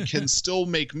can still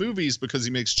make movies because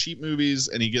he makes cheap movies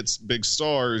and he gets big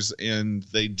stars and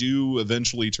they do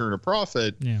eventually turn a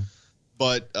profit. Yeah.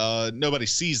 But nobody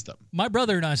sees them. My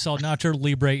brother and I saw Nacho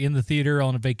Libre in the theater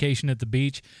on a vacation at the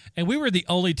beach, and we were the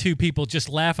only two people just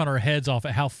laughing our heads off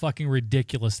at how fucking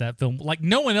ridiculous that film. Like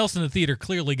no one else in the theater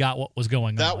clearly got what was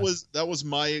going on. That was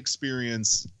my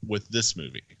experience with this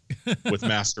movie, with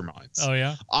Masterminds. Oh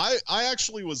yeah. I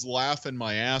actually was laughing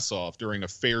my ass off during a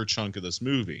fair chunk of this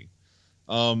movie,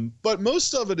 but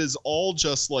most of it is all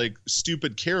just like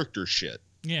stupid character shit.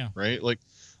 Yeah. Right. Like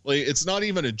it's not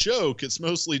even a joke. It's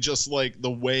mostly just like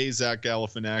the way Zach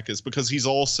Galifianakis, because he's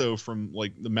also from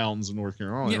like the mountains of North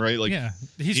Carolina, right? Like, yeah,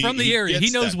 he's from the area.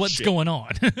 He knows what's going on.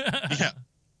 Yeah.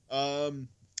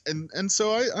 And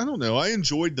so I don't know. I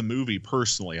enjoyed the movie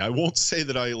personally. I won't say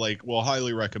that I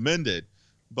highly recommend it,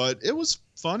 but it was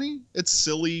funny. It's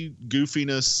silly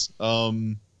goofiness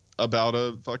about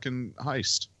a fucking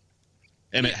heist,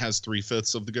 and it has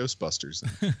 3/5 of the Ghostbusters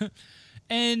in it.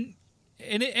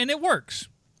 and it works.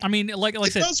 I mean, like I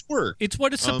said, it does work. It's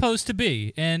what it's supposed to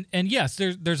be, and yes,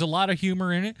 there's a lot of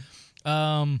humor in it.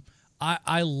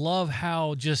 I love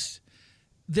how just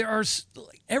there are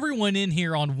everyone in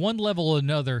here on one level or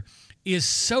another is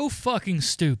so fucking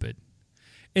stupid.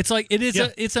 It's like it is. Yeah.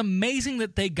 It's amazing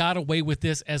that they got away with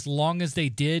this as long as they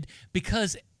did,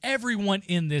 because everyone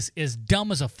in this is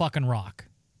dumb as a fucking rock.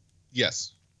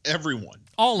 Yes, everyone,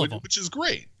 all of them, which is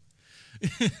great.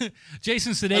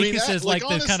 Jason Sudeikis is like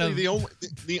honestly, the kind of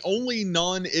the only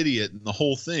non-idiot in the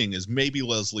whole thing is maybe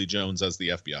Leslie Jones as the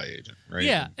FBI agent, right?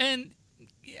 Yeah, and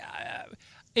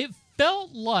it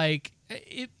felt like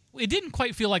it didn't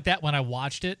quite feel like that when I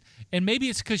watched it, and maybe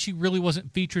it's because she really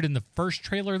wasn't featured in the first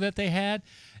trailer that they had.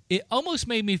 It almost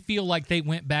made me feel like they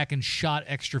went back and shot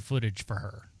extra footage for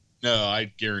her. No, I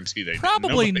guarantee they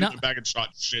probably didn't. not. Went back and shot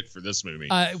shit for this movie.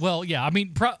 Well, yeah, I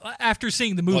mean, after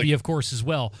seeing the movie, of course, as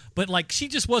well. But like, she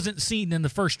just wasn't seen in the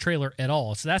first trailer at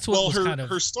all. So that's what was kind of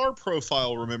her star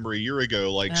profile. Remember a year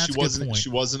ago, like she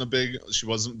wasn't big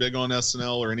on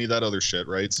SNL or any of that other shit,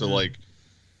 right? So like,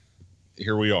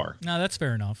 here we are. No, that's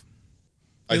fair enough.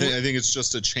 I think it's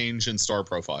just a change in star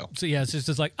profile. So yeah, it's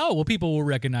just like, oh well, people will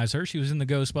recognize her. She was in the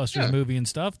Ghostbusters movie and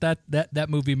stuff. That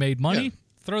movie made money. Yeah.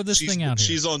 Throw this thing out here.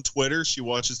 She's on Twitter. She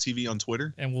watches TV on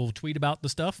Twitter. And we'll tweet about the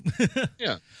stuff.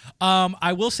 Yeah.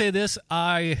 I will say this.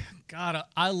 I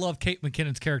love Kate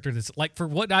McKinnon's character. This, like, for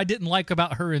what I didn't like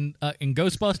about her in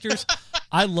Ghostbusters,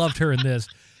 I loved her in this.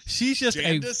 She's just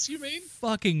Jandis, you mean?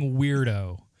 Fucking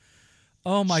weirdo.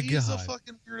 Oh my God. She's a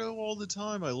fucking weirdo all the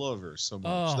time. I love her so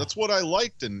much. That's what I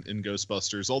liked in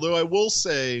Ghostbusters. Although I will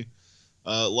say,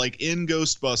 like in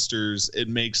Ghostbusters, it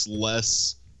makes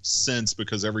less sense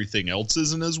because everything else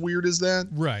isn't as weird as that,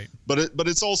 right? But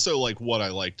it's also like what I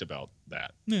liked about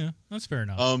that. Yeah, that's fair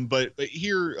enough. But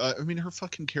here, I mean, her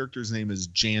fucking character's name is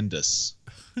Jandis,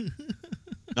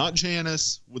 not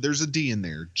Janice. Well, there's a D in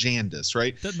there, Jandis,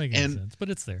 right? Doesn't make any sense, but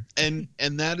it's there. And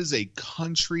that is a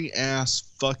country ass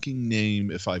fucking name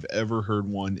if I've ever heard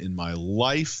one in my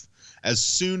life. As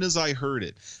soon as I heard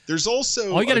it, there's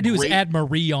also all you got to do is add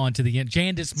Marie on to the end.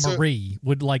 Jandis Marie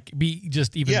would like be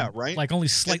just even right, like only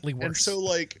slightly worse. And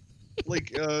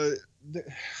so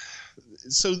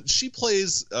so she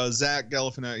plays Zach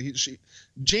Galifianakis.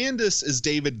 Jandis is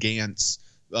David Gantz's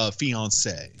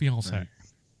fiance. Right?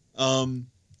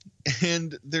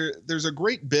 And there's a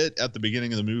great bit at the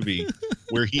beginning of the movie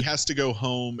where he has to go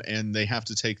home and they have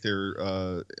to take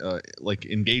their like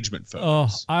engagement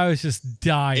photos. Oh, I was just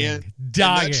dying. And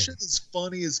that shit is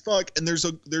funny as fuck. And there's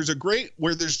a great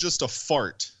where there's just a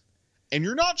fart and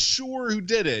you're not sure who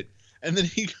did it. And then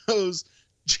he goes,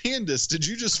 Jandis, did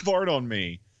you just fart on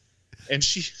me? And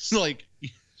she's like,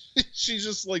 she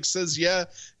just like says, yeah. And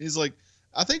he's like,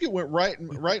 I think it went right in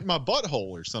my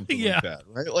butthole or something like that,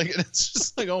 right? Like, it's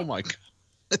just like, oh my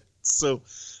God. So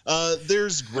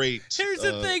there's great. Here's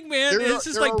the thing, man. It's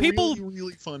just like people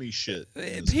really funny shit.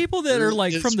 People that are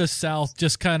like from the South,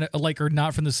 just kind of like, or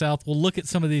not from the South, will look at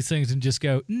some of these things and just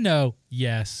go, no,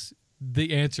 yes.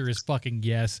 The answer is fucking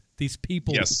yes. These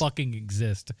people fucking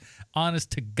exist.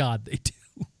 Honest to God, they do.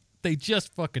 They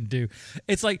just fucking do.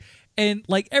 It's like, and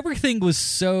like everything was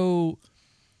so.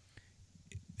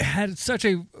 Had such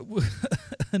an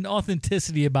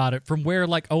authenticity about it from where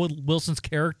like Owen Wilson's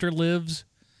character lives,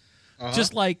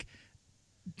 just like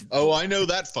I know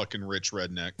that fucking rich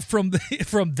redneck from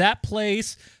that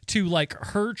place to like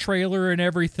her trailer and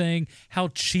everything, how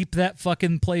cheap that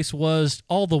fucking place was,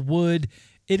 all the wood.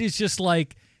 It is just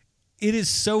like it is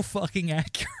so fucking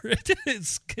accurate.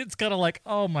 It's kind of like,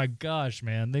 oh my gosh,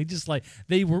 man. They just like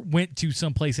went to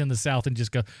someplace in the South and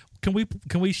just go, Can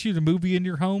we shoot a movie in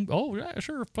your home? Oh, yeah,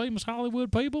 sure. Famous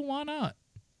Hollywood people. Why not?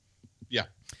 Yeah.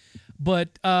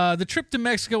 But the trip to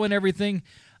Mexico and everything,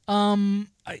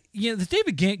 the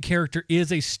David Gant character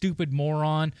is a stupid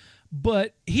moron,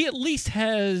 but he at least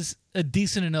has a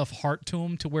decent enough heart to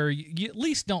him to where you at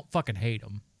least don't fucking hate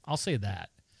him. I'll say that.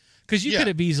 Because you could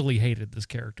have easily hated this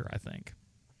character, I think.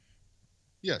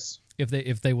 Yes.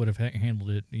 If they would have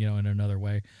handled it, in another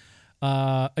way.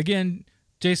 Again,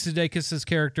 Jason Sudeikis'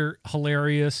 character,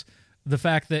 hilarious. The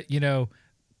fact that,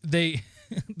 they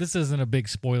this isn't a big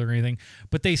spoiler or anything,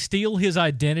 but they steal his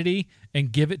identity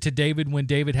and give it to David when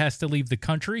David has to leave the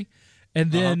country.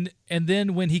 And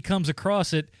then when he comes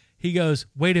across it, he goes,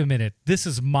 wait a minute, this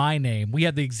is my name. We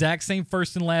had the exact same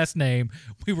first and last name.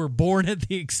 We were born at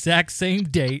the exact same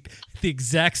date, the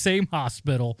exact same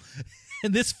hospital.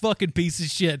 And this fucking piece of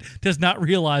shit does not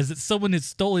realize that someone has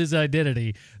stole his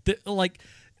identity. That, like,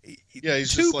 yeah,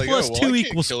 he's 2 just like, plus 2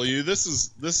 equals kill you. This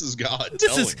is God.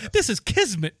 This is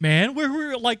kismet, man.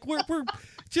 We're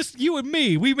just you and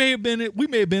me. We may have been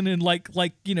in like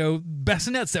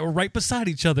bassinets that were right beside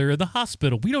each other in the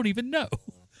hospital. We don't even know.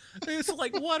 It's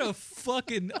like, what a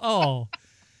fucking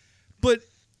but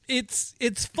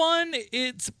it's fun.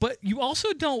 But you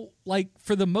also don't, like,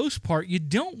 for the most part, you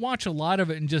don't watch a lot of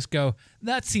it and just go,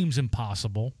 that seems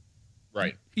impossible.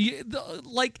 Right.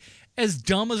 Like, as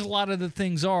dumb as a lot of the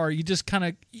things are, you just kind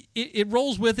of it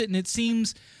rolls with it, and it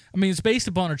seems, I mean, it's based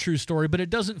upon a true story, but it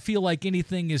doesn't feel like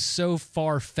anything is so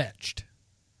far fetched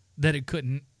that it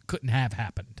couldn't have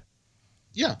happened.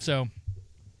 Yeah. So,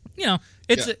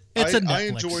 it's a Netflix. I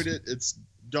enjoyed it. It's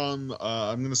dumb.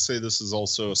 I'm going to say this is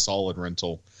also a solid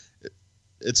rental.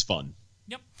 It's fun.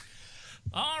 Yep.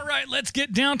 All right, let's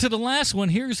get down to the last one.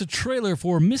 Here's a trailer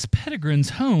for Miss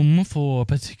Peregrine's Home for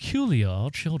Peculiar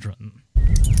Children.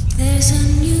 There's a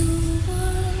new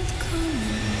world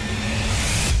coming.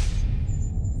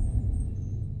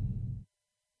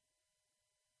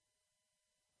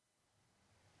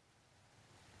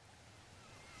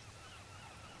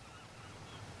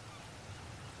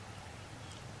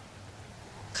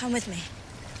 Come with me.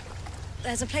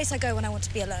 There's a place I go when I want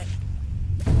to be alone.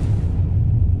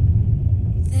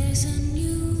 There's a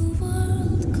new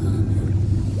world coming,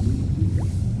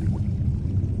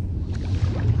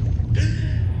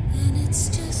 and it's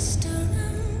just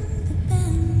around the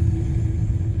bend.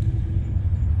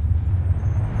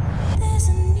 There's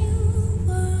a new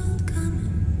world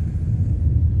coming.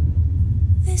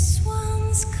 This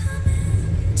one's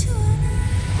coming to an end.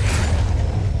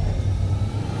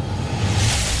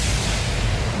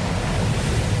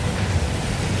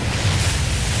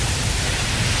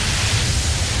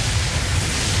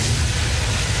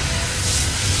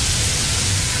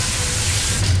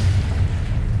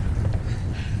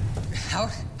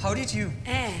 How did you?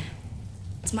 Air.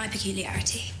 It's my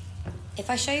peculiarity. If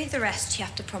I show you the rest, you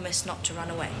have to promise not to run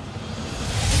away.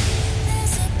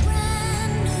 There's a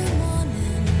brand new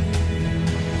morning,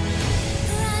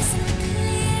 rising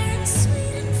clear and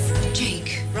sweet and free.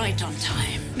 Jake, right on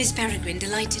time. Miss Peregrine,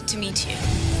 delighted to meet you.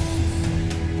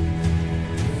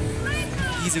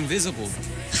 He's invisible.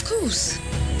 Of course.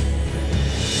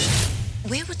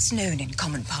 We're what's known in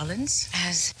common parlance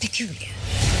as peculiar.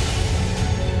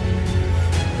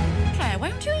 Claire,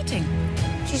 why aren't you eating?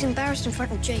 She's embarrassed in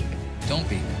front of Jake. Don't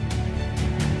be.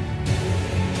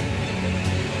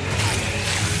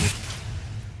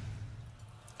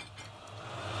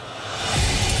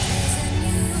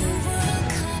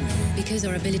 Because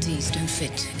our abilities don't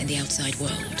fit in the outside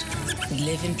world, we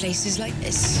live in places like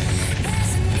this,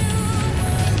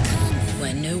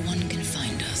 where no one can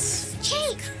find us.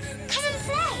 Jake, come and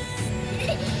play.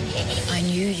 I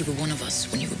knew you were one of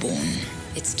us when you were born.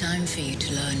 It's time for you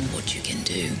to learn what you can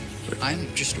do. But I'm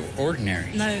just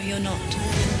ordinary. No, you're not.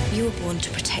 You were born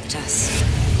to protect us.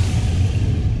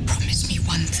 Promise me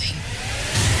one thing.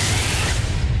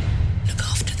 Look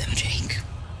after them, Jake.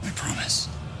 I promise.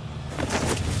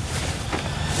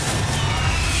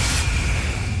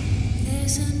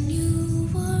 There's a new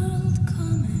world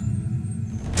coming.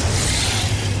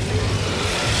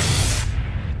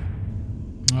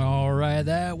 All right,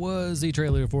 that was the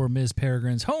trailer for Miss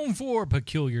Peregrine's Home for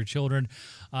Peculiar Children,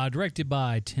 directed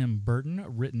by Tim Burton,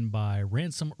 written by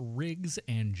Ransom Riggs,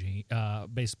 and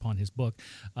based upon his book,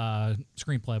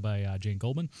 screenplay by Jane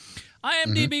Goldman.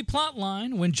 IMDb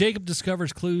plotline: when Jacob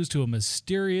discovers clues to a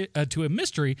mystery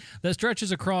that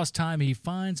stretches across time, he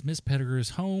finds Miss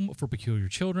Pettigrews' Home for Peculiar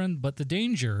Children, but the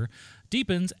danger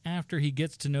deepens after he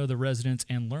gets to know the residents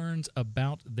and learns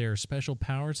about their special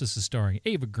powers. This is starring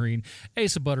Ava Green,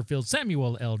 Asa Butterfield,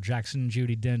 Samuel L. Jackson,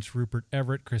 Judi Dench, Rupert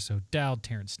Everett, Chris O'Dowd,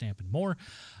 Terrence Stamp, and more.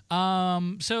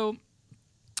 So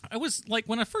I was like,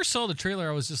 when I first saw the trailer,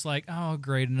 I was just like, oh,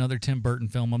 great, another Tim Burton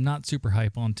film. I'm not super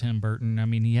hype on Tim Burton. I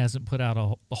mean, he hasn't put out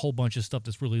a whole bunch of stuff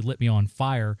that's really lit me on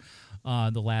fire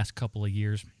the last couple of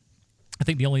years. I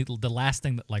think the last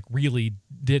thing that like really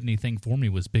did anything for me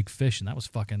was Big Fish, and that was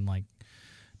fucking like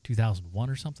 2001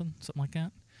 or something like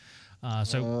that.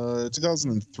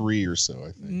 2003 or so,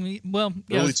 I think. Well,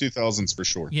 yeah, early 2000s for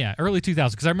sure. Yeah, early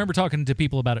 2000s, because I remember talking to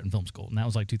people about it in film school, and that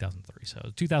was like 2003.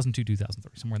 So 2002,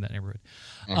 2003, somewhere in that neighborhood.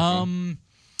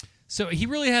 So he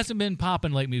really hasn't been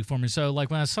popping lately for me. So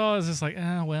like when I saw it, I was just like,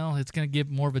 oh, well, it's going to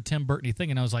give more of a Tim Burton-y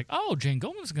thing. And I was like, oh, Jane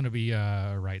Goldman's going to be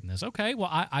writing this. Okay, well,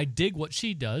 I dig what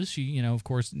she does. She, of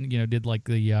course, did like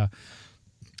the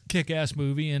Kick-Ass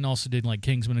movie and also did like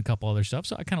Kingsman and a couple other stuff.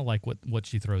 So I kind of like what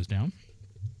she throws down.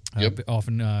 Yep.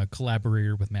 Often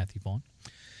collaborator with Matthew Vaughn.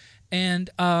 And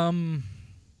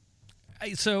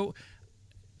so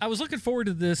I was looking forward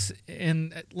to this,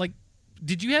 and like,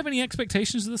 did you have any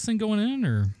expectations of this thing going in,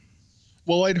 or?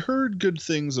 Well, I'd heard good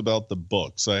things about the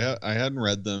books. I hadn't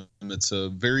read them. It's a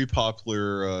very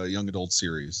popular young adult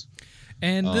series.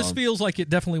 And this feels like it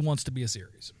definitely wants to be a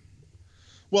series.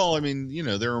 Well, I mean,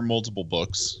 there are multiple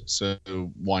books, so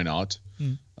why not?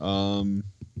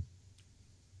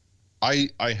 I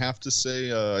have to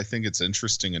say, I think it's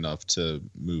interesting enough to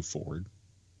move forward.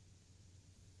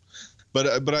 But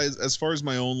as far as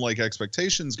my own like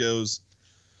expectations goes,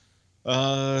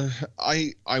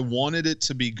 I wanted it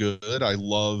to be good. I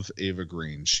love Ava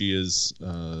Green. She is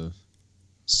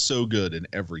so good in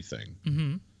everything.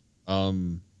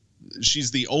 Mm-hmm.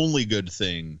 She's the only good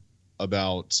thing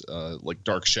about like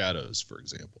Dark Shadows, for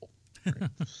example. Right?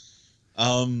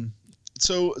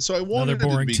 So I wanted it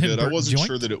to be good. I wasn't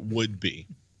sure that it would be.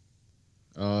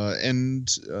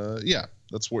 Yeah,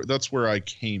 that's where I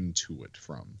came to it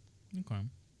from. Okay.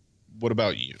 What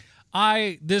about you?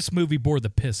 This movie bore the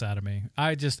piss out of me.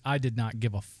 I did not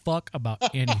give a fuck about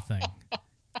anything.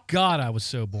 God, I was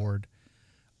so bored.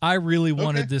 I really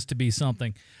wanted this to be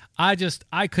something.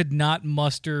 I could not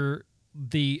muster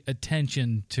the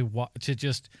attention to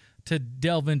just to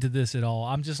delve into this at all.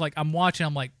 I'm just like, I'm watching,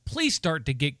 I'm like, please start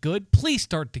to get good. Please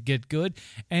start to get good.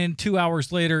 And 2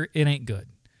 hours later, it ain't good.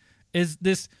 Is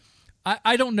this,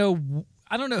 I don't know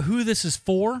who this is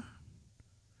for.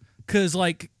 Cause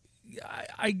like,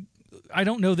 I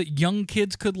don't know that young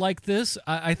kids could like this.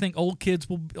 I think older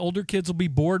kids will be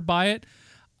bored by it.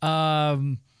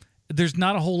 There's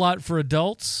not a whole lot for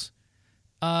adults.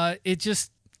 It's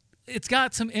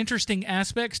got some interesting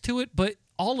aspects to it, but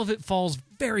all of it falls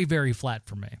very, very flat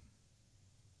for me.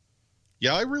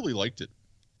 Yeah, I really liked it.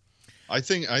 I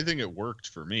think it worked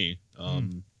for me.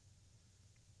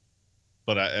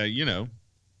 But I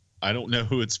don't know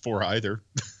who it's for either.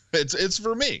 It's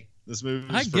for me. This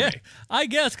movie is for me. I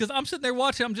guess, because I'm sitting there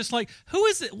watching, I'm just like, who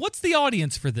is it? What's the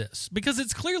audience for this? Because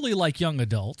it's clearly like young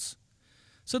adults.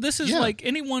 So this is like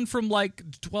anyone from like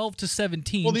 12 to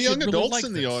 17. Well, the young really adults like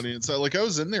in this. the audience, I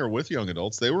was in there with young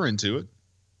adults. They were into it.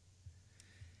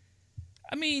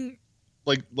 I mean,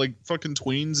 like fucking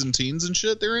tweens and teens and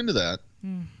shit. They're into that.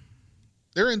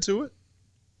 They're into it.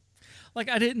 Like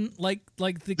I didn't like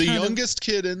the youngest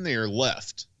kid in there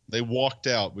left. They walked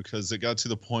out because it got to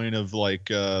the point of like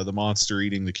the monster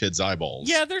eating the kid's eyeballs.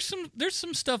 Yeah, there's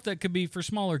some stuff that could be for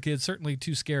smaller kids certainly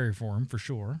too scary for them for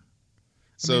sure.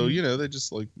 So they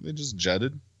just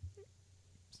jetted.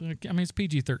 I mean, it's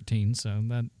PG-13, so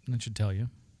that should tell you.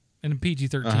 And a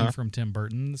PG-13 from Tim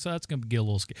Burton, so that's going to get a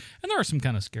little scary. And there are some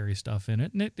kind of scary stuff in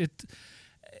it. And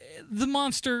the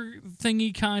monster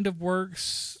thingy kind of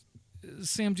works.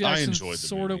 Sam Jackson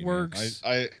sort of works.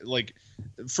 I like.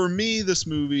 For me, this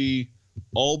movie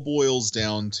all boils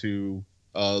down to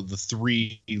the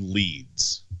three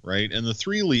leads, right? And the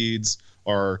three leads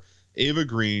are Ava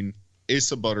Green,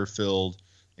 Asa Butterfield,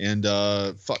 and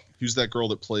who's that girl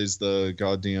that plays the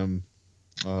goddamn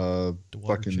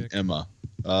fucking chick? Emma?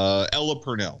 Ella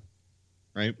Purnell,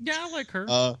 right? Yeah, I like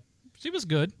her. She was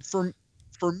good. For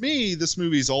me, this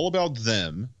movie's all about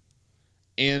them.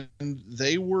 And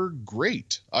they were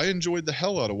great. I enjoyed the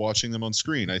hell out of watching them on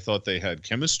screen. I thought they had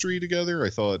chemistry together.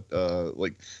 I thought,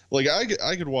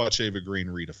 I could watch Ava Green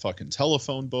read a fucking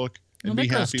telephone book and be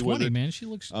happy 20, with it. Man, she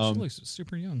looks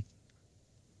super young.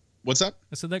 What's that?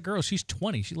 I said that girl. She's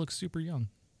 20. She looks super young.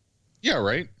 Yeah,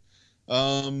 right.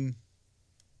 I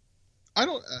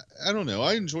don't know.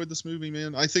 I enjoyed this movie,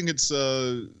 man. I think it's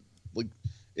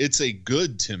it's a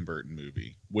good Tim Burton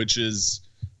movie, which is.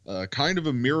 Kind of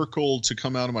a miracle to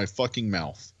come out of my fucking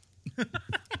mouth.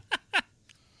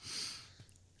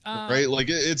 Right? Like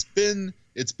it's been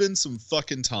some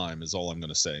fucking time is all I'm going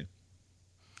to say.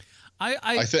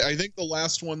 I think the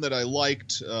last one that I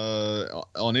liked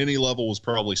on any level was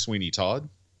probably Sweeney Todd.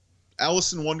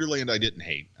 Alice in Wonderland I didn't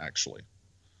hate, actually.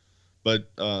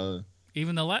 But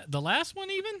even the last one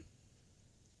even?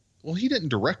 Well, he didn't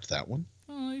direct that one.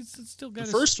 Oh, he's still got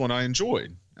the first one I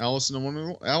enjoyed. Alice in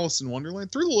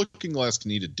Wonderland. Through the Looking Glass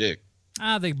can eat a dick.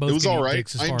 They both. It was all right.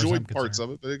 I enjoyed parts of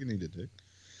it, but it can eat a dick.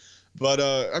 But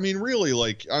I mean, really,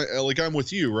 I'm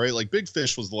with you, right? Like Big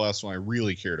Fish was the last one I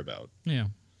really cared about. Yeah.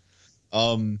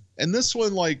 And this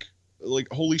one, like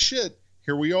holy shit,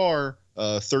 here we are,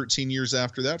 13 years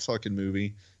after that fucking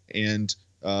movie, and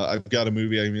I've got a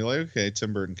movie I can be like, okay,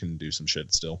 Tim Burton can do some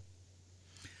shit still.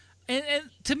 And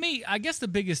to me, I guess the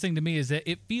biggest thing to me is that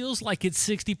it feels like it's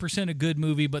 60% a good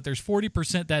movie, but there's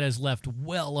 40% that is left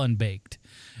well unbaked.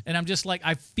 And I'm just like,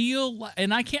 I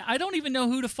don't even know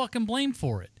who to fucking blame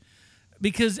for it.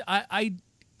 Because I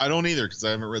don't either, because I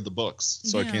haven't read the books.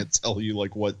 So I can't tell you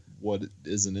like what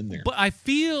isn't in there. But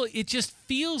it just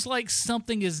feels like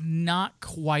something is not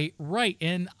quite right.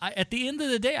 And at the end of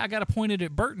the day, I got to point it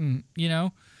at Burton,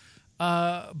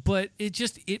 but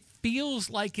it feels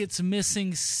like it's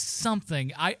missing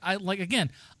something. I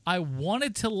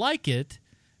wanted to like it,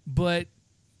 but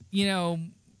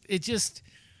it just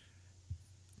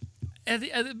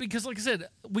because like I said,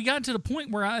 we got to the point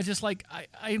where I just like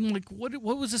I'm like, what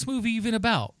was this movie even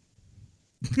about?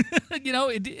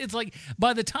 It's like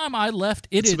by the time I left,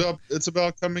 it's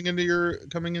about coming into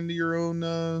your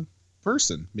own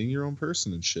person, being your own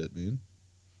person and shit, man.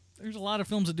 There's a lot of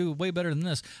films that do it way better than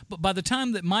this. But by the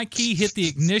time that my key hit the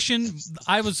ignition,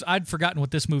 I'd forgotten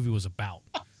what this movie was about.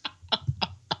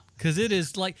 Because it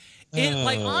is like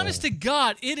honest to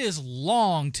God, it is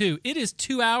long too. It is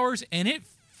 2 hours and it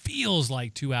feels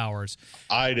like 2 hours.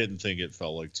 I didn't think it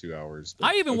felt like 2 hours.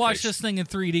 I even watched this thing in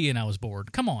 3D and I was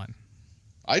bored. Come on.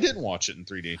 I didn't watch it in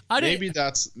 3D.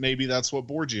 Maybe that's what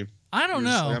bored you. I don't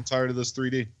know. Like, I'm tired of this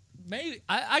 3D. Maybe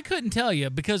I couldn't tell you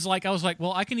because I was like,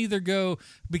 well, I can either go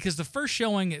because the first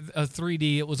showing of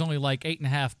 3D it was only like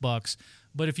 $8.50,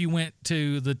 But if you went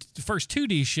to the first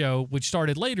 2D show, which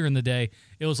started later in the day,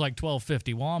 it was like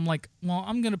 $12.50. Well, I'm like,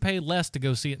 I'm going to pay less to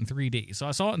go see it in 3D. So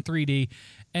I saw it in 3D,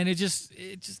 and it just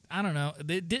I don't know.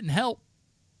 It didn't help.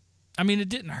 I mean, it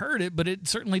didn't hurt it, but it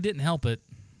certainly didn't help it.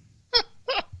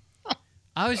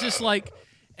 I was just like,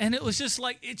 and it was just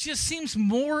like, it just seems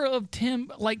more of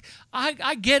Tim. Like,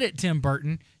 I get it, Tim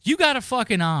Burton. You got a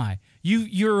fucking eye.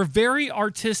 You're a very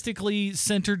artistically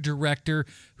centered director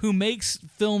who makes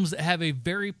films that have a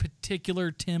very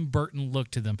particular Tim Burton look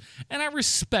to them. And I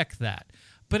respect that.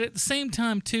 But at the same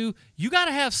time, too, you got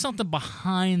to have something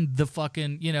behind the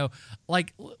fucking,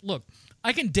 like, look,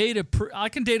 I can date a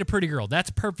pretty girl. That's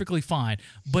perfectly fine.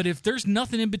 But if there's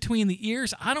nothing in between the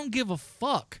ears, I don't give a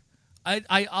fuck.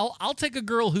 I'll take a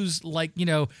girl who's like,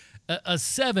 a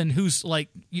 7 who's like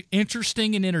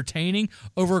interesting and entertaining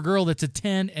over a girl that's a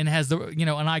 10 and has the an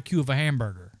IQ of a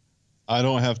hamburger. I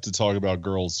don't have to talk about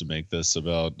girls to make this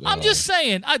about. I'm just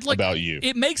saying. I'd like about you.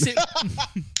 It makes it.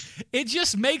 It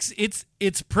just makes it's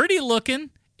pretty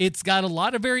looking. It's got a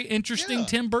lot of very interesting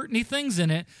Tim Burton-y things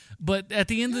in it, but at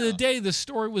the end of the day, the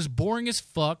story was boring as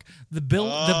fuck. The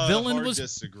villain was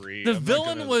disagree. The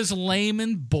villain was lame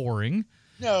and boring.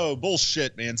 No,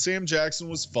 bullshit, man. Sam Jackson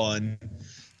was fun.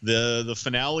 The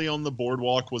finale on the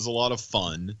boardwalk was a lot of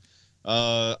fun.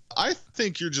 I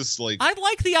think you're just like... I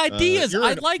like the ideas.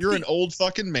 You're an old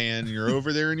fucking man. You're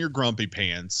over there in your grumpy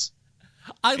pants.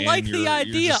 I like the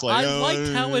idea. Like, I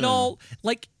liked how it all...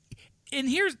 like. And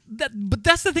here's that, but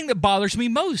that's the thing that bothers me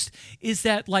most is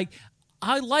that, like,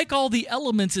 I like all the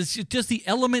elements. It's just the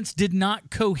elements did not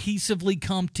cohesively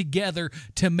come together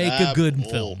to make a good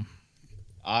film.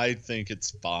 I think it's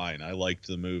fine. I liked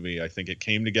the movie. I think it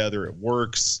came together. It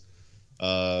works.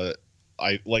 Like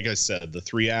I said, the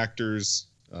 3 actors,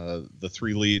 the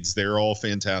 3 leads, they're all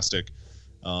fantastic.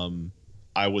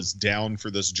 I was down for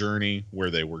this journey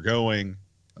where they were going.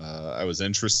 I was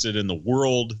interested in the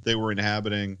world they were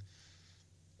inhabiting.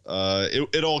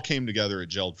 It all came together. It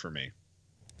gelled for me.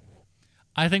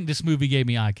 I think this movie gave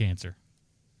me eye cancer.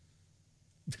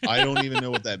 I don't even know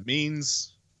what that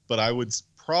means, but I would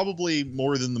probably,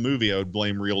 more than the movie, I would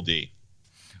blame Real D.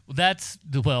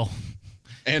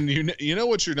 And you know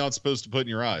what you're not supposed to put in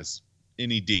your eyes?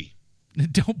 Any D.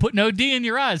 Don't put no D in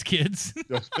your eyes, kids.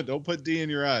 Don't put D in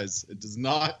your eyes. It does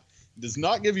not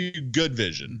give you good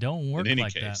vision. Don't work in any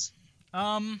like case.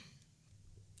 That.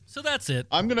 So that's it.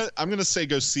 I'm gonna say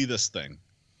go see this thing.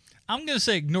 I'm gonna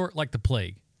say ignore it like the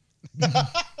plague.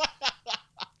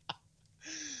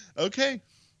 Okay.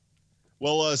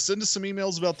 Well, send us some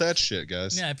emails about that shit,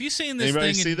 guys. Yeah, if you've seen this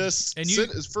Anybody thing see this? And you,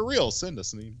 for real, send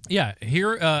us an email. Yeah,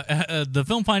 here,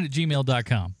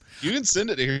 thefilmfind@gmail.com. You can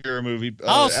send it to Hear a Movie.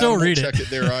 I'll still read it. Check it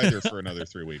there either for another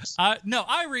 3 weeks. No,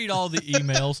 I read all the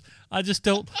emails. I just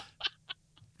don't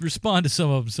respond to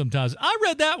some of them sometimes. I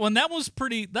read that one. That was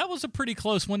a pretty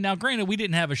close one. Now, granted, we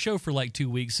didn't have a show for like 2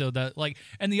 weeks, so that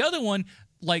and the other one,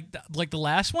 like the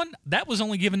last one, that was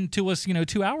only given to us,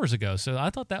 2 hours ago. So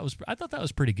I thought that was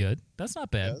pretty good. That's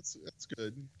not bad. Yeah, that's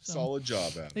good. So, solid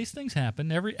job, Adam. These things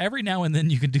happen every now and then.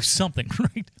 You can do something,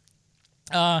 right?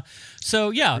 So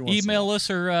yeah, email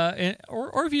us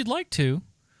or if you'd like to,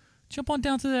 jump on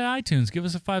down to the iTunes. Give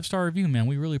us a 5-star review, man.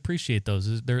 We really appreciate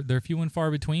those. They're few and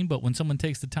far between, but when someone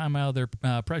takes the time out of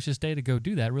their precious day to go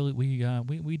do that, really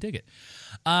we dig it.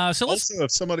 So also,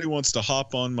 if somebody wants to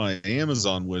hop on my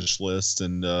Amazon wish list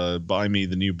and buy me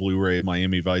the new Blu-ray of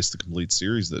Miami Vice, the complete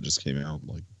series that just came out,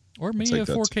 or maybe a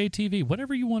 4K TV,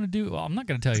 whatever you want to do. Well, I'm not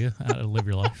going to tell you how to live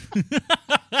your life.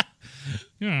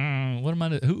 What am I?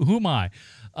 Who am I?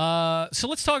 So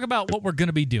let's talk about what we're going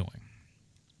to be doing.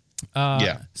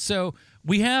 So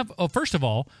we have, first of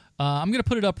all, I'm going to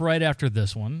put it up right after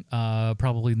this one,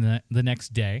 probably the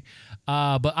next day.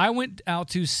 But I went out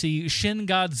to see Shin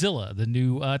Godzilla, the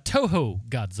new Toho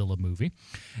Godzilla movie.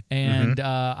 And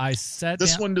I sat down.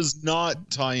 This one does not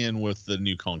tie in with the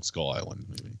new Kong Skull Island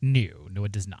movie. No,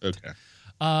 it does not. Okay.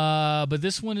 But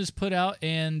this one is put out,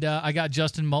 and I got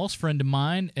Justin Mullis, friend of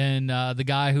mine, and the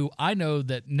guy who I know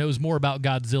that knows more about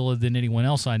Godzilla than anyone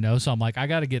else I know. So I'm like, I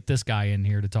got to get this guy in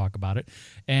here to talk about it.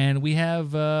 And we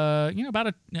have, about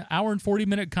an hour and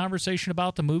 40-minute conversation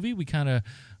about the movie. We kind of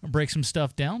break some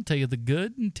stuff down, tell you the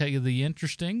good and tell you the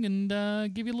interesting, and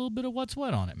give you a little bit of what's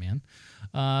what on it, man.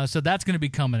 So that's going to be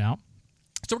coming out.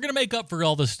 So we're going to make up for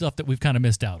all the stuff that we've kind of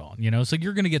missed out on, So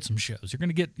you're going to get some shows. You're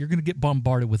going to get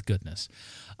bombarded with goodness.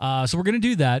 So we're going to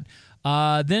do that.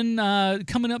 Then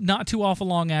coming up not too awful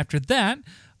long after that,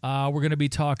 we're going to be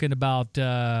talking about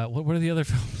what are the other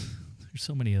films? There's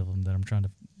so many of them that I'm trying to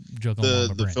juggle on my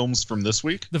The brain. films from this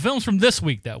week? The films from this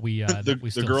week that we that we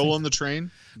The still Girl think. on the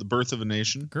Train, The Birth of a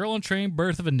Nation. Girl on Train,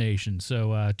 Birth of a Nation.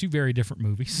 So two very different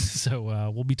movies.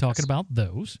 So we'll be talking about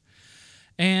those.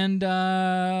 And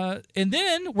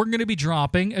then we're going to be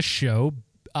dropping a show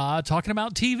talking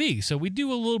about TV. So we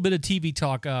do a little bit of TV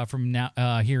talk from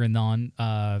now here and on,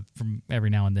 from every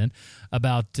now and then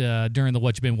about during the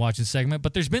What You've Been Watching segment.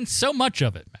 But there's been so much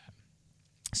of it, Matt.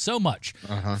 So much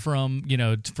from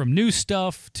new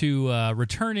stuff to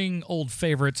returning old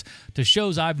favorites to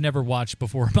shows I've never watched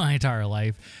before in my entire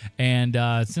life. And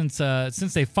since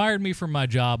they fired me from my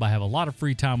job, I have a lot of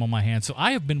free time on my hands. So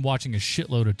I have been watching a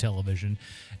shitload of television,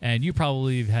 and you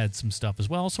probably have had some stuff as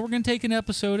well. So we're going to take an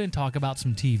episode and talk about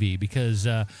some TV because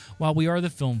while we are the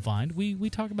Film Find, we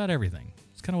talk about everything.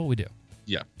 It's kind of what we do.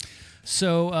 Yeah.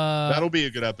 So that'll be a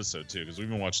good episode too because we've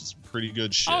been watching some pretty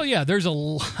good shit. Oh yeah, there's a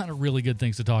lot of really good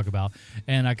things to talk about,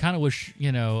 and I kind of wish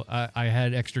I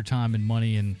had extra time and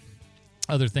money and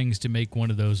other things to make one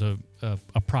of those a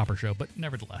proper show. But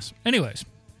nevertheless, anyways,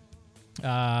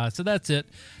 so that's it.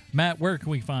 Matt, where can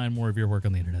we find more of your work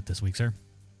on the internet this week, sir?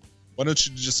 Why don't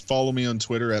you just follow me on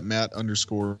Twitter at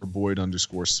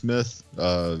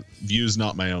Matt_Boyd_Smith. Views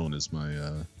not my own is my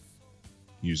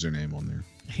username on there.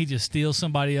 He just steals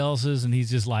somebody else's, and he's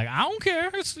just like, I don't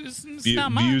care. It's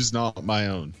not mine. Views not my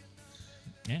own.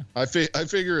 Yeah. I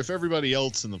figure if everybody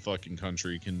else in the fucking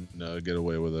country can get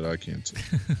away with it, I can too.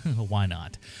 Why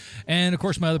not? And, of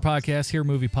course, my other podcast, Here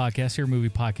Movie Podcast,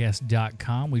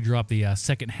 HereMoviePodcast.com. We drop the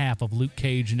second half of Luke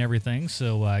Cage and everything,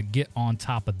 so get on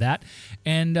top of that.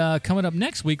 And coming up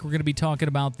next week, we're going to be talking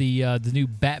about the new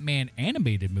Batman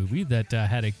animated movie that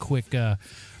had a quick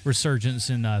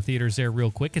resurgence in theaters there real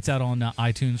quick. It's out on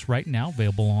iTunes right now,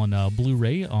 available on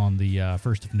Blu-ray on the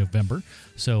 1st of November.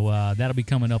 So that'll be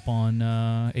coming up on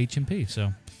HMP.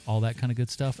 So all that kind of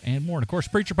good stuff and more. And, of course,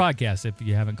 Preacher Podcast, if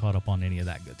you haven't caught up on any of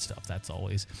that good stuff. That's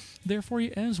always there for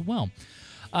you as well.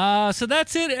 So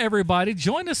that's it, everybody.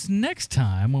 Join us next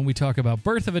time when we talk about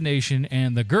Birth of a Nation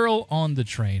and The Girl on the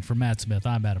Train. For Matt Smith,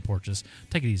 I'm Adam Porches.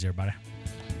 Take it easy, everybody.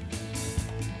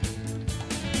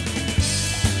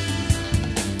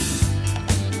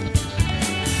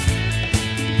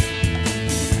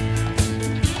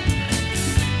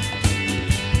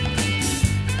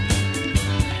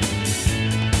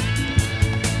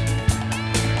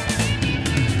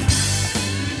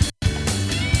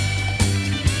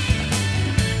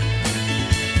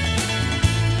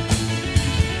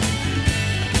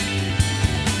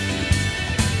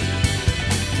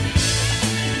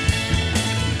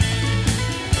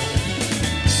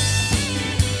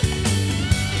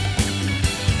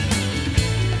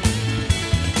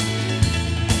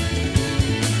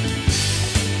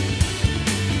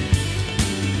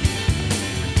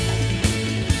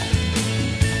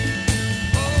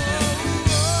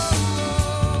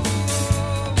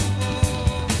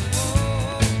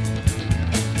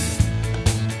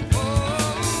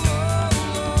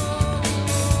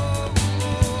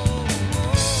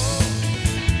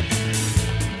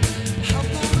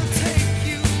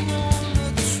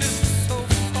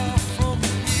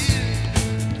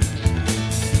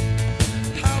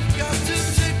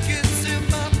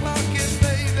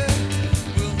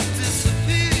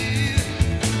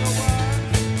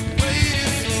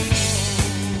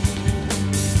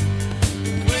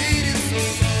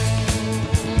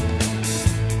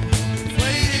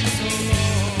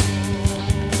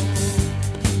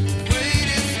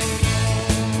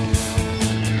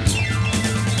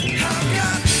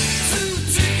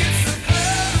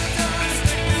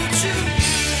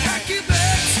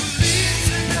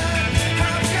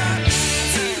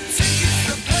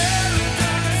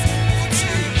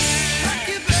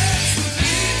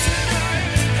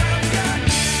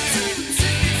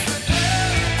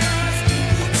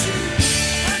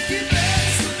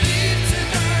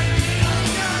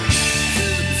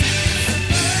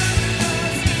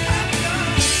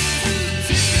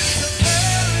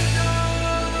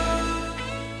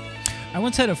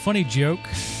 once had a funny joke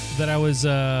that I was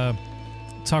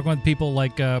talking with people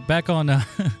like back on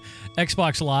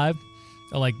Xbox Live,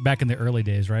 like back in the early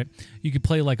days, right? You could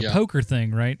play like a poker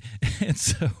thing, right? And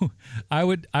so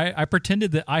I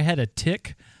pretended that I had a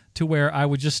tick to where I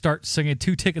would just start singing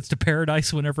 2 Tickets to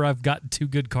Paradise whenever I've got 2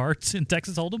 good cards in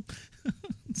Texas Hold'em.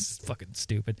 It's fucking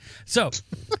stupid. So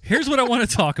here's what I want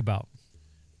to talk about.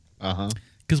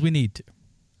 Because we need to.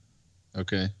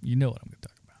 Okay. You know what I'm going to talk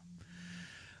about.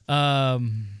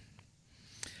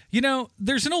 You know,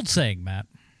 there's an old saying, Matt,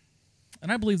 and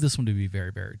I believe this one to be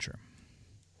very, very true.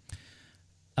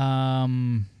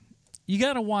 You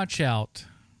got to watch out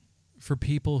for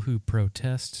people who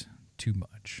protest too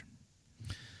much.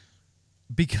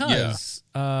 Because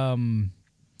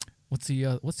what's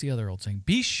the other old saying?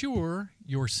 Be sure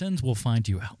your sins will find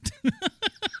you out.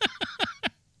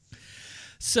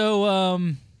 So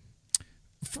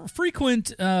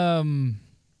frequent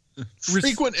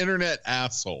internet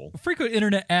asshole. Frequent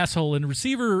internet asshole and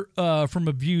receiver from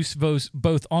abuse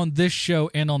both on this show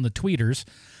and on the tweeters.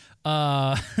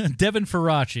 Devin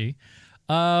Faraci.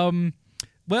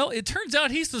 Well, it turns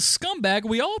out he's the scumbag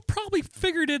we all probably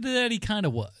figured it that he kind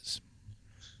of was.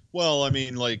 Well, I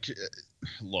mean, like,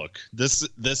 look, this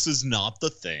is not the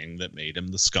thing that made him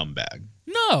the scumbag.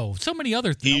 No, so many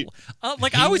other things.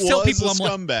 Like I always tell people, I'm a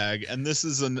scumbag, and this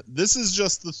is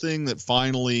just the thing that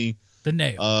finally the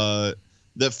nail.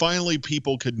 That finally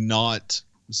people could not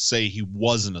say he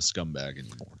wasn't a scumbag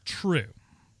anymore. True.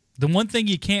 The one thing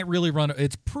you can't really run,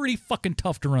 it's pretty fucking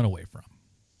tough to run away from.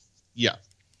 Yeah.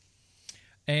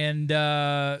 And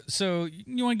so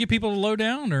you want to give people the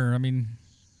lowdown, or I mean,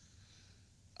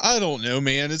 I don't know,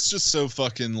 man. It's just so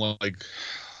fucking like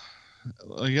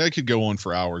I could go on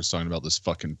for hours talking about this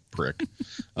fucking prick.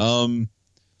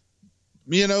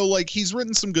 You know, like he's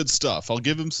written some good stuff. I'll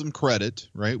give him some credit,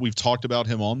 right? We've talked about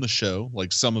him on the show,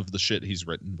 like some of the shit he's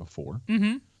written before.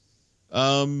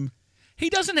 Mm-hmm. He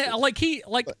doesn't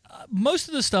most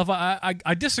of the stuff.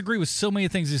 I disagree with so many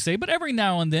things he say, but every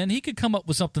now and then he could come up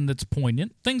with something that's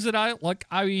poignant. Things that I like.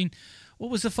 I mean,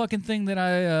 what was the fucking thing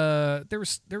that there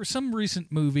was some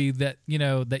recent movie that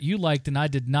that you liked and I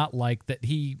did not like that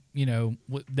he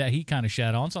that he kind of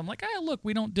shat on. So I'm like, look,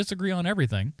 we don't disagree on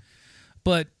everything,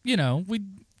 but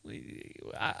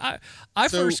I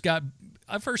first got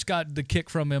the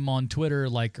kick from him on Twitter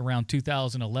like around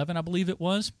 2011, I believe it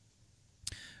was.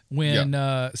 When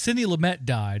Sidney Lumet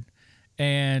died,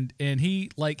 and he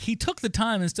took the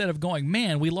time, instead of going,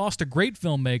 man, we lost a great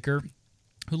filmmaker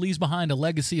who leaves behind a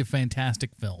legacy of fantastic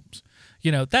films.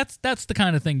 That's the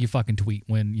kind of thing you fucking tweet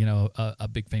when a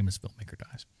big famous filmmaker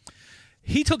dies.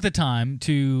 He took the time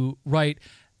to write.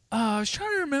 I was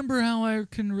trying to remember how I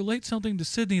can relate something to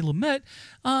Sidney Lumet.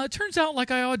 It turns out like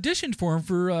I auditioned for him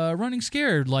for Running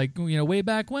Scared, like way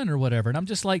back when or whatever. And I'm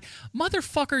just like,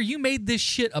 motherfucker, you made this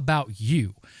shit about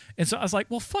you. And so I was like,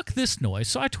 well, fuck this noise.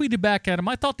 So I tweeted back at him.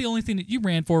 I thought the only thing that you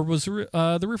ran for was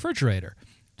the refrigerator.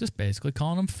 Just basically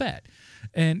calling him fat.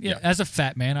 And as a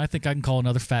fat man, I think I can call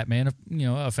another fat man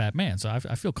a fat man. So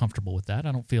I feel comfortable with that.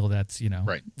 I don't feel that's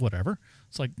right. Whatever.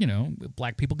 It's like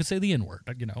black people can say the N-word.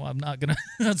 I'm not gonna.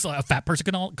 It's like a fat person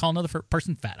can call another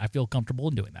person fat. I feel comfortable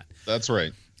in doing that. That's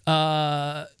right.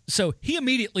 So he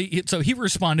immediately, he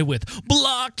responded with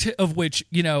blocked, of which,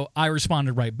 I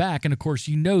responded right back. And of course,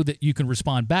 that you can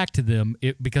respond back to them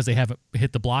because they haven't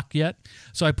hit the block yet.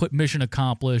 So I put mission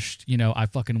accomplished, I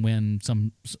fucking win,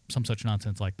 some such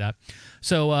nonsense like that.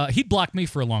 So, he blocked me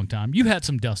for a long time. You had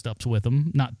some dust ups with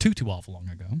him not too awful long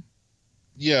ago.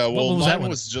 Yeah. Well, mine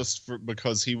was just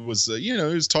because he was, he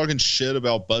was talking shit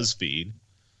about BuzzFeed.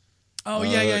 Oh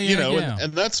yeah.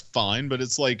 And that's fine. But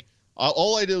it's like,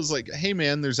 all I did was like, hey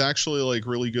man, there's actually like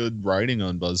really good writing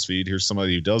on BuzzFeed. Here's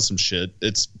somebody who does some shit.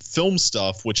 It's film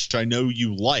stuff, which I know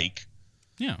you like.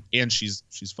 Yeah. And she's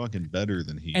fucking better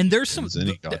than he. And there's some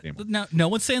goddamn. Now, no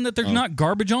one's saying that there's not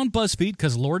garbage on BuzzFeed,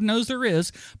 because Lord knows there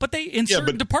is. But they in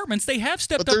certain departments they have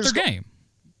stepped up their game.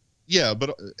 Yeah,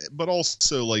 but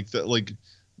also like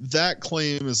that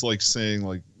claim is like saying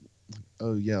like,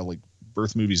 oh yeah, like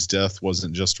Birth Movies Death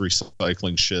wasn't just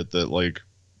recycling shit that like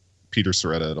Peter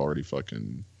Soretta had already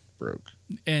fucking broke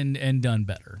and done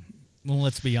better. Well,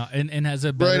 let's be honest, and has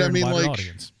a better and wider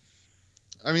audience.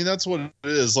 I mean, that's what it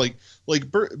is. Like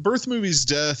Birth Movies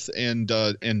Death and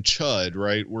Chud,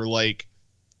 right? Were like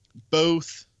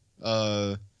both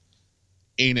Ain't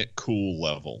It Cool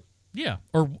level. Yeah,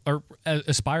 or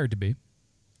aspired to be.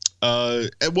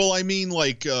 Well, I mean,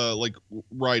 like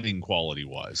writing quality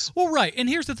wise. Well, right. And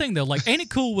here's the thing, though. Like, Ain't It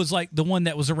Cool was like the one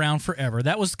that was around forever.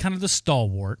 That was kind of the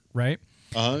stalwart, right?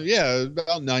 Yeah,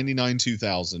 about 99,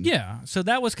 2000. Yeah. So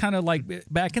that was kind of like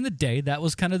back in the day. That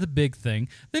was kind of the big thing.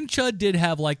 Then Chud did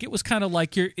have like, it was kind of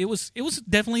like it was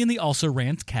definitely in the also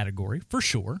rans category for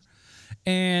sure.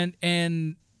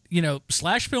 And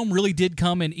Slash Film really did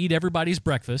come and eat everybody's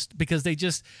breakfast because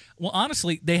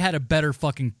honestly, they had a better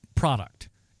fucking product.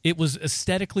 It was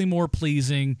aesthetically more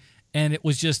pleasing, and it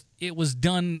was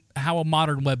done how a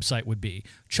modern website would be.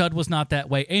 Chud was not that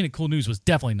way. Ain't It Cool News was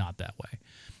definitely not that way.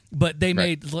 But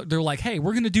they're like, hey,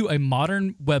 we're going to do a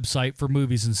modern website for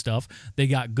movies and stuff. They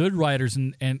got good writers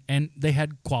and they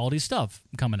had quality stuff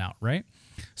coming out, right?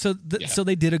 So so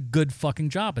they did a good fucking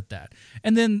job at that.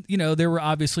 And then, there were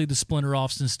obviously the splinter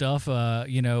offs and stuff,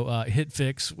 Hit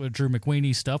Fix with Drew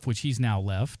McWeeny stuff, which he's now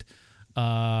left.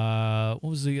 What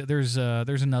was there's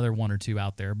another one or two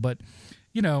out there, but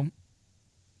you know,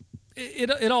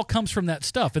 it all comes from that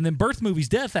stuff. And then Birth Movies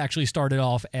Death actually started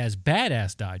off as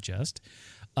Badass Digest,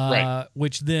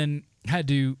 which then had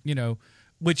to, you know,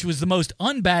 which was the most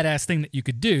unbadass thing that you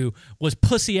could do, was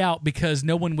pussy out because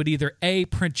no one would either A,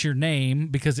 print your name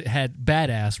because it had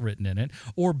badass written in it,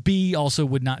 or B, also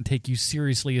would not take you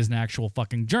seriously as an actual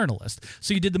fucking journalist.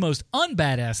 So you did the most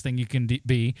unbadass thing you can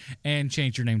be and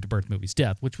changed your name to Birth Movies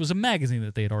Death, which was a magazine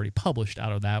that they had already published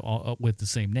out of that with the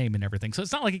same name and everything. So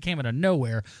it's not like it came out of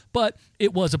nowhere, but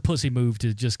it was a pussy move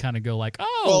to just kind of go like,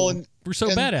 oh, we're so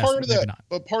badass. Part of that,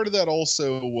 but part of that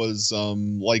also was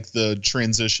like the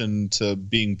transition to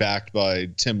being backed by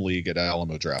Tim League at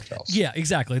Alamo Drafthouse. Yeah,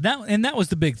 exactly. That was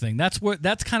the big thing. That's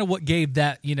kind of what gave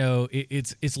that, you know,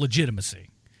 its legitimacy.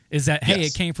 Is that hey,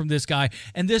 it came from this guy,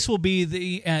 and this will be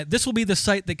the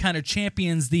site that kind of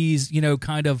champions these, you know,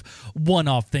 kind of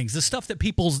one-off things, the stuff that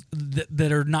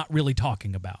that are not really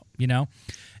talking about, you know,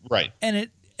 right? And it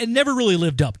never really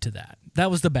lived up to that. That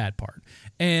was the bad part.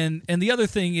 And the other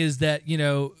thing is that, you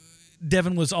know,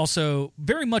 Devin was also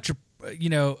very much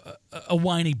a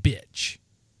whiny bitch.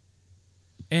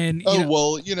 And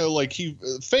well, you know, like he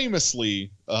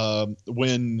famously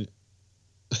when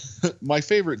my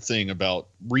favorite thing about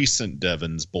recent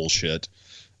Devin's bullshit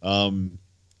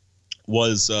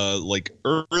was like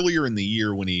earlier in the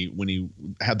year when he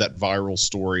had that viral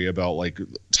story about like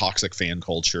toxic fan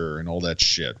culture and all that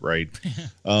shit, right?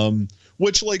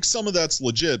 Which, like, some of that's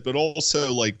legit, but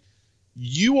also, like,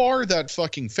 you are that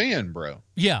fucking fan, bro.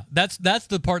 Yeah, that's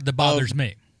the part that bothers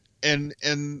me. And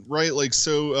right, like,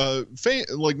 so,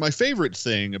 like, my favorite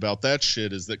thing about that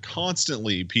shit is that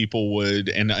constantly people would,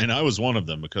 and I was one of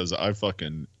them because I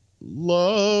fucking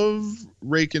love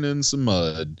raking in some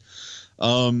mud,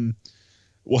 was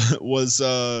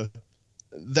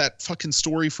that fucking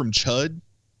story from Chud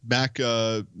back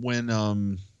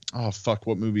when oh fuck,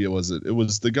 what movie was it? It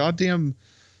was the goddamn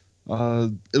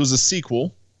it was a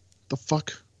sequel. The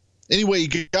fuck. Anyway,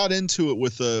 he got into it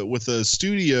with a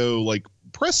studio like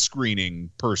press screening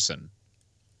person.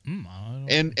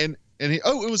 And he,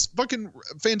 it was fucking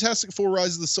Fantastic Four: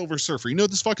 Rise of the Silver Surfer. You know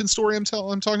this fucking story I'm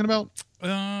talking about?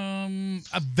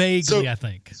 Vaguely, I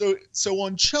think. So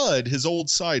on Chud, his old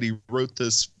site, he wrote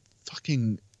this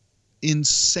fucking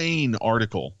insane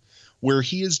article where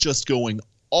he is just going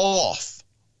off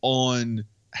on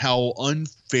how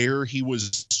unfairly he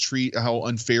was treated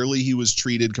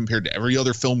compared to every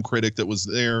other film critic that was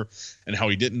there, and how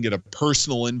he didn't get a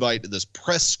personal invite to this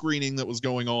press screening that was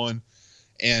going on,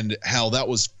 and how that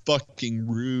was fucking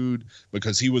rude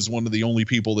because he was one of the only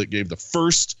people that gave the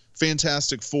first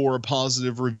Fantastic Four a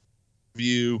positive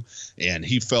review, and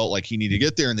he felt like he needed to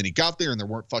get there, and then he got there and there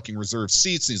weren't fucking reserved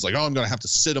seats, and he's like, oh, I'm gonna have to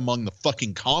sit among the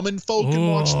fucking common folk and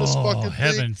watch this fucking thing.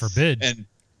 Heaven forbid. And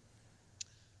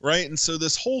right, and so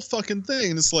this whole fucking thing,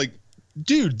 and it's like,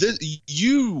 dude,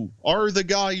 you are the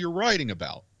guy you're writing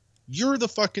about. You're the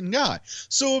fucking guy.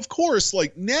 So of course,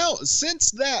 like, now since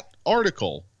that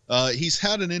article, he's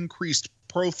had an increased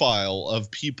profile of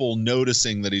people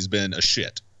noticing that he's been a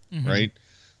shit, right?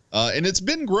 And it's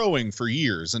been growing for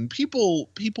years, and people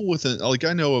within, like,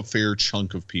 I know a fair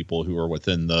chunk of people who are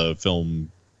within the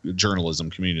film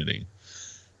journalism community.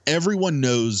 Everyone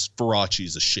knows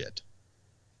Faraci's a shit.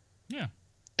 Yeah.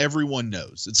 Everyone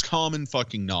knows. It's common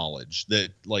fucking knowledge that,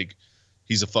 like,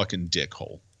 he's a fucking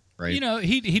dickhole, right? You know,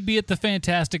 he'd be at the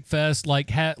Fantastic Fest, like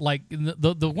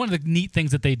the one of the neat things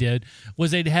that they did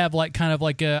was they'd have like kind of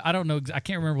like a, I don't know, I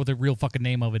can't remember what the real fucking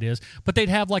name of it is, but they'd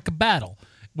have like a battle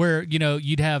where, you know,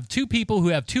 you'd have two people who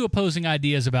have two opposing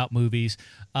ideas about movies,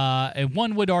 and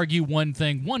one would argue one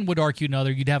thing, one would argue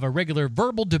another. You'd have a regular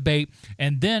verbal debate,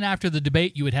 and then after the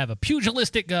debate, you would have a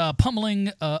pugilistic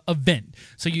pummeling event.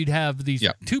 So you'd have these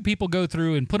two people go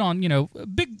through and put on, you know,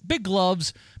 big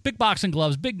gloves, big boxing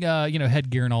gloves, big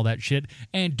headgear and all that shit,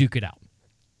 and duke it out.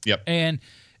 Yep. And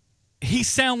he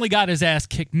soundly got his ass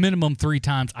kicked minimum 3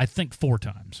 times, I think 4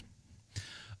 times.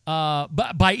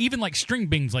 But by even like string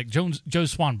beans like Joe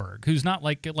Swanberg, who's not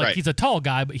like right. He's a tall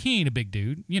guy, but he ain't a big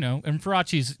dude, you know. And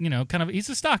Faraci's, you know, kind of, he's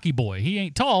a stocky boy. He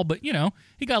ain't tall, but you know,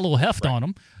 he got a little heft on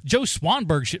him. Joe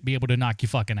Swanberg should be able to knock your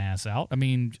fucking ass out. I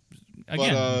mean,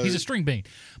 again, he's a string bean.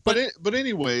 But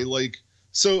anyway, like,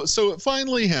 so it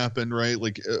finally happened, right?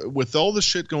 Like, with all the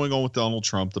shit going on with Donald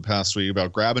Trump the past week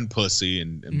about grabbing pussy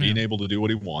and being able to do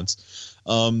what he wants,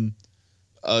 a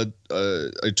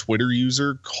Twitter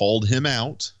user called him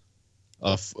out,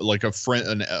 like a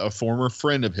former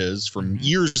friend of his from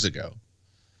years ago,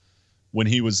 when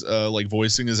he was like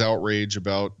voicing his outrage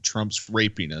about Trump's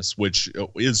rapiness, which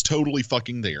is totally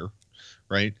fucking there,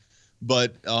 right?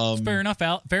 But it's fair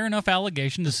enough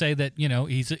allegation to say that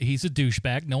he's a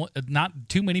douchebag. No, not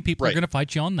too many people are going to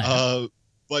fight you on that.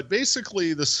 But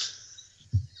basically, this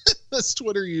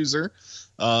Twitter user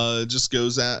just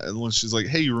goes at and when she's like,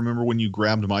 "Hey, you remember when you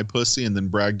grabbed my pussy and then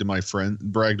bragged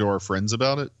to our friends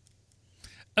about it?"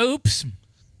 Oops.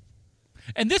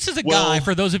 And this is a guy,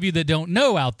 for those of you that don't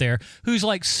know out there, who's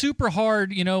like super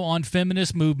hard, on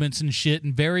feminist movements and shit,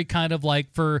 and very kind of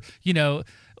like for,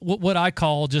 what I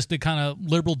call just the kind of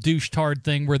liberal douche-tard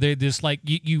thing where they just like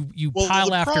you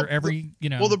pile after every.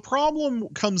 Well, the problem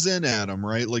comes in, Adam,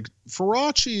 right? Like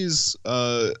Faraci's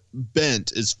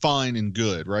bent is fine and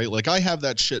good, right? Like I have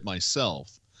that shit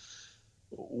myself.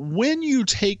 When you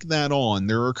take that on,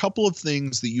 there are a couple of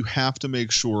things that you have to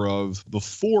make sure of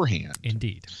beforehand.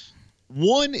 Indeed.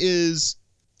 One is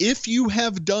if you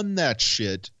have done that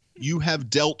shit, you have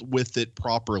dealt with it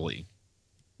properly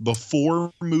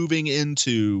before moving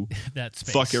into that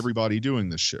space. Fuck everybody doing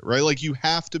this shit, right? Like you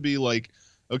have to be like,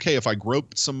 okay, if I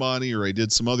groped somebody or I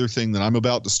did some other thing that I'm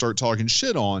about to start talking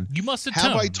shit on, you must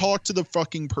have I talked to the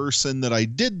fucking person that I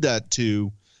did that to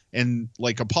and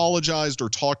like apologized or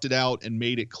talked it out and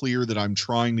made it clear that I'm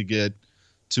trying to get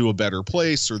to a better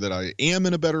place or that I am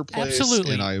in a better place.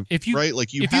 Absolutely. And if you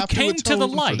have came to the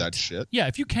light for that shit. Yeah,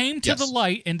 if you came to the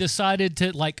light and decided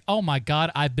to like, oh my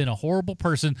God, I've been a horrible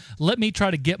person. Let me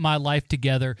try to get my life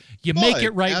together. You make it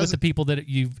right with the people that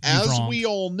you've as wronged. We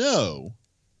all know,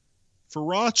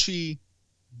 Faraci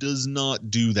does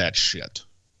not do that shit.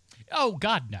 Oh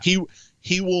God, no.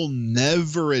 He will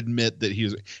never admit that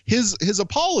his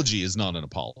apology is not an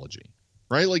apology.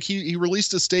 Right, like he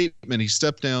released a statement. He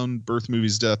stepped down Birth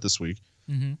Movie's death this week,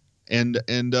 and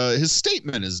his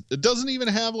statement it doesn't even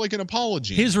have like an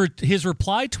apology. His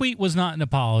reply tweet was not an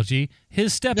apology.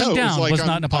 His stepping down was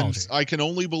not an apology. I can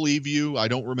only believe you. I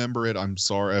don't remember it. I'm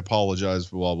sorry. I apologize.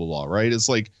 Blah blah blah. Right? It's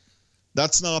like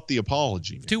that's not the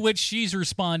apology. To which she's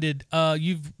responded,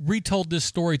 "You've retold this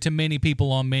story to many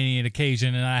people on many an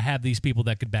occasion, and I have these people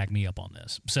that could back me up on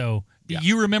this. So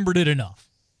you remembered it enough."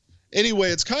 Anyway,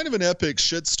 it's kind of an epic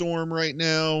shitstorm right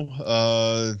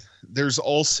now. There's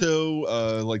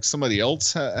also like somebody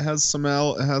else has some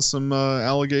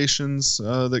allegations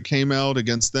that came out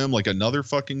against them, like another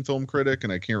fucking film critic,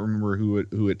 and I can't remember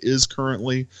who it is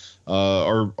currently.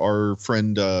 Our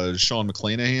friend Sean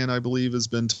McClanahan, I believe, has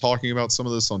been talking about some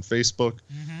of this on Facebook.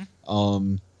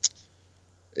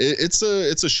 It's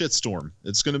a shitstorm.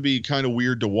 It's going to be kind of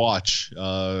weird to watch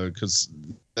because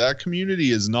that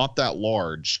community is not that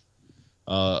large.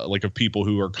 Like of people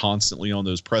who are constantly on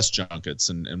those press junkets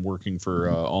and working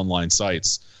for online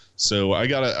sites. So I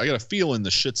got a feeling the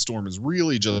shitstorm is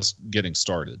really just getting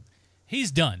started.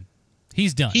 He's done.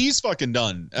 He's fucking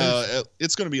done.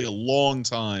 It's going to be a long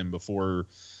time before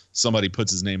somebody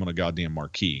puts his name on a goddamn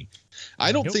marquee.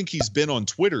 I don't think he's been on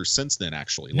Twitter since then,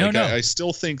 actually. Like, no. I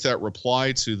still think that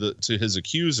reply to his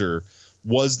accuser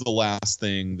was the last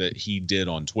thing that he did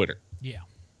on Twitter. Yeah.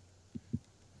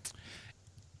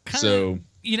 So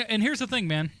and here's the thing,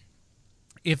 man.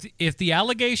 If the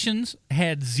allegations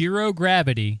had zero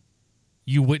gravity,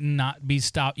 you would not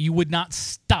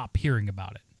stop hearing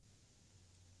about it.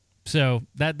 So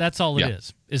that's all it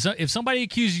is. If somebody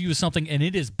accuses you of something and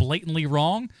it is blatantly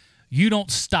wrong, you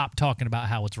don't stop talking about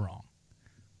how it's wrong.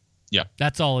 Yeah.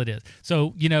 That's all it is.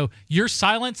 So, your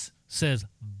silence says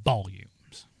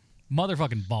volumes.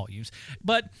 Motherfucking volumes.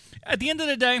 But at the end of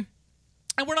the day,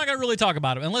 and we're not going to really talk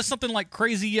about it unless something like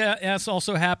crazy ass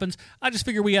also happens. I just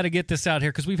figure we got to get this out here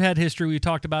because we've had history. We've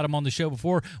talked about him on the show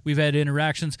before. We've had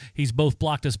interactions. He's both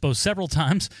blocked us both several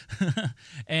times.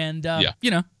 And,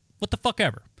 what the fuck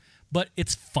ever. But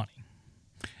it's funny.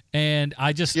 And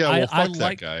I just, I fuck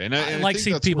like that guy. And I like think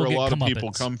seeing that's people where a get lot of comeuppance.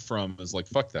 people come from is like,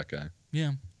 fuck that guy.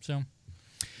 Yeah. So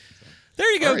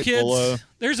there you go, right, kids. well,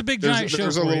 there's a big giant show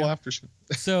there's for a little you. after show.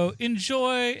 So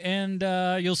enjoy, and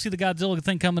you'll see the Godzilla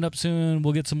thing coming up soon.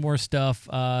 We'll get some more stuff.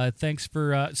 Thanks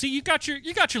for see you got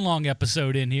your long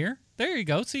episode in here. There you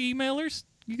go. See, emailers,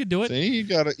 you could do it. See, you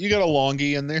got a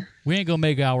longie in there. We ain't gonna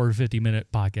make an hour 50-minute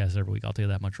podcast every week. I'll tell you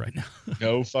that much right now.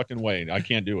 No fucking way. I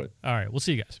can't do it. All right, we'll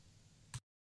see you guys.